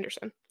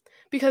Anderson.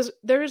 Because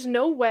there's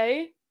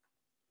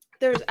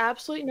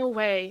absolutely no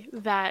way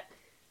that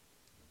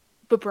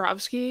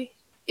Bobrovsky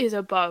is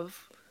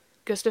above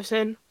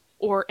Gustafson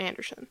or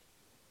Anderson.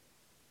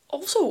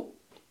 Also,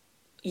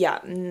 yeah,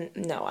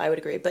 no, I would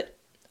agree. But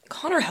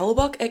Connor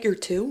Hellebuck at your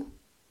 2?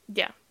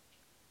 Yeah.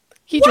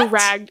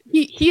 What?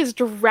 He is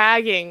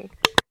dragging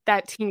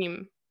that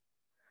team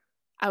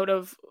out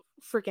of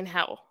freaking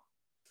hell.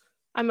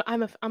 I'm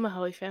a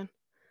Helly fan.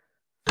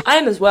 I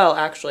am as well,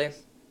 actually.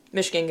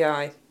 Michigan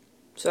guy.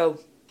 So,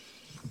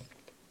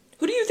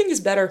 who do you think is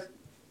better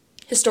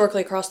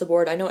historically across the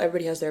board? I know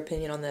everybody has their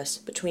opinion on this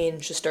between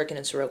Shesterkin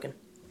and Sorokin.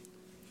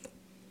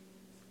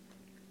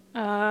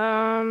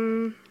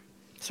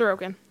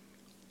 Sorokin.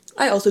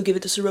 I also give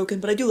it to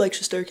Sorokin, but I do like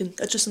Shesterkin.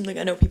 That's just something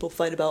I know people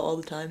fight about all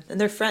the time, and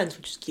they're friends,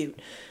 which is cute.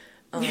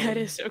 Yeah, it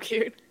is so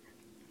cute.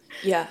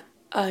 Yeah,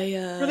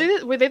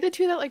 I. Were they the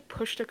two that like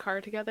pushed a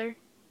car together?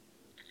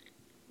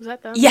 Was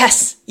that them?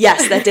 Yes,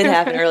 that did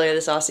happen earlier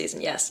this off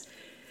season. Yes.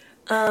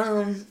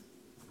 Yeah,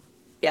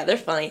 they're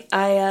funny.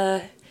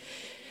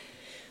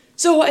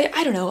 So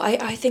I don't know.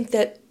 I think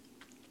that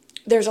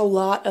there's a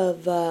lot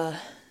of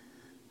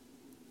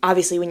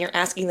obviously when you're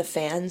asking the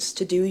fans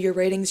to do your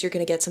ratings, you're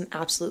gonna get some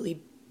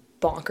absolutely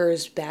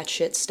bonkers,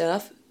 batshit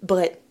stuff.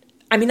 But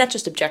I mean that's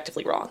just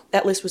objectively wrong.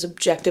 That list was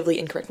objectively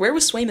incorrect. Where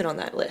was Swayman on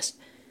that list?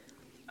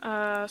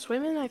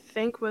 Swayman, I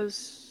think he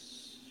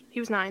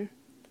was 9.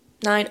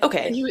 9. And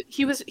Okay.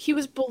 he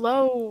was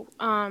below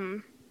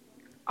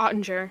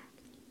Ottinger.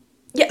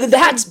 Yeah,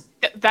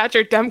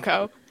 Thatcher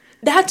Demko.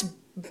 that's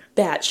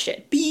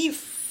batshit. Be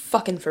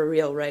fucking for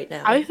real right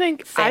now, I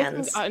think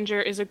fans.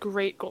 Ottinger is a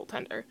great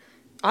goaltender.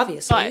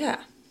 Obviously, But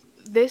yeah.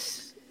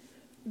 this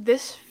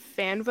this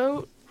fan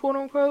vote, quote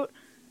unquote,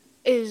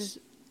 is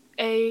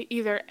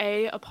either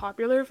a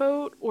popular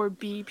vote or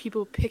B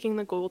people picking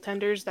the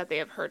goaltenders that they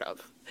have heard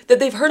of. That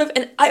they've heard of,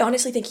 and I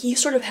honestly think he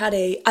sort of had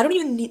I don't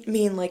even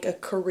mean like a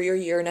career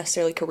year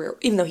necessarily career,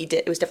 even though he did.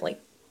 It was definitely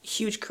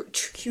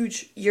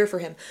huge year for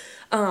him.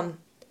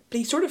 But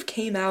he sort of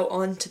came out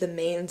onto the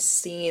main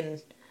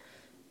scene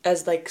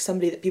as like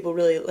somebody that people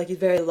really like. He's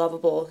very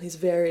lovable. He's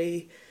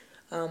very,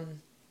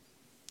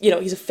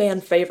 he's a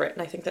fan favorite,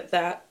 and I think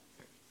that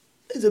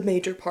is a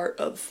major part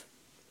of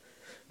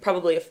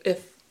probably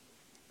if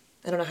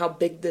I don't know how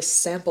big this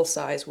sample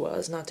size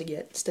was, not to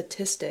get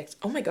statistics.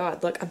 Oh my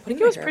god, look, I'm putting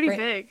He my was hair up pretty right.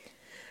 big.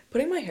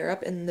 Putting my hair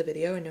up in the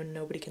video, I know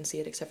nobody can see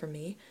it except for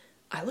me.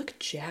 I look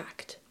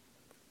jacked.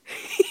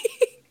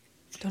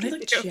 Don't I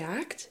look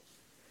jacked?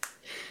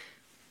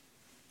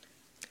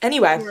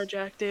 Anyway. You are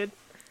Jack, dude.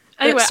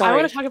 Anyway, I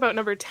want to talk about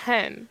number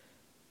 10,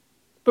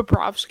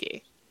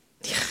 Bobrovsky.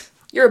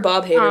 You're a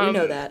Bob hater, we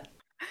know that.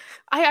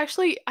 I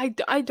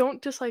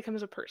don't dislike him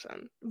as a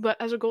person, but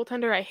as a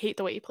goaltender, I hate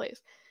the way he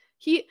plays.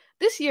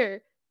 This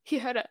year he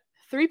had a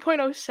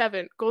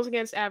 3.07 goals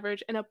against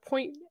average and a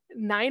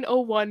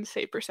 .901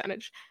 save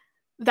percentage.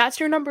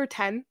 That's your number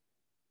 10?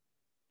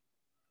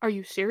 Are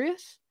you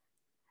serious?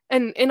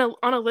 And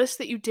on a list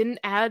that you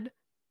didn't add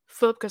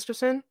Philip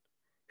Gustafson,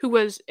 who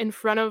was in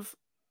front of,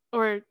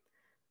 or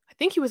I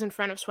think he was in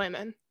front of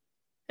Swayman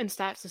in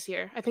stats this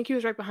year. I think he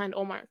was right behind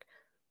Olmark.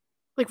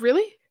 Like,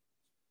 really?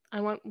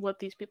 I want what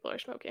these people are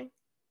smoking.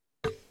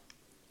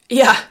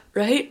 Yeah,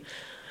 right?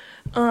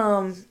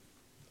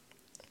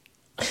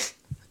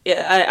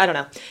 Yeah, I don't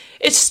know.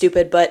 It's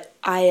stupid, but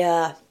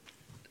I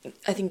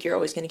think you're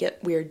always going to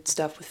get weird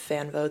stuff with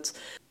fan votes.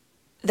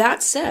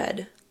 That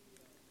said,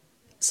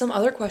 some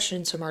other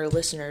questions from our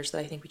listeners that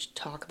I think we should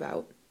talk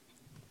about.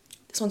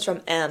 This one's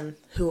from M,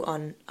 who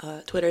on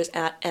Twitter is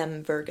at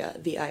mvirga,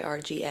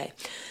 Virga.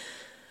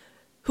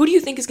 Who do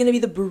you think is going to be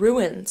the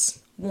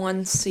Bruins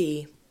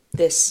 1C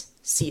this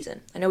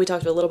season? I know we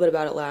talked a little bit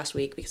about it last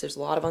week because there's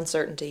a lot of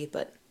uncertainty,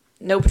 but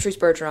no Patrice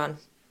Bergeron.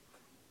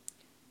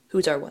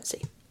 Who's our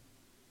 1C?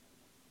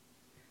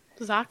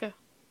 Zacha.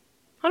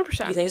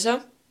 100%. You think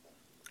so?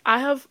 I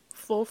have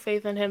full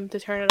faith in him to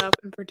turn it up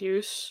and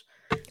produce.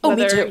 Oh,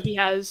 me too.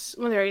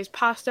 Whether he's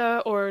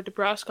Pasta or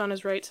DeBrusque on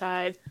his right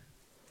side.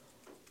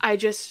 I'm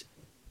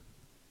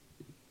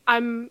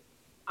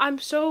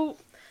so,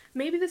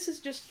 maybe this is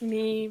just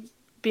me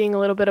being a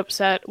little bit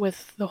upset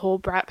with the whole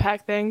Brat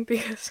Pack thing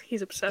because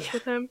he's obsessed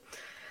with him.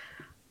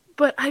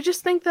 But I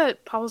just think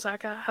that Pavel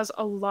Zacha has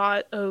a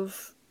lot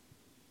of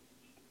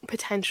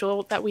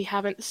potential that we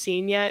haven't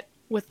seen yet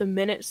with the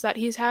minutes that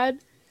he's had.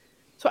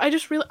 So I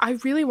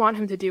really want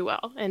him to do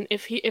well. And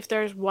if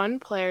there's one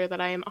player that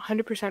I am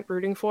 100%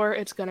 rooting for,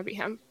 it's going to be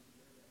him.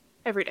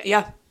 Every day.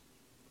 Yeah.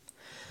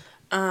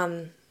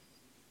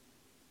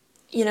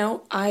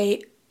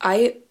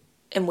 I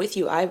am with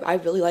you. I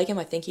really like him.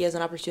 I think he has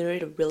an opportunity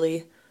to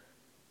really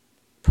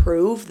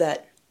prove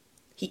that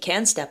he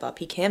can step up.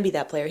 He can be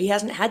that player. He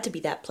hasn't had to be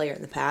that player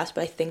in the past,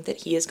 but I think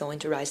that he is going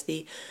to rise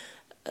the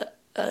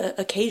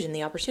occasion,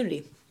 the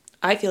opportunity.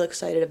 I feel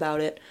excited about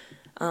it.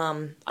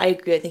 I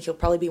agree. I think he'll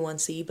probably be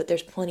 1C, but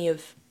there's plenty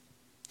of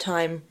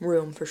time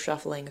room for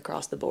shuffling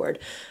across the board.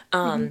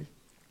 Hmm.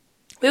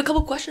 We have a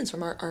couple questions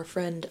from our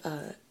friend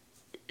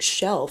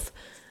Shelf,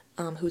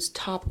 who's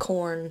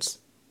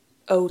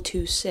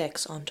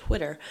Topcorns026 on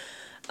Twitter.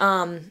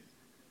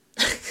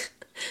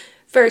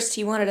 First,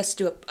 he wanted us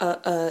to do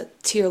a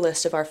tier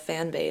list of our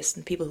fan base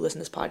and people who listen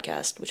to this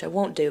podcast, which I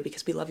won't do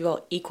because we love you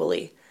all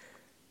equally.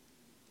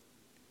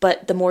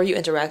 But the more you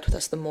interact with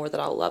us, the more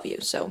that I'll love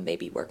you. So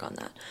maybe work on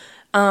that.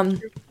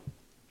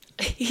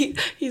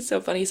 He's so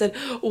funny. He said,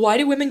 "Why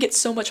do women get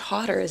so much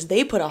hotter as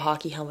they put a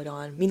hockey helmet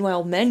on?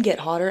 Meanwhile, men get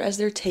hotter as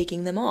they're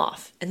taking them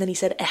off." And then he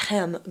said,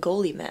 "Ahem,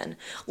 goalie men."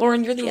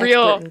 Lauren,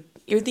 Real.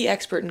 you're the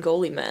expert in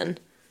goalie men.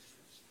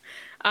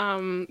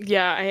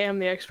 Yeah, I am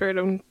the expert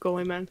on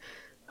goalie men.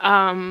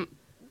 Um,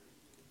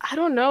 I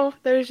don't know.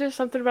 There's just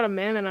something about a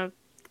man in a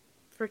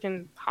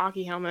freaking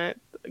hockey helmet,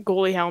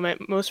 goalie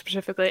helmet, most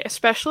specifically,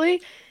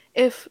 especially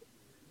if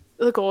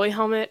the goalie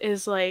helmet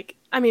is like,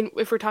 I mean,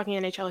 if we're talking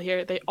NHL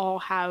here, they all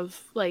have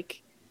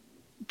like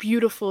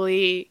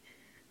beautifully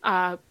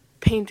uh,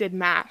 painted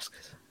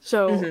masks.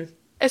 So, Mm-hmm.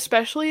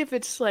 especially if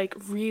it's like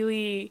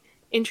really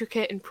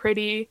intricate and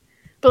pretty,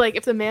 but like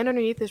if the man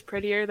underneath is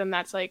prettier, then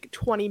that's like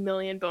 20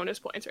 million bonus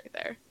points right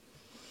there.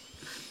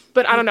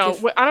 But I don't know.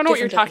 I don't know what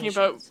you're Different talking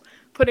about.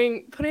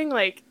 definitions. Putting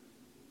like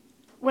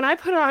when I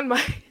put on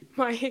my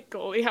my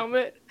goalie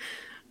helmet,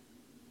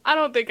 I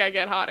don't think I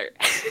get hotter.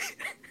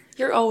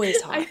 You're always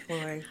hot, I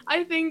Lauren.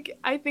 I think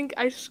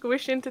I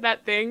squish into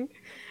that thing,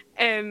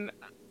 and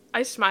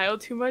I smile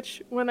too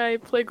much when I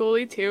play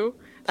goalie too.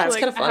 So That's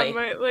kind like of I have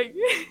funny. my like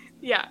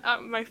yeah,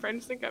 my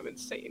friends think I'm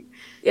insane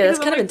Yeah, that's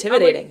because kind of I'm like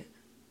intimidating.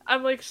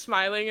 I'm like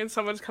smiling and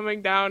someone's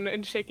coming down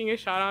and shaking a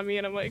shot on me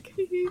and I'm like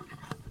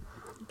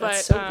That's but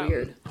so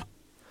weird.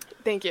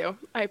 thank you.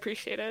 I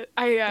appreciate it.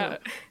 No.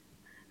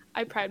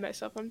 I pride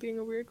myself on being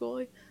a weird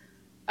goalie.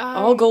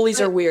 All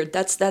goalies are But weird.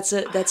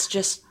 That's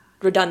just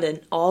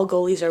redundant. All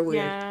goalies are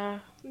weird. yeah,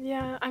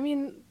 yeah. I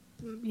mean,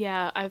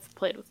 yeah. I've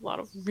played with a lot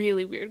of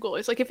really weird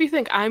goalies. Like, if you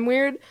think I'm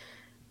weird,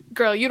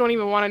 girl, you don't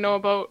even want to know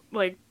about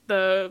like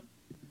the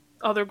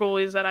other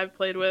goalies that I've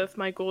played with,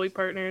 my goalie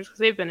partners, because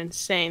they've been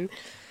insane.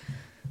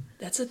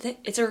 That's a thing.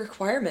 It's a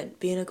requirement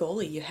being a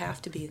goalie. You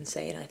have to be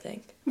insane, I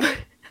think.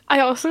 I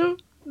also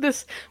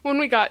this when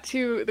we got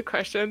to the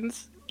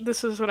questions.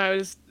 This was what I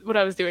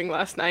was doing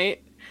last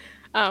night.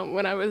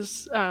 When I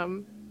was a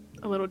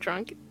little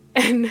drunk,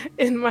 and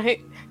in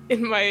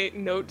my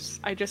notes,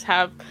 I just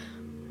have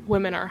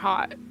women are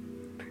hot,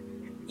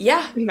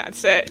 Yeah. and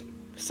that's it.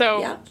 So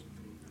Yeah.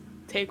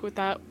 take with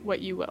that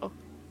what you will.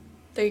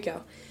 There you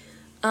go.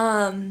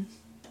 Um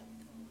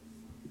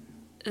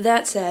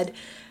that said,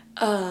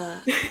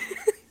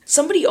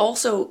 somebody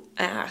also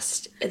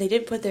asked, and they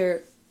didn't put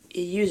their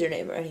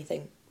username or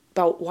anything,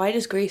 about why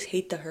does Grace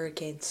hate the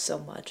Hurricanes so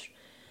much?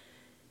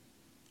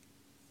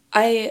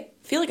 I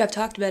feel like I've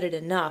talked about it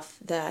enough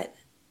that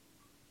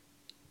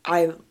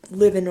I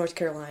live in North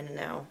Carolina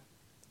now,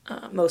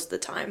 most of the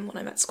time when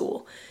I'm at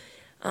school,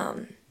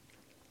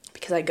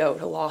 because I go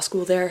to law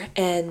school there,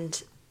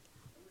 and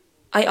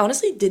I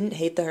honestly didn't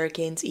hate the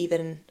Hurricanes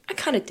even. I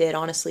kind of did,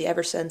 honestly,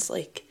 ever since,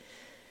 like,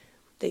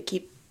 they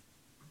keep,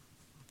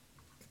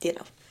 you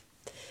know,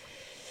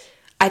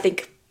 I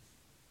think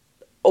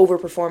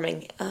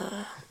overperforming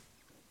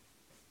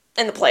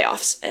in the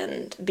playoffs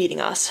and beating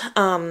us.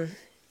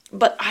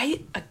 But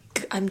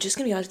I'm just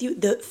gonna be honest with you.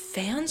 The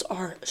fans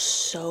are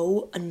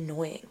so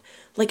annoying.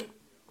 Like,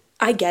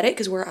 I get it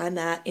because where I'm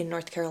at in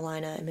North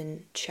Carolina, I'm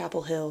in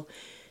Chapel Hill.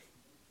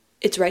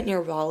 It's right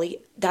near Raleigh.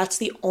 That's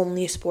the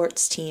only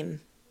sports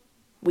team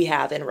we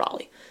have in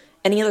Raleigh.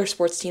 Any other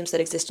sports teams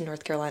that exist in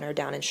North Carolina are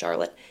down in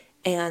Charlotte.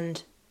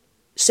 And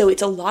so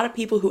it's a lot of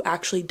people who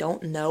actually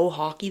don't know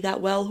hockey that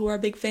well who are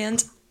big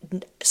fans.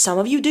 Some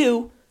of you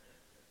do.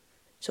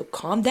 So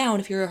calm down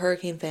if you're a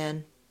Hurricane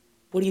fan.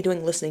 What are you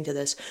doing listening to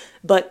this?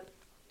 But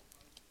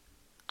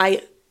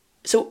I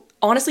so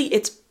honestly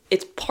it's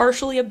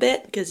partially a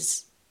bit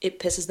because it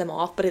pisses them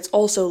off, but it's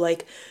also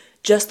like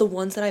just the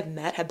ones that I've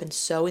met have been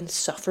so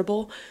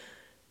insufferable.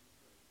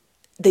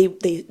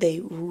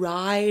 They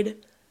ride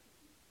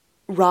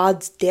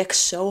Rod's dick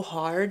so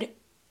hard,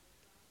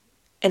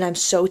 and I'm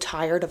so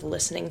tired of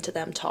listening to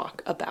them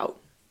talk about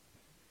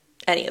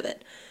any of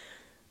it.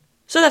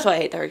 So that's why I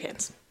hate the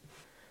Hurricanes.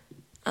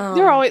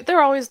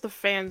 They're always the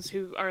fans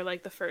who are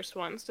like the first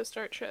ones to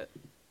start shit.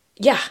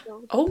 Yeah,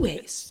 So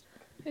always.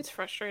 it's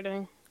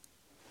frustrating.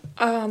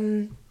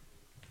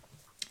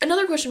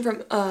 Another question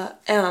from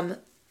M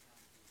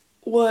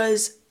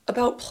was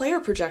about player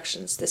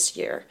projections this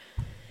year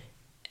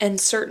and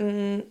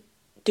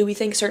do we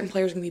think certain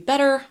players are going to be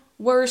better,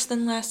 worse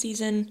than last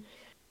season?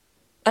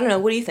 I don't know.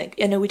 What do you think?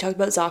 I know we talked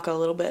about Zaka a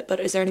little bit, but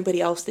is there anybody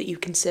else that you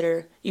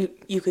consider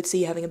you could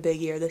see having a big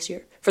year this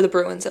year for the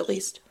Bruins at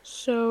least?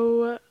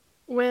 So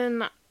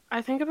when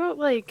I think about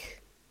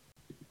like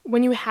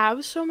when you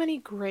have so many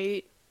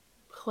great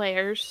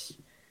players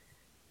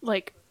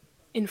like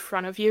in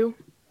front of you,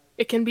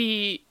 it can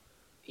be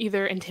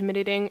either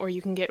intimidating or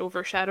you can get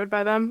overshadowed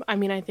by them. I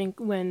mean, I think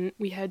when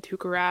we had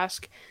Tuukka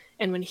Rask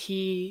and when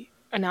he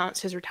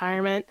announced his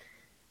retirement,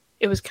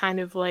 it was kind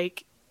of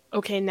like,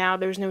 okay, now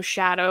there's no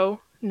shadow.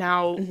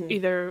 Now Hmm.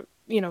 either,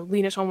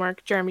 Linus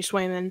Homework, Jeremy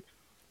Swayman,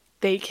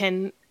 they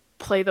can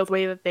play the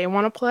way that they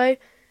want to play.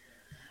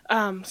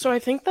 So I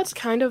think that's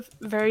kind of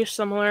very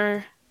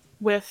similar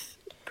with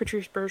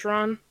Patrice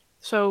Bergeron.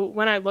 So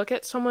when I look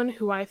at someone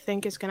who I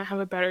think is going to have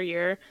a better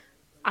year,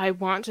 I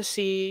want to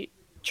see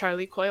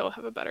Charlie Coyle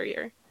have a better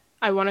year.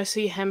 I want to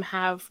see him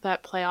have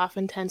that playoff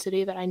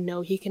intensity that I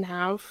know he can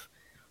have,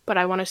 but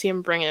I want to see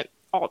him bring it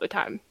all the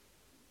time.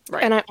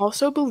 Right. And I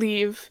also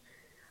believe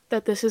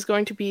that this is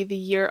going to be the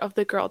year of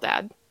the girl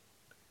dad. Yeah.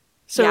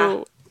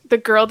 So the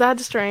girl dad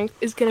strength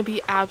is going to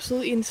be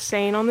absolutely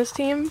insane on this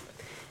team,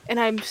 and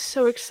I'm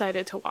so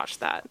excited to watch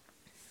that.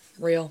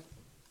 Real.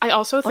 I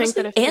also think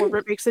that Honestly, if and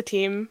Forbert makes the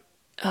team,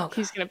 oh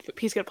he's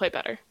gonna play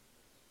better.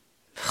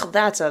 god,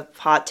 that's a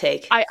hot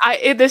take.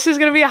 This is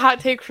gonna be a hot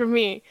take from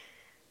me.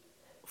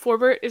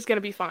 Forbert is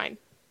gonna be fine.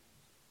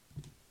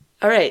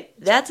 All right,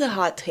 that's a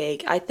hot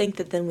take. I think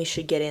that then we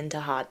should get into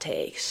hot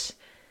takes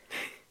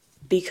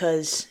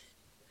because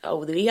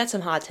we got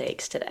some hot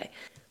takes today.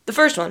 The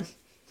first one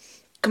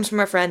comes from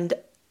our friend.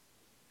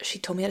 She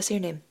told me how to say her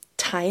name.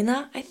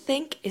 Taina, I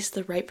think, is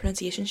the right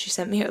pronunciation. She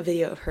sent me a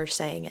video of her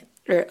saying it,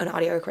 or an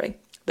audio recording.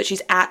 But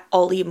she's at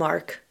Ollie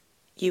Mark,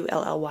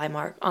 ULLY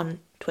Mark, on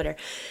Twitter.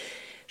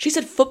 She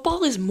said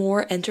football is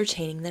more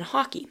entertaining than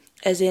hockey,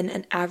 as in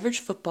an average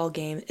football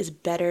game is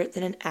better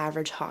than an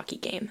average hockey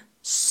game.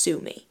 Sue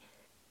me.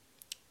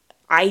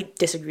 I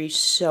disagree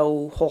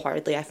so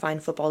wholeheartedly. I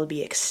find football to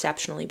be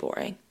exceptionally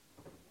boring.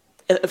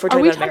 If we're Are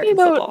talking we about talking American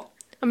about football.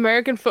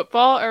 American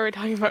football, or are we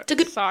talking about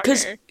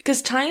soccer?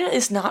 Because Taina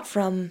is not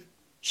from,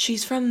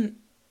 she's from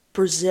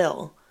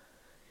Brazil.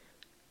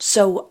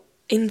 So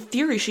in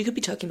theory, she could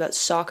be talking about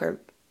soccer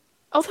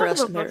I'll for talk us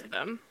about both of Americans.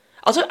 them.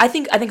 Also, I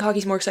think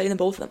hockey's more exciting than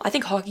both of them. I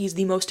think hockey is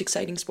the most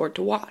exciting sport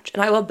to watch,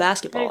 and I love I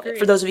basketball. For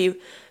agree. those of you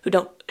who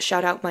don't,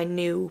 shout out my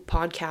new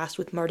podcast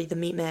with Marty the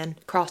Meat Man,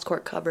 Cross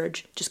Court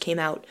Coverage, just came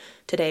out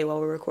today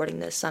while we're recording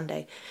this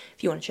Sunday.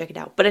 If you want to check it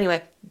out. But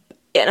anyway,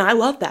 and I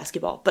love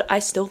basketball, but I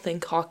still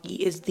think hockey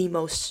is the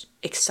most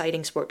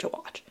exciting sport to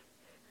watch.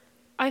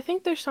 I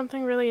think there's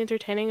something really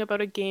entertaining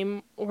about a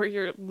game where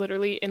you're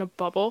literally in a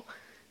bubble,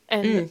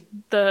 and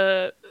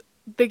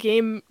the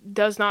game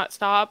does not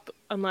stop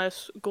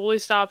unless goalie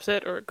stops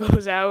it or it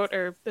goes out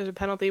or there's a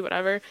penalty,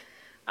 whatever.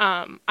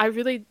 I'm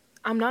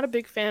not a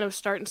big fan of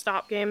start and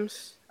stop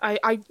games. I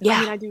mean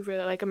Yeah, I do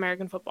really like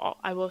American football.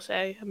 I will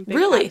say I'm a big Pats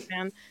really.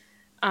 fan.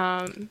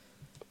 Um,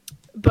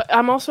 but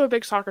I'm also a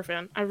big soccer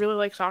fan. I really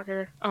like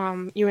soccer.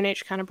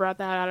 UNH kind of brought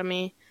that out of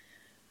me.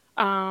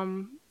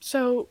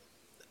 So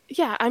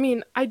yeah, I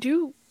mean I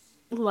do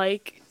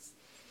like.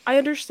 I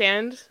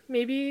understand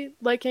maybe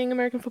liking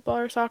American football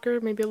or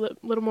soccer, maybe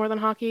little more than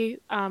hockey.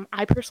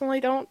 I personally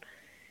don't,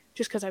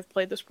 just because I've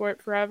played the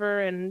sport forever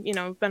and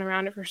been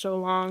around it for so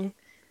long.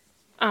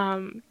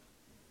 Um,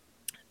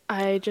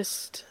 I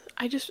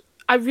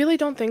really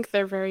don't think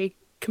they're very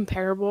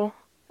comparable,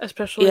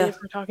 especially Yeah. if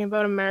we're talking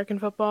about American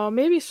football.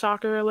 Maybe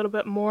soccer a little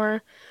bit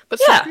more, but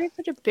Yeah. soccer is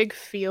such a big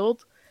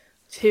field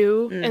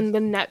too, Mm, and the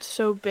net's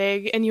so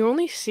big, and you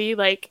only see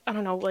like I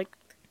don't know, like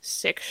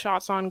 6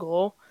 shots on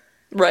goal.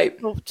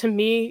 right. Well, to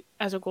me,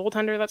 as a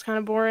goaltender, that's kind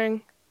of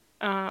boring.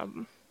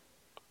 Um,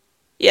 but I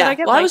Yeah.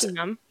 get Well, I was liking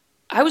them.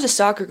 I was a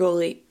soccer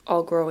goalie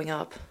all growing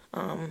up.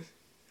 My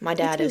Me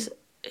dad too.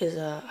 is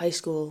a high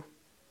school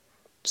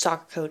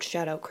soccer coach.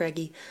 Shout out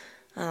Craigie.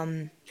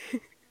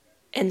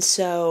 And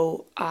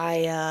so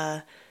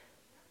I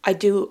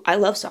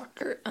love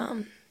soccer.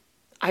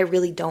 I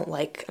really don't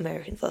like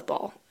American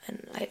football,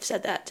 and I've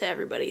said that to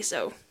everybody.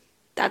 So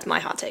that's my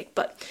hot take.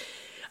 But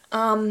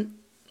the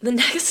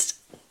next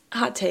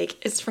hot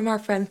take is from our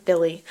friend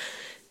Philly.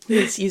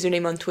 His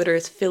username on Twitter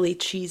is Philly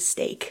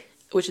Cheesesteak,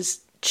 which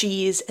is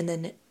cheese and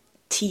then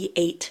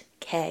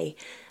T8K.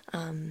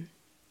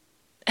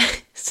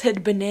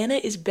 Said banana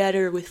is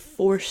better with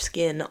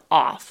foreskin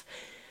off.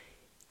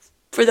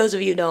 For those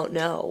of you who don't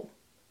know,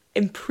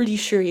 I'm pretty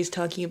sure he's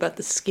talking about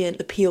the skin,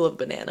 the peel of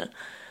banana.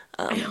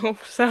 I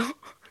hope so.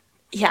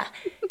 Yeah.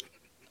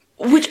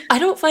 Which I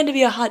don't find to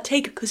be a hot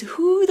take, because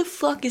who the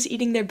fuck is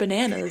eating their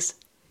bananas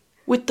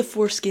with the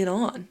foreskin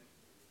on?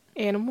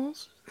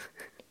 Animals?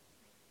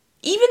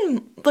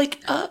 Even,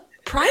 like,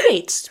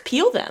 primates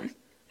peel them.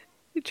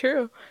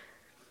 True.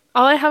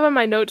 All I have on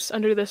my notes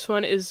under this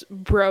one is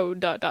bro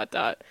dot dot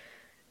dot.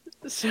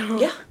 So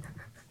Yeah.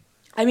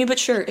 I mean, but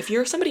sure, if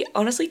you're somebody,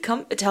 honestly,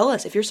 come tell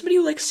us. If you're somebody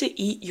who likes to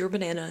eat your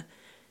banana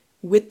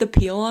with the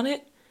peel on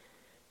it,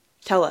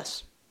 tell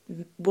us.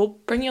 We'll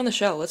bring you on the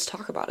show. Let's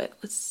talk about it.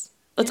 Let's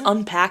yeah,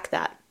 unpack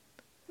that.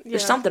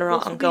 There's yeah. something This will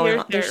wrong be going your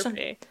on. There's some.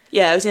 therapy.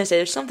 Yeah, I was gonna say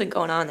there's something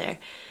going on there.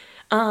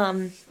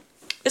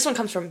 This one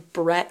comes from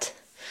Brett.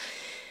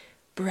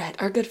 Brett,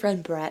 our good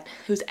friend Brett,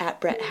 who's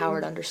at Brett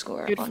Howard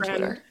 _ Good on friend.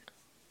 Twitter.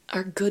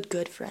 Our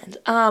good friend.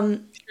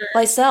 Sure.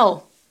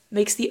 Lysel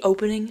makes the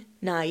opening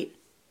night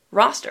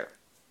roster.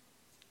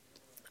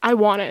 I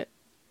want it.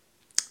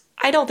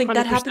 I don't think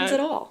that happens 100%. at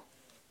all.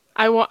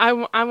 I want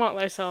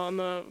Lysel on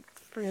the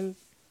freaking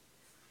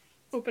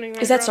opening Is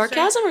night that roster.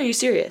 sarcasm or are you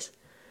serious?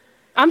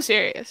 I'm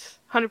serious.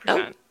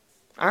 Oh, 100%.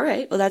 all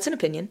right. Well, that's an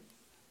opinion.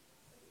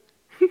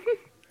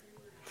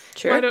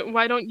 Sure.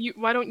 Why don't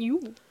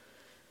you?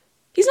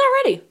 He's not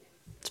ready.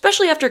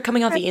 Especially after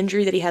coming off the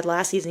injury that he had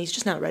last season. He's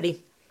just not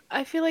ready.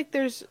 I feel like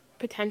there's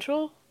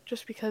potential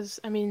just because,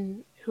 I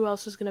mean, who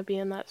else is going to be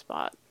in that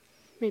spot?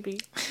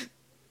 Maybe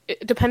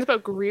it depends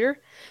about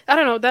Greer. I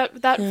don't know.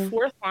 That Yeah.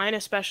 fourth line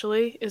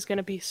especially is going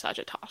to be such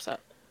a toss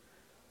up.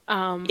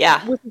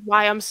 Yeah. Which is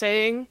why I'm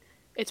saying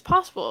it's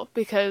possible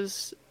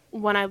because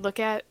when I look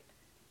at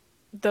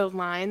the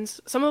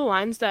lines, some of the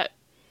lines that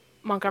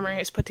Montgomery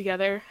has put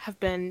together have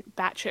been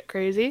batshit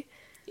crazy.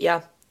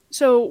 Yeah.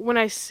 So when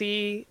I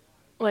see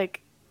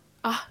like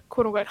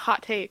quote unquote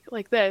hot take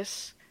like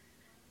this,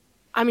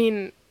 I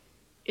mean,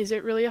 is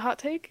it really a hot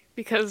take?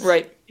 Because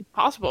Right. it's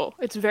possible.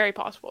 It's very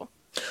possible.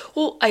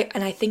 Well,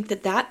 I think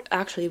that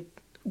actually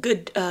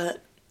good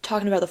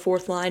talking about the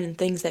fourth line and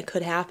things that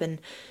could happen.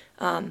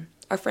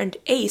 Our friend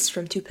Ace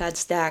from Two Pad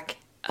Stack,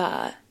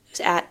 is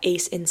at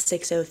Ace in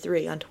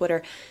 603 on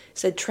Twitter,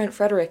 said Trent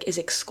Frederick is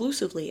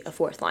exclusively a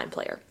fourth line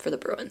player for the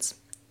Bruins.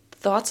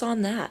 Thoughts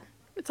on that?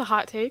 It's a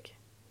hot take.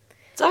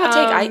 It's a hot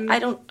take. I Um,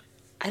 don't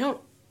I don't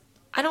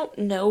I don't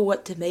know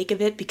what to make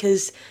of it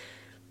because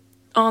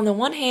on the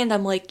one hand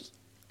I'm like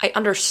I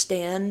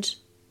understand,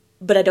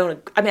 but I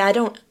don't. I mean I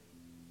don't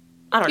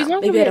he's know.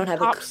 not gonna Maybe be I a don't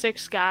have a. top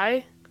six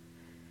guy,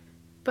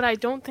 but I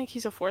don't think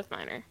he's a fourth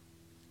liner.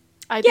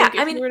 I Yeah, think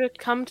I if you mean were to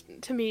come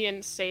to me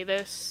and say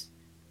this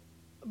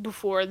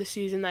before the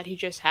season that he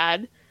just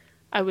had,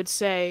 I would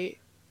say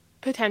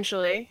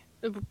potentially,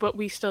 but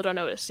we still don't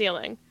know his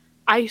ceiling.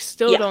 I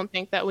still yeah. don't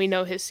think that we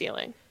know his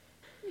ceiling.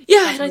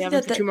 Yeah, That's and why I we think have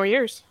him that, for 2 more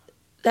years.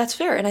 that's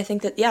fair. And I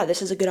think that, yeah,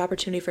 this is a good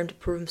opportunity for him to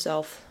prove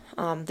himself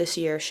this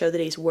year, show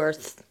that he's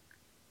worth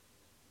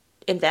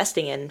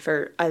investing in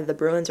for either the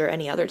Bruins or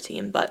any other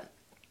team. But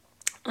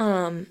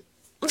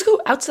let's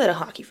go outside of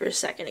hockey for a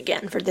second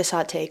again for this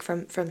hot take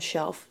from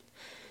Shelf.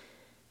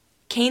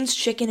 Kane's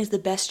Chicken is the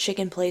best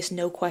chicken place,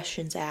 no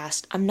questions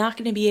asked. I'm not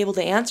going to be able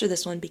to answer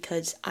this one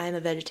because I'm a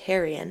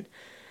vegetarian.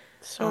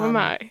 So am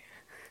I.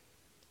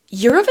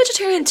 You're a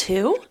vegetarian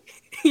too?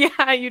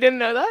 Yeah, you didn't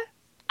know that?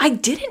 I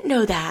didn't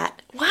know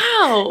that.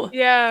 Wow.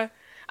 Yeah.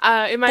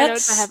 In my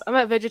notes, I have That's I'm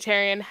a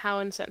vegetarian. How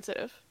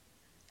insensitive.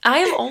 I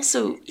am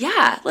also,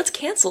 yeah, let's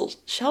cancel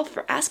Shelf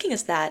for asking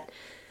us that.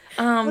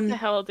 What the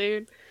hell,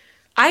 dude?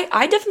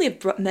 I definitely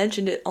have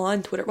mentioned it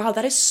on Twitter. Wow,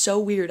 that is so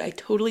weird. I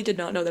totally did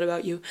not know that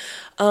about you.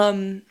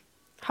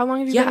 How long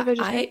have you been a Yeah,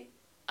 vegetarian?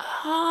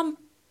 um,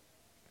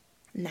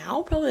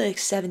 now probably like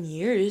 7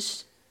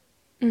 years.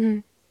 Hmm.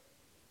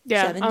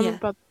 Yeah, Seven, I'm yeah.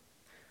 about.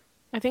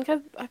 I think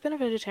I've been a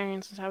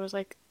vegetarian since I was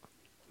like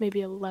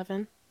maybe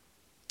 11.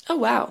 Oh,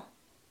 wow.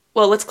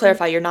 Well, let's Mm.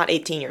 clarify, you're not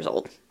 18 years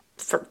old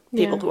for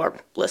people Yeah, who are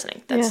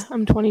listening. yeah,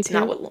 I'm It's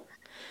not 22.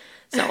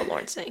 it's not what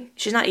Lauren's saying.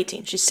 She's not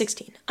 18, she's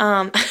 16.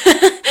 Um,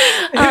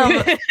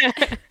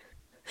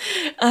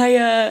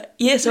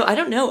 yeah, so I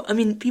don't know. I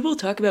mean, people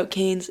talk about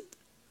Canes.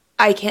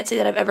 I can't say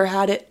that I've ever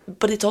had it,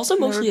 but it's also Never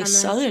mostly a been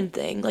there. southern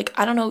thing. Like,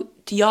 I don't know,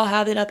 do y'all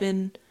have it up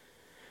in.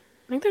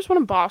 I think there's one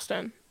in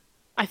Boston.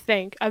 I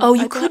think Oh,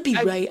 I you don't could be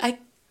right. I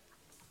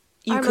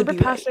You could remember be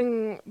right.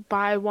 passing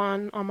by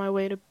one on my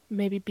way to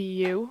maybe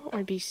BU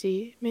or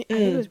BC. I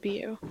think it was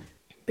BU.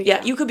 But Yeah,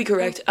 yeah. you could be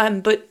Yeah. correct.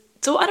 But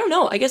so I don't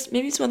know. I guess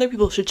maybe some other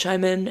people should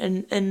chime in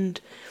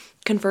and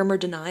confirm or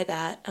deny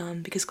that.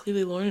 Because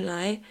clearly Lauren and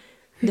I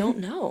don't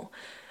know.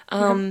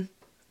 Yeah.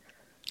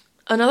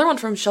 Another one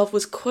from Shelf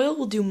was Coyle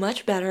will do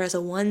much better as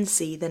a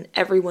 1C than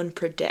everyone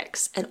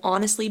predicts, and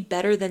honestly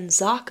better than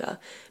Zaka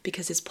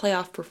because his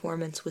playoff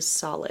performance was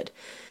solid.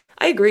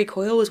 I agree.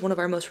 Coyle was one of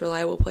our most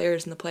reliable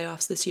players in the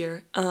playoffs this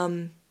year.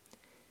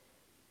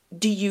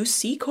 Do you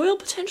see Coyle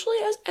potentially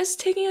as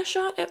taking a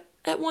shot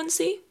at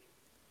 1C?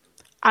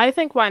 I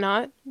think why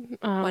not?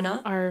 Why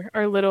not?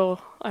 Our little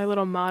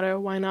motto,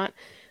 why not?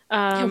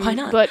 Yeah, why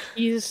not? But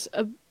he's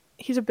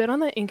a bit on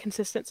the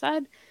inconsistent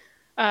side.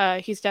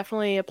 He's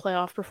definitely a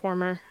playoff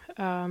performer.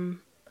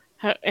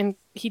 And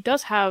he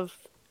does have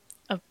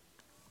a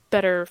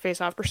better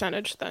face-off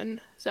percentage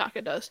than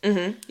Zaka does.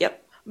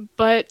 Yep.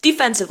 But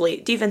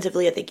Defensively,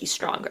 I think he's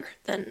stronger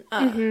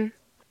mhm,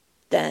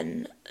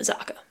 than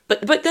Zaka.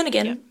 But then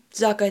yeah, again,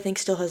 Zaka I think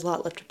still has a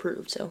lot left to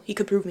prove, so he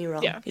could prove me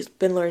wrong. yeah. He's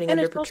been learning And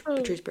under it's also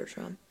Patrice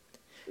Bergeron.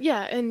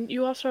 yeah, and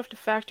you also have to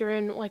factor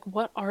in like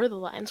what are the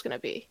lines going to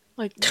be?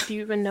 Like do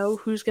you even know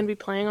who's going to be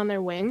playing on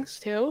their wings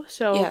too?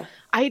 So Yeah,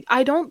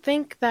 I don't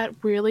think that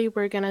really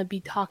we're going to be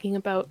talking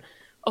about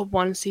a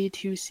 1C,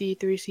 2C,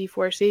 3C,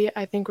 4C.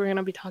 I think we're going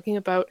to be talking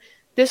about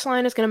this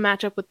line is going to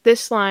match up with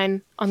this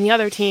line on the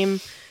other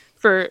team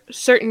for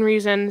certain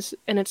reasons,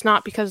 and it's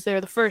not because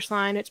they're the first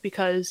line, it's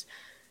because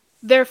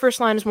their first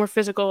line is more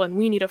physical and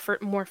we need a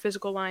more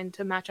physical line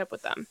to match up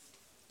with them.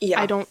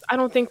 I yeah. don't I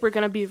don't think we're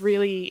going to be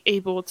really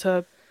able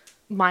to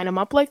line them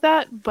up like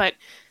that, but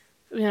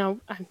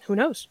who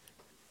knows?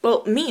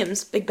 Well,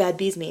 memes, Big Bad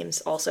Bees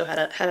memes also had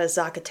a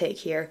Zaka take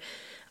here,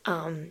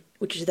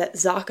 which is that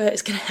Zaka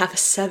is gonna have a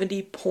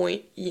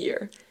 70-point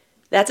year.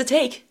 That's a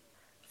take.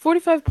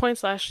 45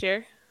 points last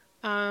year.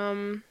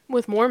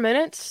 With more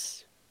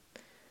minutes.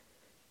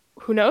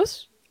 Who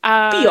knows? Be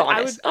I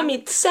honest. would I I would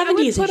mean, I 70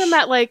 would is a put him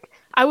at like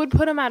I would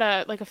put him at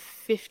a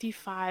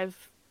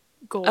 55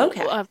 goal,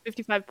 Okay.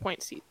 55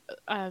 point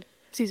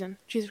season.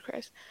 Jesus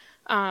Christ.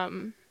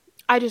 Um,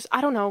 I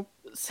don't know.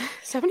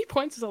 70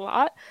 points is a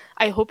lot.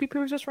 I hope he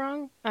proves us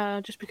wrong.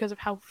 Just because of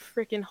how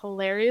freaking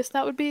hilarious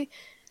that would be,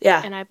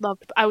 Yeah. and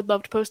I would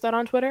love to post that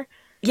on Twitter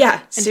Yeah,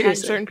 and tag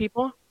seriously. certain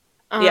people.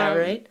 Yeah, Um,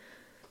 right?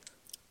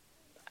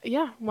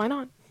 yeah, why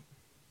not?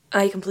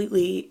 I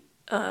completely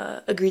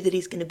agree that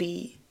he's going to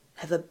be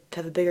have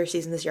a bigger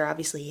season this year.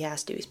 Obviously, he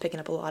has to. He's picking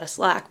up a lot of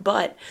slack,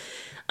 but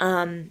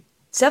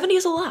 70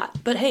 is a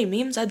lot. But hey,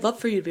 memes, I'd love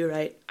for you to be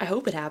right. I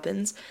hope it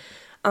happens.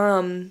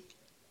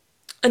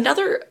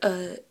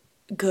 Another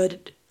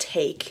good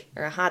take,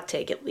 or a hot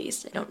take at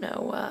least, I don't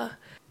know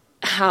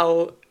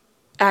how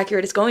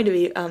accurate it's going to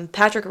be.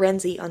 Patrick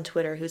Renzi on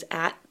Twitter, who's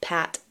at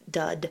Pat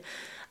Dud,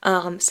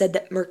 said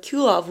that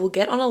Merkulov will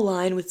get on a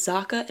line with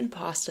Zaka and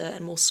Pasta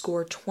and will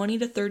score 20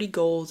 to 30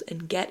 goals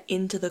and get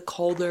into the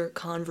Calder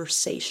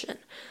conversation.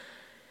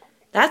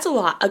 That's a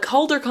lot. A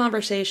Calder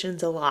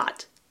conversation's a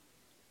lot.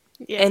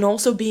 Yeah. And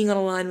also being on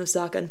a line with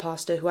Zaka and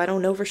Pasta, who I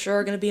don't know for sure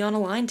are going to be on a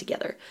line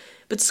together.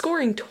 But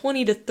scoring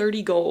 20 to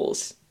 30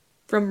 goals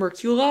from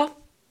Merkulov,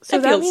 So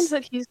that that means feels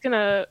that he's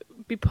gonna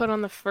be put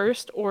on the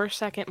first or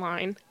second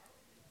line.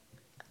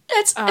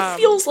 it Um,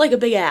 feels like a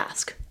big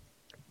ask.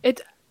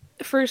 it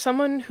for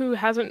someone who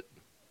hasn't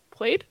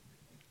played,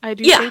 I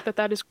do Yeah. think that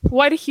that is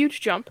quite a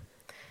huge jump.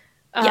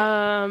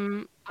 Yeah.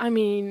 I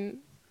mean,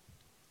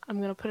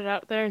 I'm gonna put it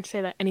out there and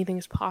say that anything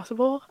is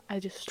possible. I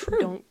just True.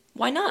 don't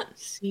Why not?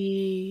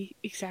 see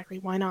exactly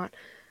why not.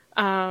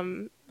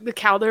 The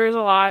Calder is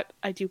a lot,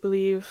 I do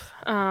believe.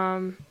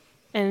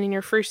 And in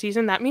your first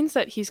season, that means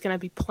that he's gonna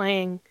be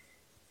playing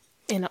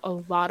in a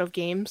lot of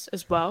games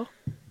as well.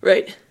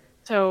 Right.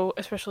 So,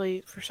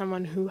 especially for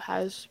someone who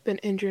has been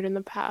injured in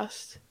the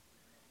past,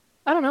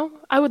 I don't know.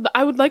 I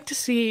would like to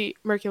see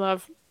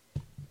Merkulov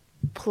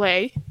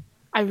play.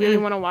 I really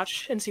Mm. want to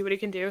watch and see what he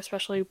can do,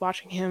 especially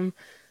watching him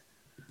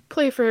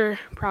play for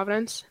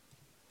Providence.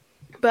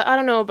 But I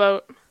don't know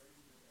about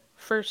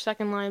first,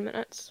 second line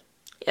minutes.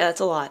 Yeah,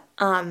 that's a lot.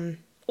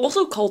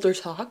 Also Calder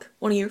talk,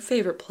 one of your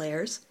favorite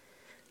players,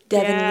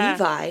 Devin Yeah,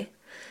 Levi,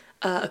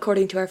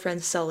 according to our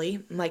friend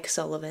Sully, Mike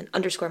Sullivan,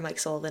 underscore Mike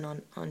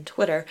Sullivan on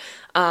Twitter,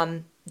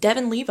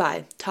 Devin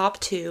Levi, top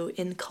two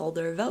in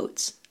Calder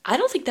votes. I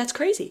don't think that's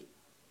crazy.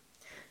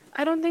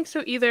 I don't think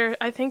so either.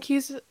 I think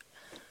he's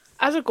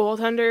as a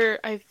goaltender.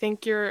 I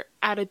think you're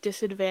at a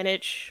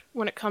disadvantage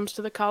when it comes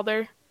to the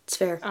Calder, It's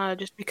fair.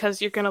 just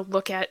because you're gonna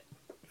look at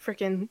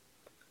freaking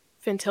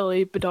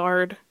Fantilli,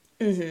 Bedard,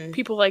 Mm-hmm.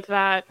 people like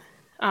that,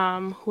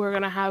 who are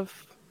gonna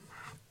have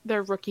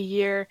their rookie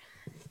year,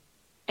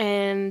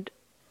 and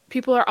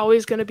people are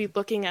always going to be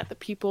looking at the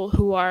people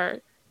who are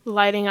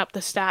lighting up the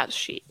stats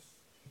sheet.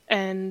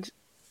 And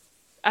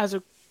as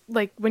a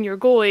like when you're a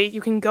goalie,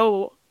 you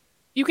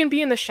can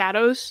be in the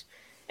shadows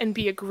and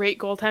be a great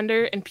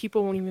goaltender, and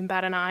people won't even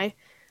bat an eye.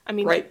 I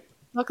mean, Right.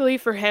 luckily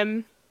for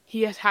him,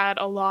 he has had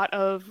a lot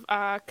of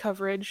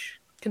coverage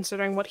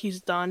considering what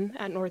he's done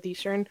at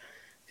Northeastern,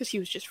 because he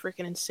was just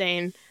freaking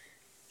insane.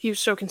 He was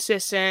so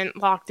consistent,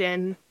 locked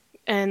in,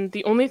 and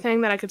the only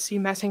thing that I could see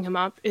messing him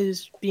up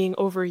is being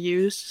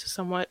overused,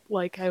 somewhat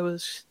like I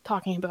was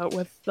talking about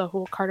with the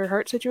whole Carter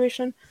Hart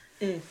situation.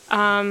 Mm.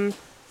 Um,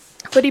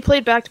 but he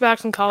played back to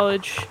backs in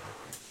college.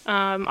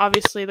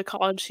 Obviously, the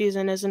college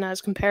season isn't as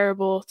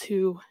comparable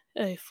to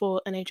a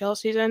full NHL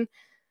season,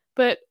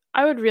 but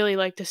I would really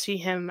like to see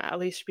him at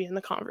least be in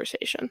the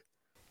conversation.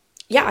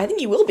 Yeah, I think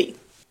he will be.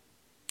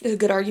 There's a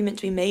good argument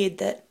to be made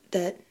that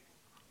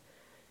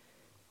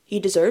he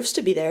deserves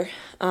to be there.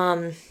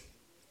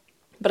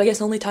 But I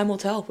guess only time will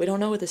tell. We don't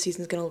know what the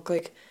season's gonna look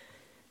like.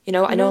 You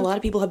know, I Who know a knows? lot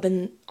of people have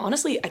been,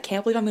 honestly, I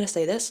can't believe I'm going to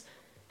say this,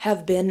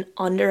 have been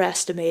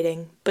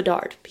underestimating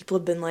Bedard. People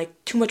have been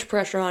like, too much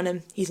pressure on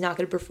him. He's not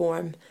going to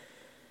perform.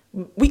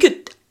 We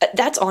could,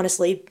 that's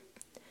honestly,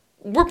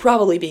 we're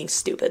probably being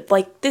stupid.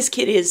 Like, this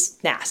kid is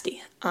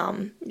nasty.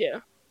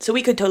 Yeah. So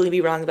we could totally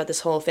be wrong about this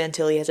whole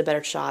Fantilli has a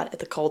better shot at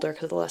the Calder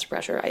because of the less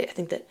pressure. I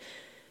think that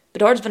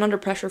Bedard's been under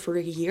pressure for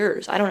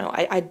years. I don't know.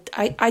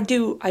 I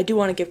do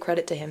want to give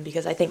credit to him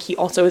because I think he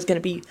also is going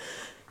to be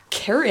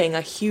carrying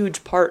a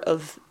huge part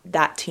of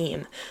that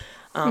team.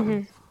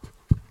 Mm-hmm.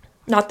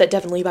 Not that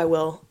Devin Levi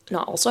will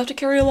not also have to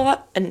carry a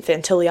lot, and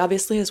Fantilli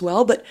obviously as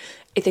well, but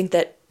I think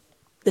that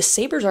the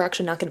Sabres are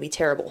actually not going to be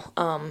terrible.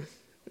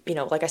 You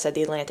know, like I said,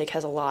 the Atlantic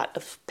has a lot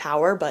of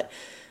power, but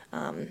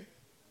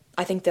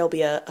I think they'll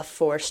be a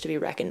force to be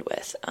reckoned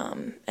with.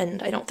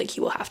 And I don't think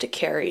he will have to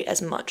carry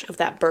as much of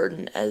that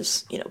burden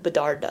as, you know,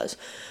 Bedard does.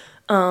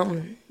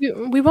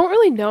 We won't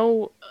really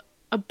know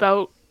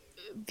about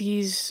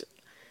these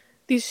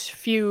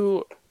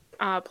few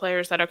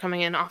players that are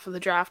coming in off of the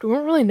draft. We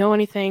won't really know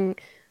anything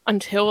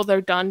until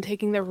they're done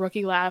taking their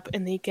rookie lap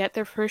and they get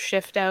their first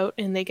shift out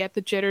and they get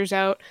the jitters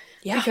out.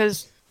 Yeah,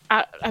 Because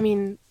I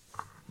mean,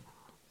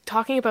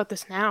 talking about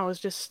this now is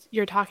just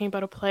you're talking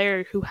about a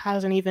player who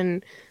hasn't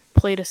even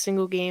played a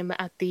single game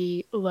at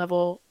the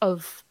level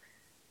of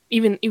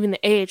even the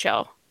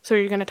AHL. So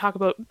you're going to talk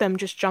about them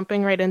just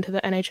jumping right into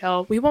the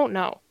NHL? We won't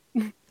know.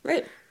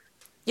 Right.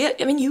 Yeah,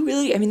 I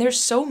mean, there's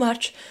so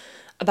much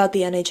about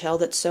the NHL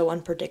that's so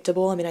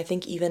unpredictable. I mean, I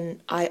think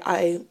even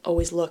I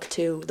always look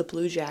to the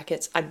Blue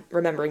Jackets. I'm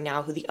remembering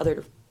now who the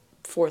other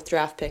fourth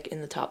draft pick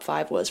in the top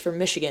five was for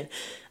Michigan,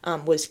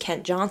 was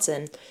Kent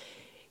Johnson.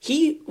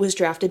 He was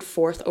drafted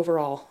fourth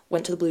overall,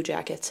 went to the Blue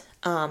Jackets,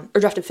 or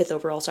drafted fifth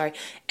overall, sorry.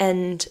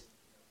 And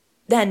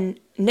then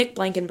Nick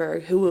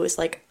Blankenberg, who was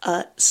like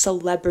a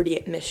celebrity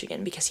at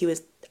Michigan because he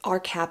was our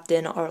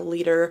captain, our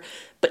leader,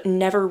 but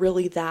never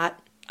really that.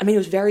 I mean, he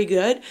was very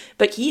good,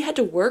 but he had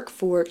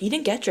to he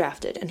didn't get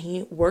drafted, and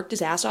he worked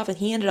his ass off, and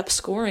he ended up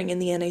scoring in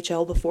the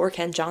NHL before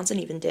Ken Johnson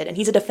even did, and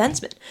he's a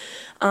defenseman.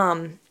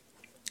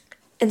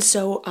 And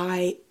so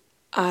I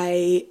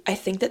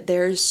think that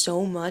there's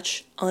so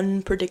much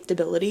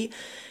unpredictability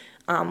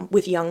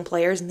with young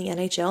players in the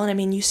NHL. And I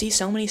mean, you see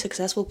so many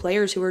successful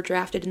players who were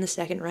drafted in the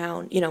second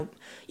round. You know,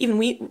 even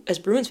we as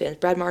Bruins fans,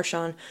 Brad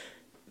Marchand,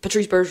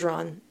 Patrice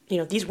Bergeron, you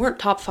know, these weren't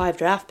top five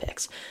draft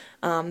picks.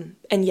 And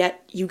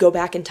yet you go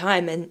back in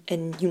time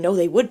and you know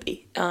they would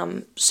be.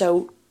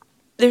 So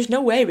there's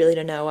no way really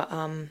to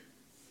know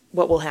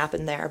what will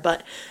happen there.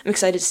 But I'm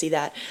excited to see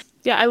that.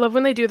 Yeah, I love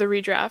when they do the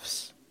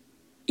redrafts.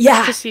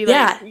 Yeah, To see,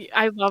 yeah,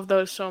 I love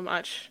those so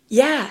much.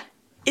 yeah.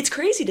 It's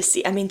crazy to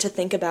see. I mean, to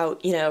think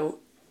about, you know,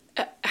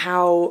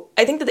 how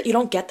I think that you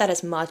don't get that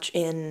as much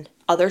in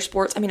other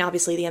sports. I mean,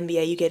 obviously the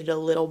NBA you get it a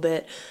little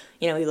bit.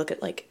 You know, you look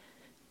at like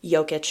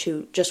Jokic,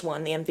 who just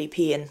won the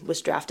MVP and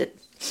was drafted.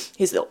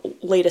 He's the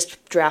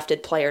latest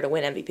drafted player to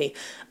win MVP.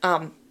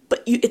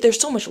 But there's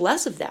so much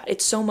less of that.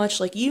 It's so much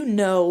like, you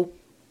know,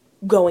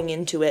 going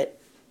into it,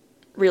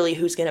 really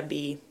who's going to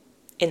be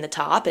in the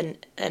top.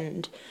 And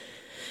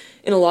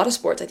in a lot of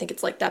sports, I think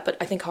it's like that. But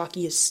I think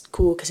hockey is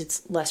cool because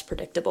it's less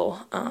predictable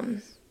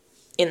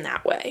in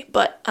that way.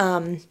 But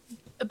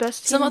the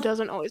best team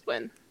doesn't always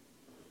win.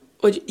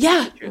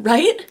 Yeah,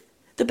 right?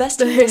 The best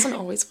team doesn't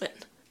always win.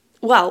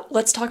 Well,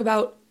 let's talk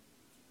about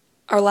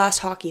our last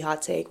hockey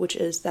hot take, which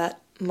is that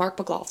Mark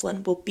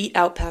McLaughlin will beat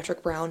out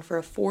Patrick Brown for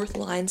a fourth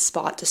line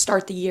spot to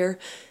start the year,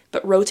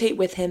 but rotate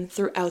with him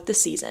throughout the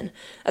season.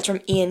 That's from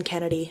Ian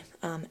Kennedy,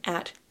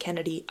 at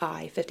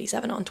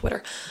KennedyI57 on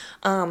Twitter.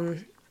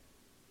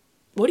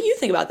 What do you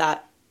think about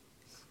that?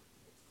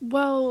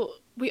 Well,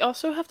 we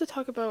also have to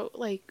talk about,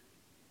 like,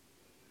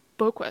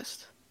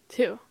 Boqvist,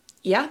 too.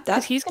 Yeah,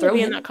 because he's going to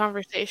be in that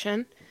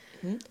conversation.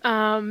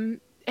 And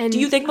do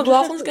you think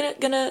McLaughlin's gonna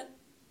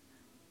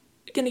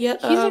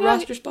get a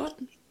roster spot?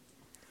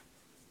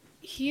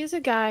 He is a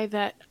guy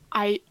that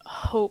I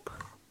hope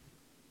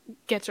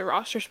gets a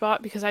roster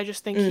spot because I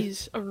just think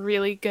he's a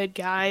really good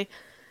guy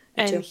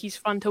and he's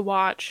fun to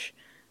watch.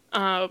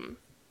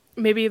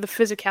 Maybe the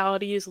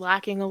physicality is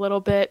lacking a little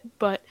bit,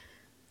 but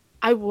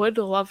I would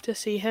love to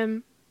see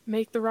him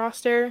make the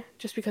roster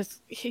just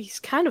because he's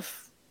kind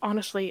of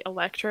honestly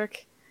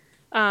electric.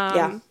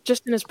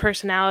 Just in his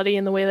personality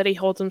and the way that he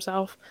holds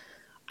himself.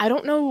 I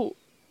don't know.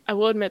 I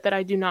will admit that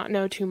I do not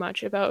know too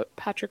much about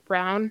Patrick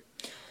Brown.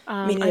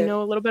 I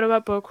know a little bit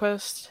about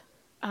Boqvist.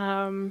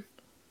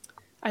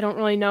 I don't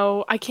really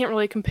know. I can't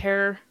really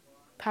compare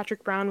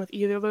Patrick Brown with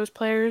either of those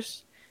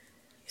players.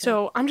 Yeah.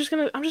 So I'm just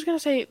gonna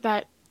say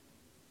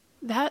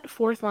that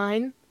fourth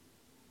line,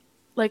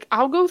 like,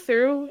 I'll go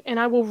through and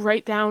I will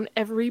write down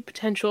every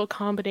potential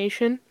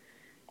combination,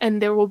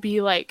 and there will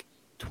be like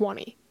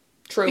 20.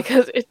 True.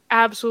 Because it's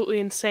absolutely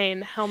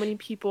insane how many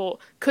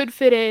people could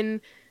fit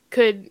in,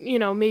 could, you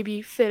know,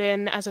 maybe fit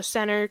in as a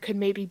center, could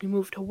maybe be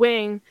moved to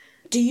wing.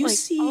 Do you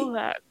see all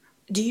that?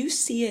 Do you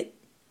see it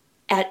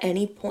at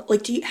any point?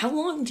 Like, how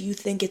long do you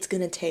think it's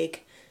going to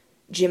take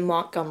Jim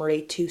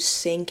Montgomery to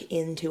sink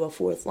into a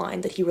fourth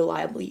line that he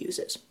reliably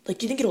uses? Like,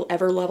 do you think it'll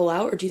ever level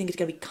out, or do you think it's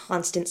going to be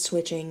constant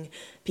switching,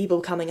 people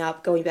coming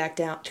up, going back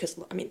down? Because,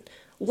 I mean,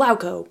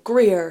 Lauko,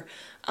 Greer,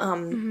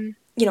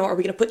 you know, are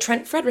we going to put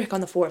Trent Frederick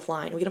on the fourth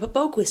line? Are we going to put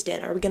Boqvist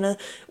in?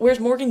 Where's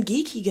Morgan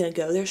Geekie going to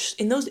go? There's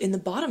in the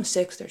bottom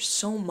six, there's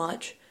so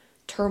much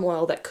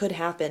turmoil that could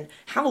happen.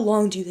 How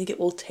long do you think it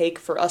will take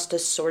for us to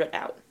sort it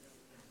out?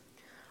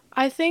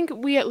 I think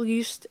we at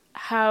least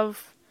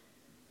have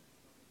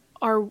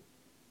our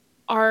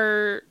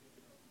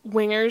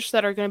wingers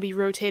that are going to be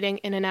rotating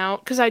in and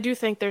out, because I do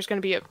think there's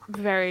going to be a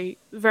very,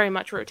 very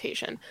much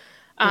rotation.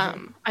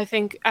 I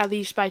think at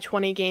least by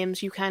 20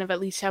 games, you kind of at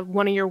least have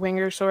one of your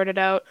wingers sorted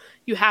out.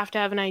 You have to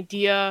have an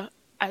idea,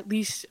 at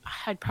least,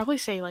 I'd probably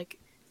say like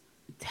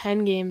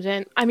 10 games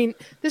in. I mean,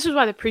 this is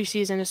why the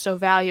preseason is so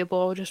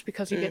valuable, just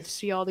because you get to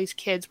see all these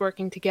kids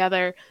working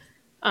together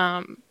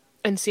and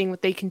seeing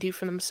what they can do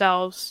for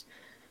themselves.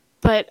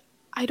 But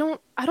I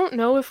don't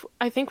know if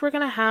I think we're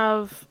going to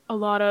have a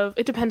lot of,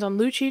 it depends on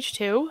Lucic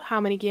too.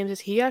 How many games is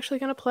he actually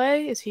going to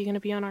play? Is he going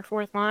to be on our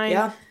fourth line?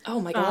 Yeah. Oh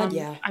my God.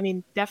 Yeah. I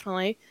mean,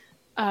 definitely.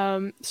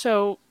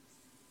 So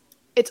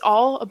it's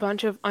all a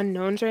bunch of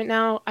unknowns right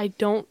now. I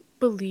don't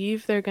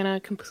believe they're going to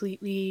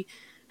completely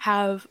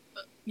have,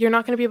 you're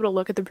not going to be able to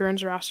look at the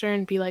Bruins roster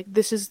and be like,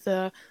 this is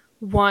the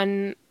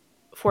one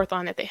fourth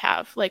line that they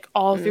have. Like,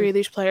 all three of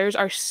these players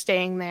are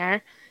staying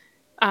there.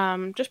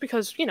 Just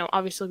because,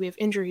 obviously we have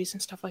injuries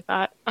and stuff like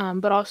that.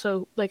 But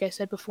also, like I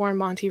said before,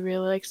 Monty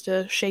really likes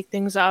to shake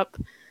things up,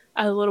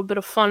 add a little bit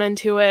of fun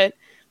into it.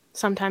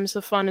 Sometimes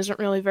the fun isn't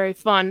really very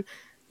fun,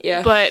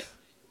 Yeah. but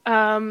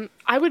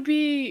I would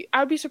be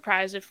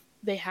surprised if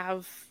they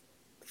have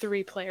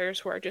 3 players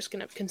who are just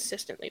going to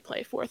consistently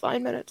play fourth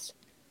line minutes.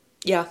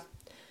 Yeah.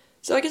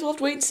 So I guess we'll have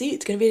to wait and see.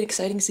 It's going to be an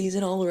exciting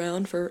season all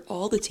around for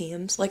all the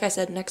teams. Like I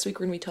said, next week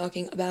we're going to be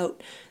talking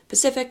about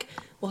Pacific.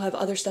 We'll have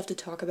other stuff to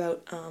talk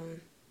about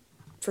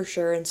for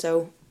sure. And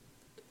so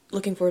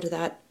looking forward to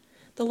that.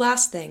 The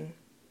last thing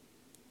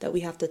that we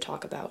have to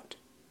talk about.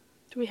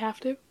 Do we have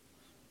to?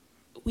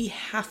 We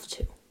have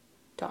to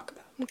talk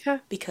about. Okay.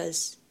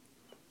 Because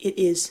it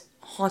is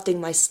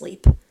haunting my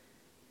sleep.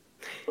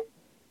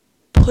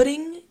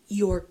 Putting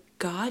your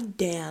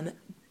goddamn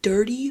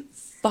dirty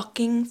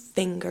fucking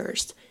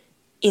fingers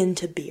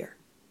into beer.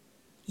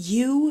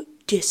 You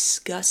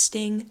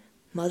disgusting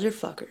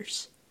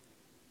motherfuckers.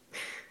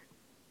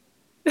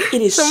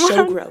 It is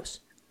so gross.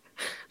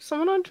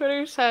 Someone on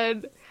Twitter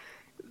said,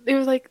 it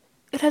was like,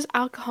 it has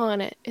alcohol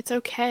in it. It's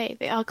okay.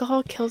 The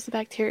alcohol kills the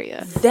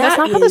bacteria. That's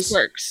not how this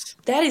works.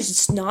 That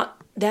is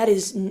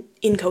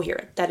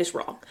incoherent. That is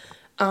wrong.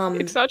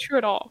 It's not true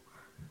at all.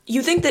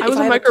 You think that I was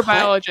a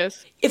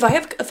microbiologist. If I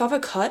have a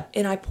cut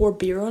and I pour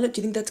beer on it,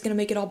 do you think that's gonna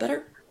make it all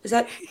better? Is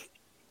that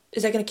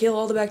gonna kill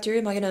all the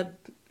bacteria? Am I gonna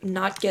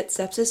not get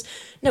sepsis?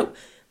 No.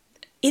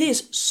 It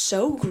is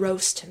so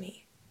gross to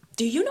me.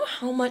 Do you know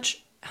how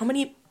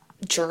many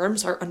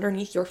germs are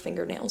underneath your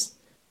fingernails?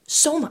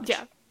 So much.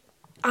 Yeah.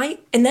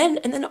 And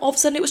then all of a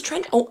sudden it was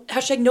trending. Oh,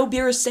 hashtag no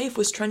beer is safe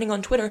was trending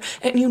on Twitter,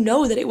 and you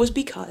know that it was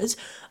because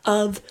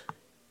of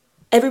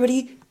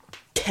everybody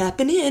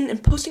tapping in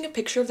and posting a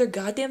picture of their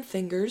goddamn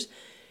fingers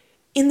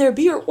in their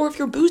beer, or if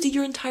you're boozy,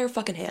 your entire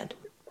fucking hand.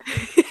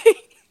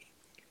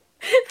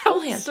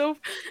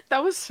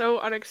 That was so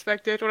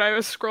unexpected when I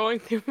was scrolling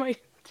through my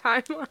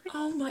timeline.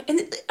 Oh my,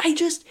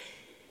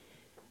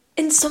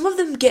 and some of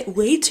them get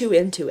way too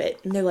into it,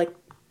 and they're like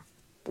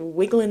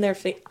wiggling their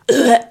face.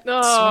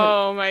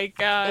 Oh my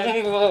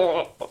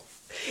god.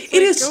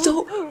 It is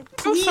so.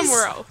 Go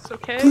somewhere else,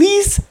 okay?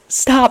 Please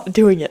stop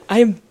doing it. I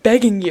am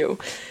begging you.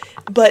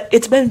 But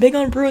it's been big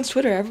on Bruins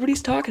Twitter.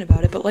 Everybody's talking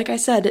about it. But like I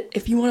said,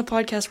 if you want a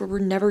podcast where we're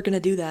never going to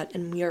do that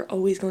and we are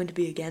always going to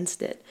be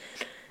against it,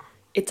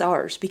 it's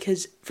ours.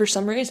 Because for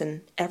some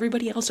reason,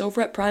 everybody else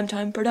over at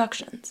Primetime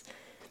Productions,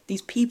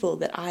 these people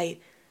that I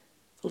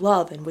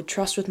love and would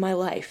trust with my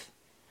life,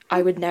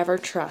 I would never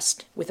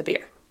trust with a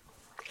beer.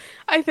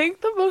 I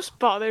think the most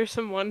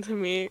bothersome one to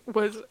me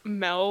was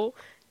Mel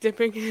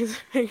dipping his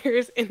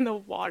fingers in the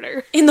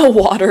water. In the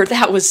water,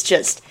 that was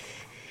just...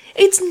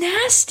 It's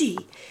nasty.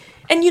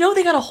 And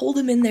they gotta hold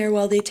him in there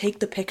while they take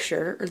the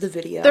picture or the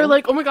video. They're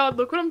like, oh my god,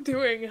 look what I'm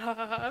doing.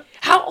 How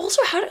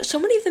do so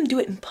many of them do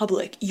it in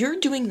public? You're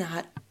doing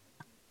that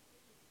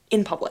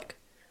in public.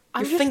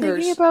 I'm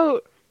thinking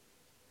about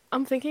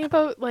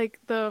like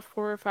the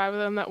 4 or 5 of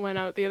them that went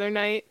out the other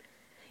night.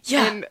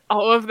 Yeah. And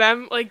all of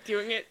them like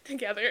doing it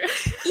together.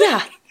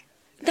 Yeah.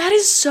 That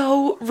is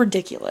so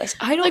ridiculous.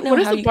 I don't know what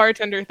does the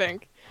bartender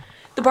think?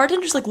 The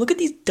bartender's like, look at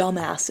these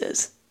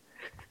dumbasses.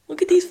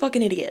 Look at these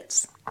fucking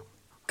idiots.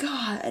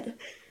 God.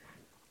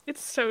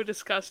 It's so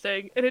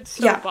disgusting, and it's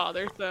so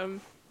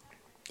bothersome.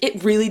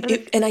 It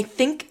really, and I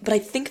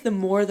think the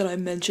more that I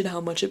mention how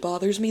much it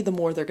bothers me, the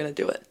more they're gonna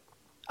do it.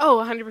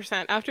 Oh,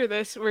 100%. After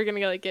this, we're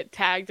gonna like get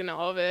tagged in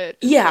all of it.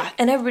 Yeah,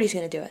 and everybody's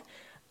gonna do it.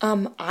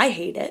 I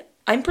hate it.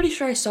 I'm pretty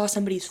sure I saw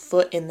somebody's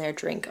foot in their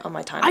drink on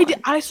my timeline.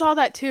 I saw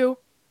that too.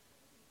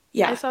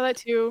 Yeah. I saw that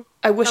too.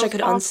 I wish I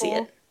could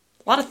unsee it.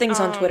 A lot of things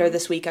on Twitter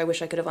this week I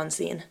wish I could have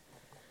unseen.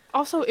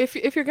 Also,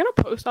 if you're gonna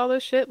post all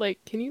this shit,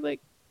 like, can you like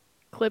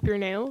clip your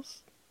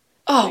nails?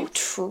 Oh,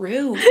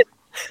 true.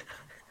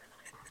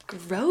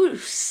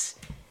 Gross.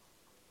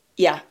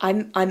 Yeah,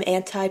 I'm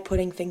anti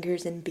putting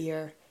fingers in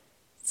beer.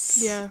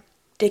 Yeah.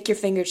 Stick your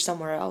fingers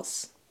somewhere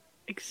else.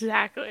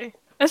 Exactly.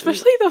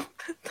 Especially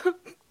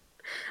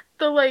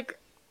the like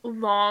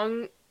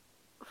long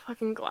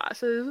fucking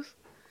glasses.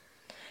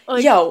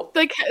 Like, yo,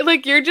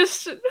 like you're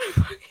just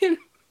fucking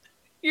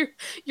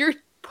you're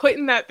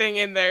putting that thing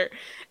in there,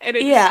 and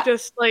it's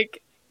just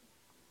like,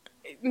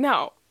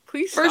 no,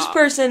 please stop.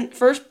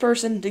 First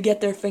person to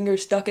get their finger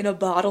stuck in a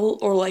bottle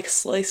or like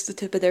slice the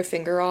tip of their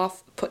finger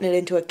off, putting it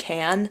into a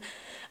can,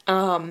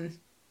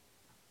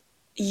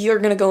 you're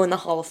gonna go in the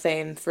Hall of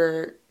Fame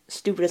for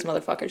stupidest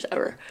motherfuckers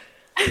ever.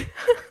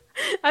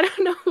 I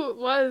don't know who it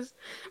was,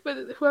 but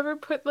whoever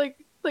put like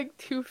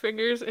 2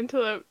 fingers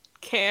into a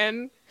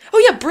can.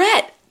 Oh yeah,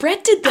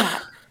 Brett did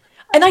that.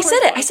 And I said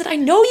it. I said, I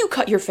know you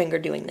cut your finger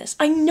doing this.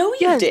 I know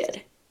you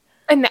did.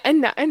 And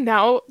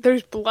now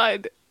there's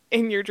blood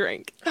in your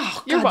drink.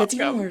 Oh god, that's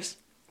even worse.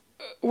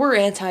 We're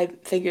anti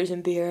fingers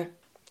in beer.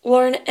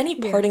 Lauren, any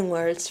parting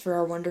words for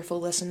our wonderful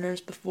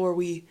listeners before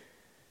we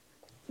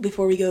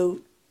go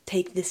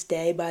take this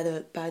day by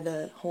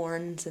the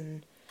horns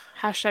and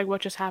hashtag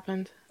what just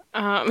happened.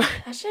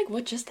 Hashtag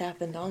what just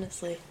happened,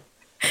 honestly.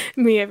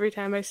 Me every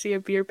time I see a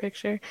beer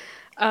picture.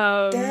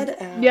 Dead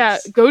Yeah,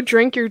 ass. go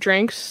drink your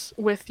drinks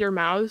with your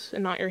mouths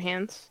and not your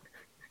hands.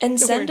 And Or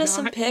send us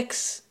some not.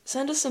 pics.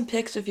 Send us some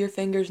pics of your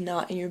fingers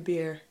not in your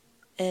beer,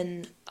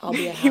 and I'll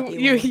be a You happy you woman.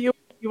 you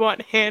you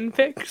want hand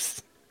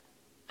pics?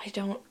 I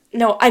don't.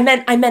 No, I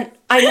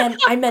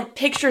meant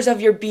pictures of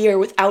your beer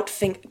without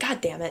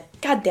God damn it.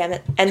 God damn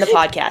it. End the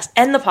podcast.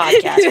 End the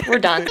podcast. We're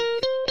done.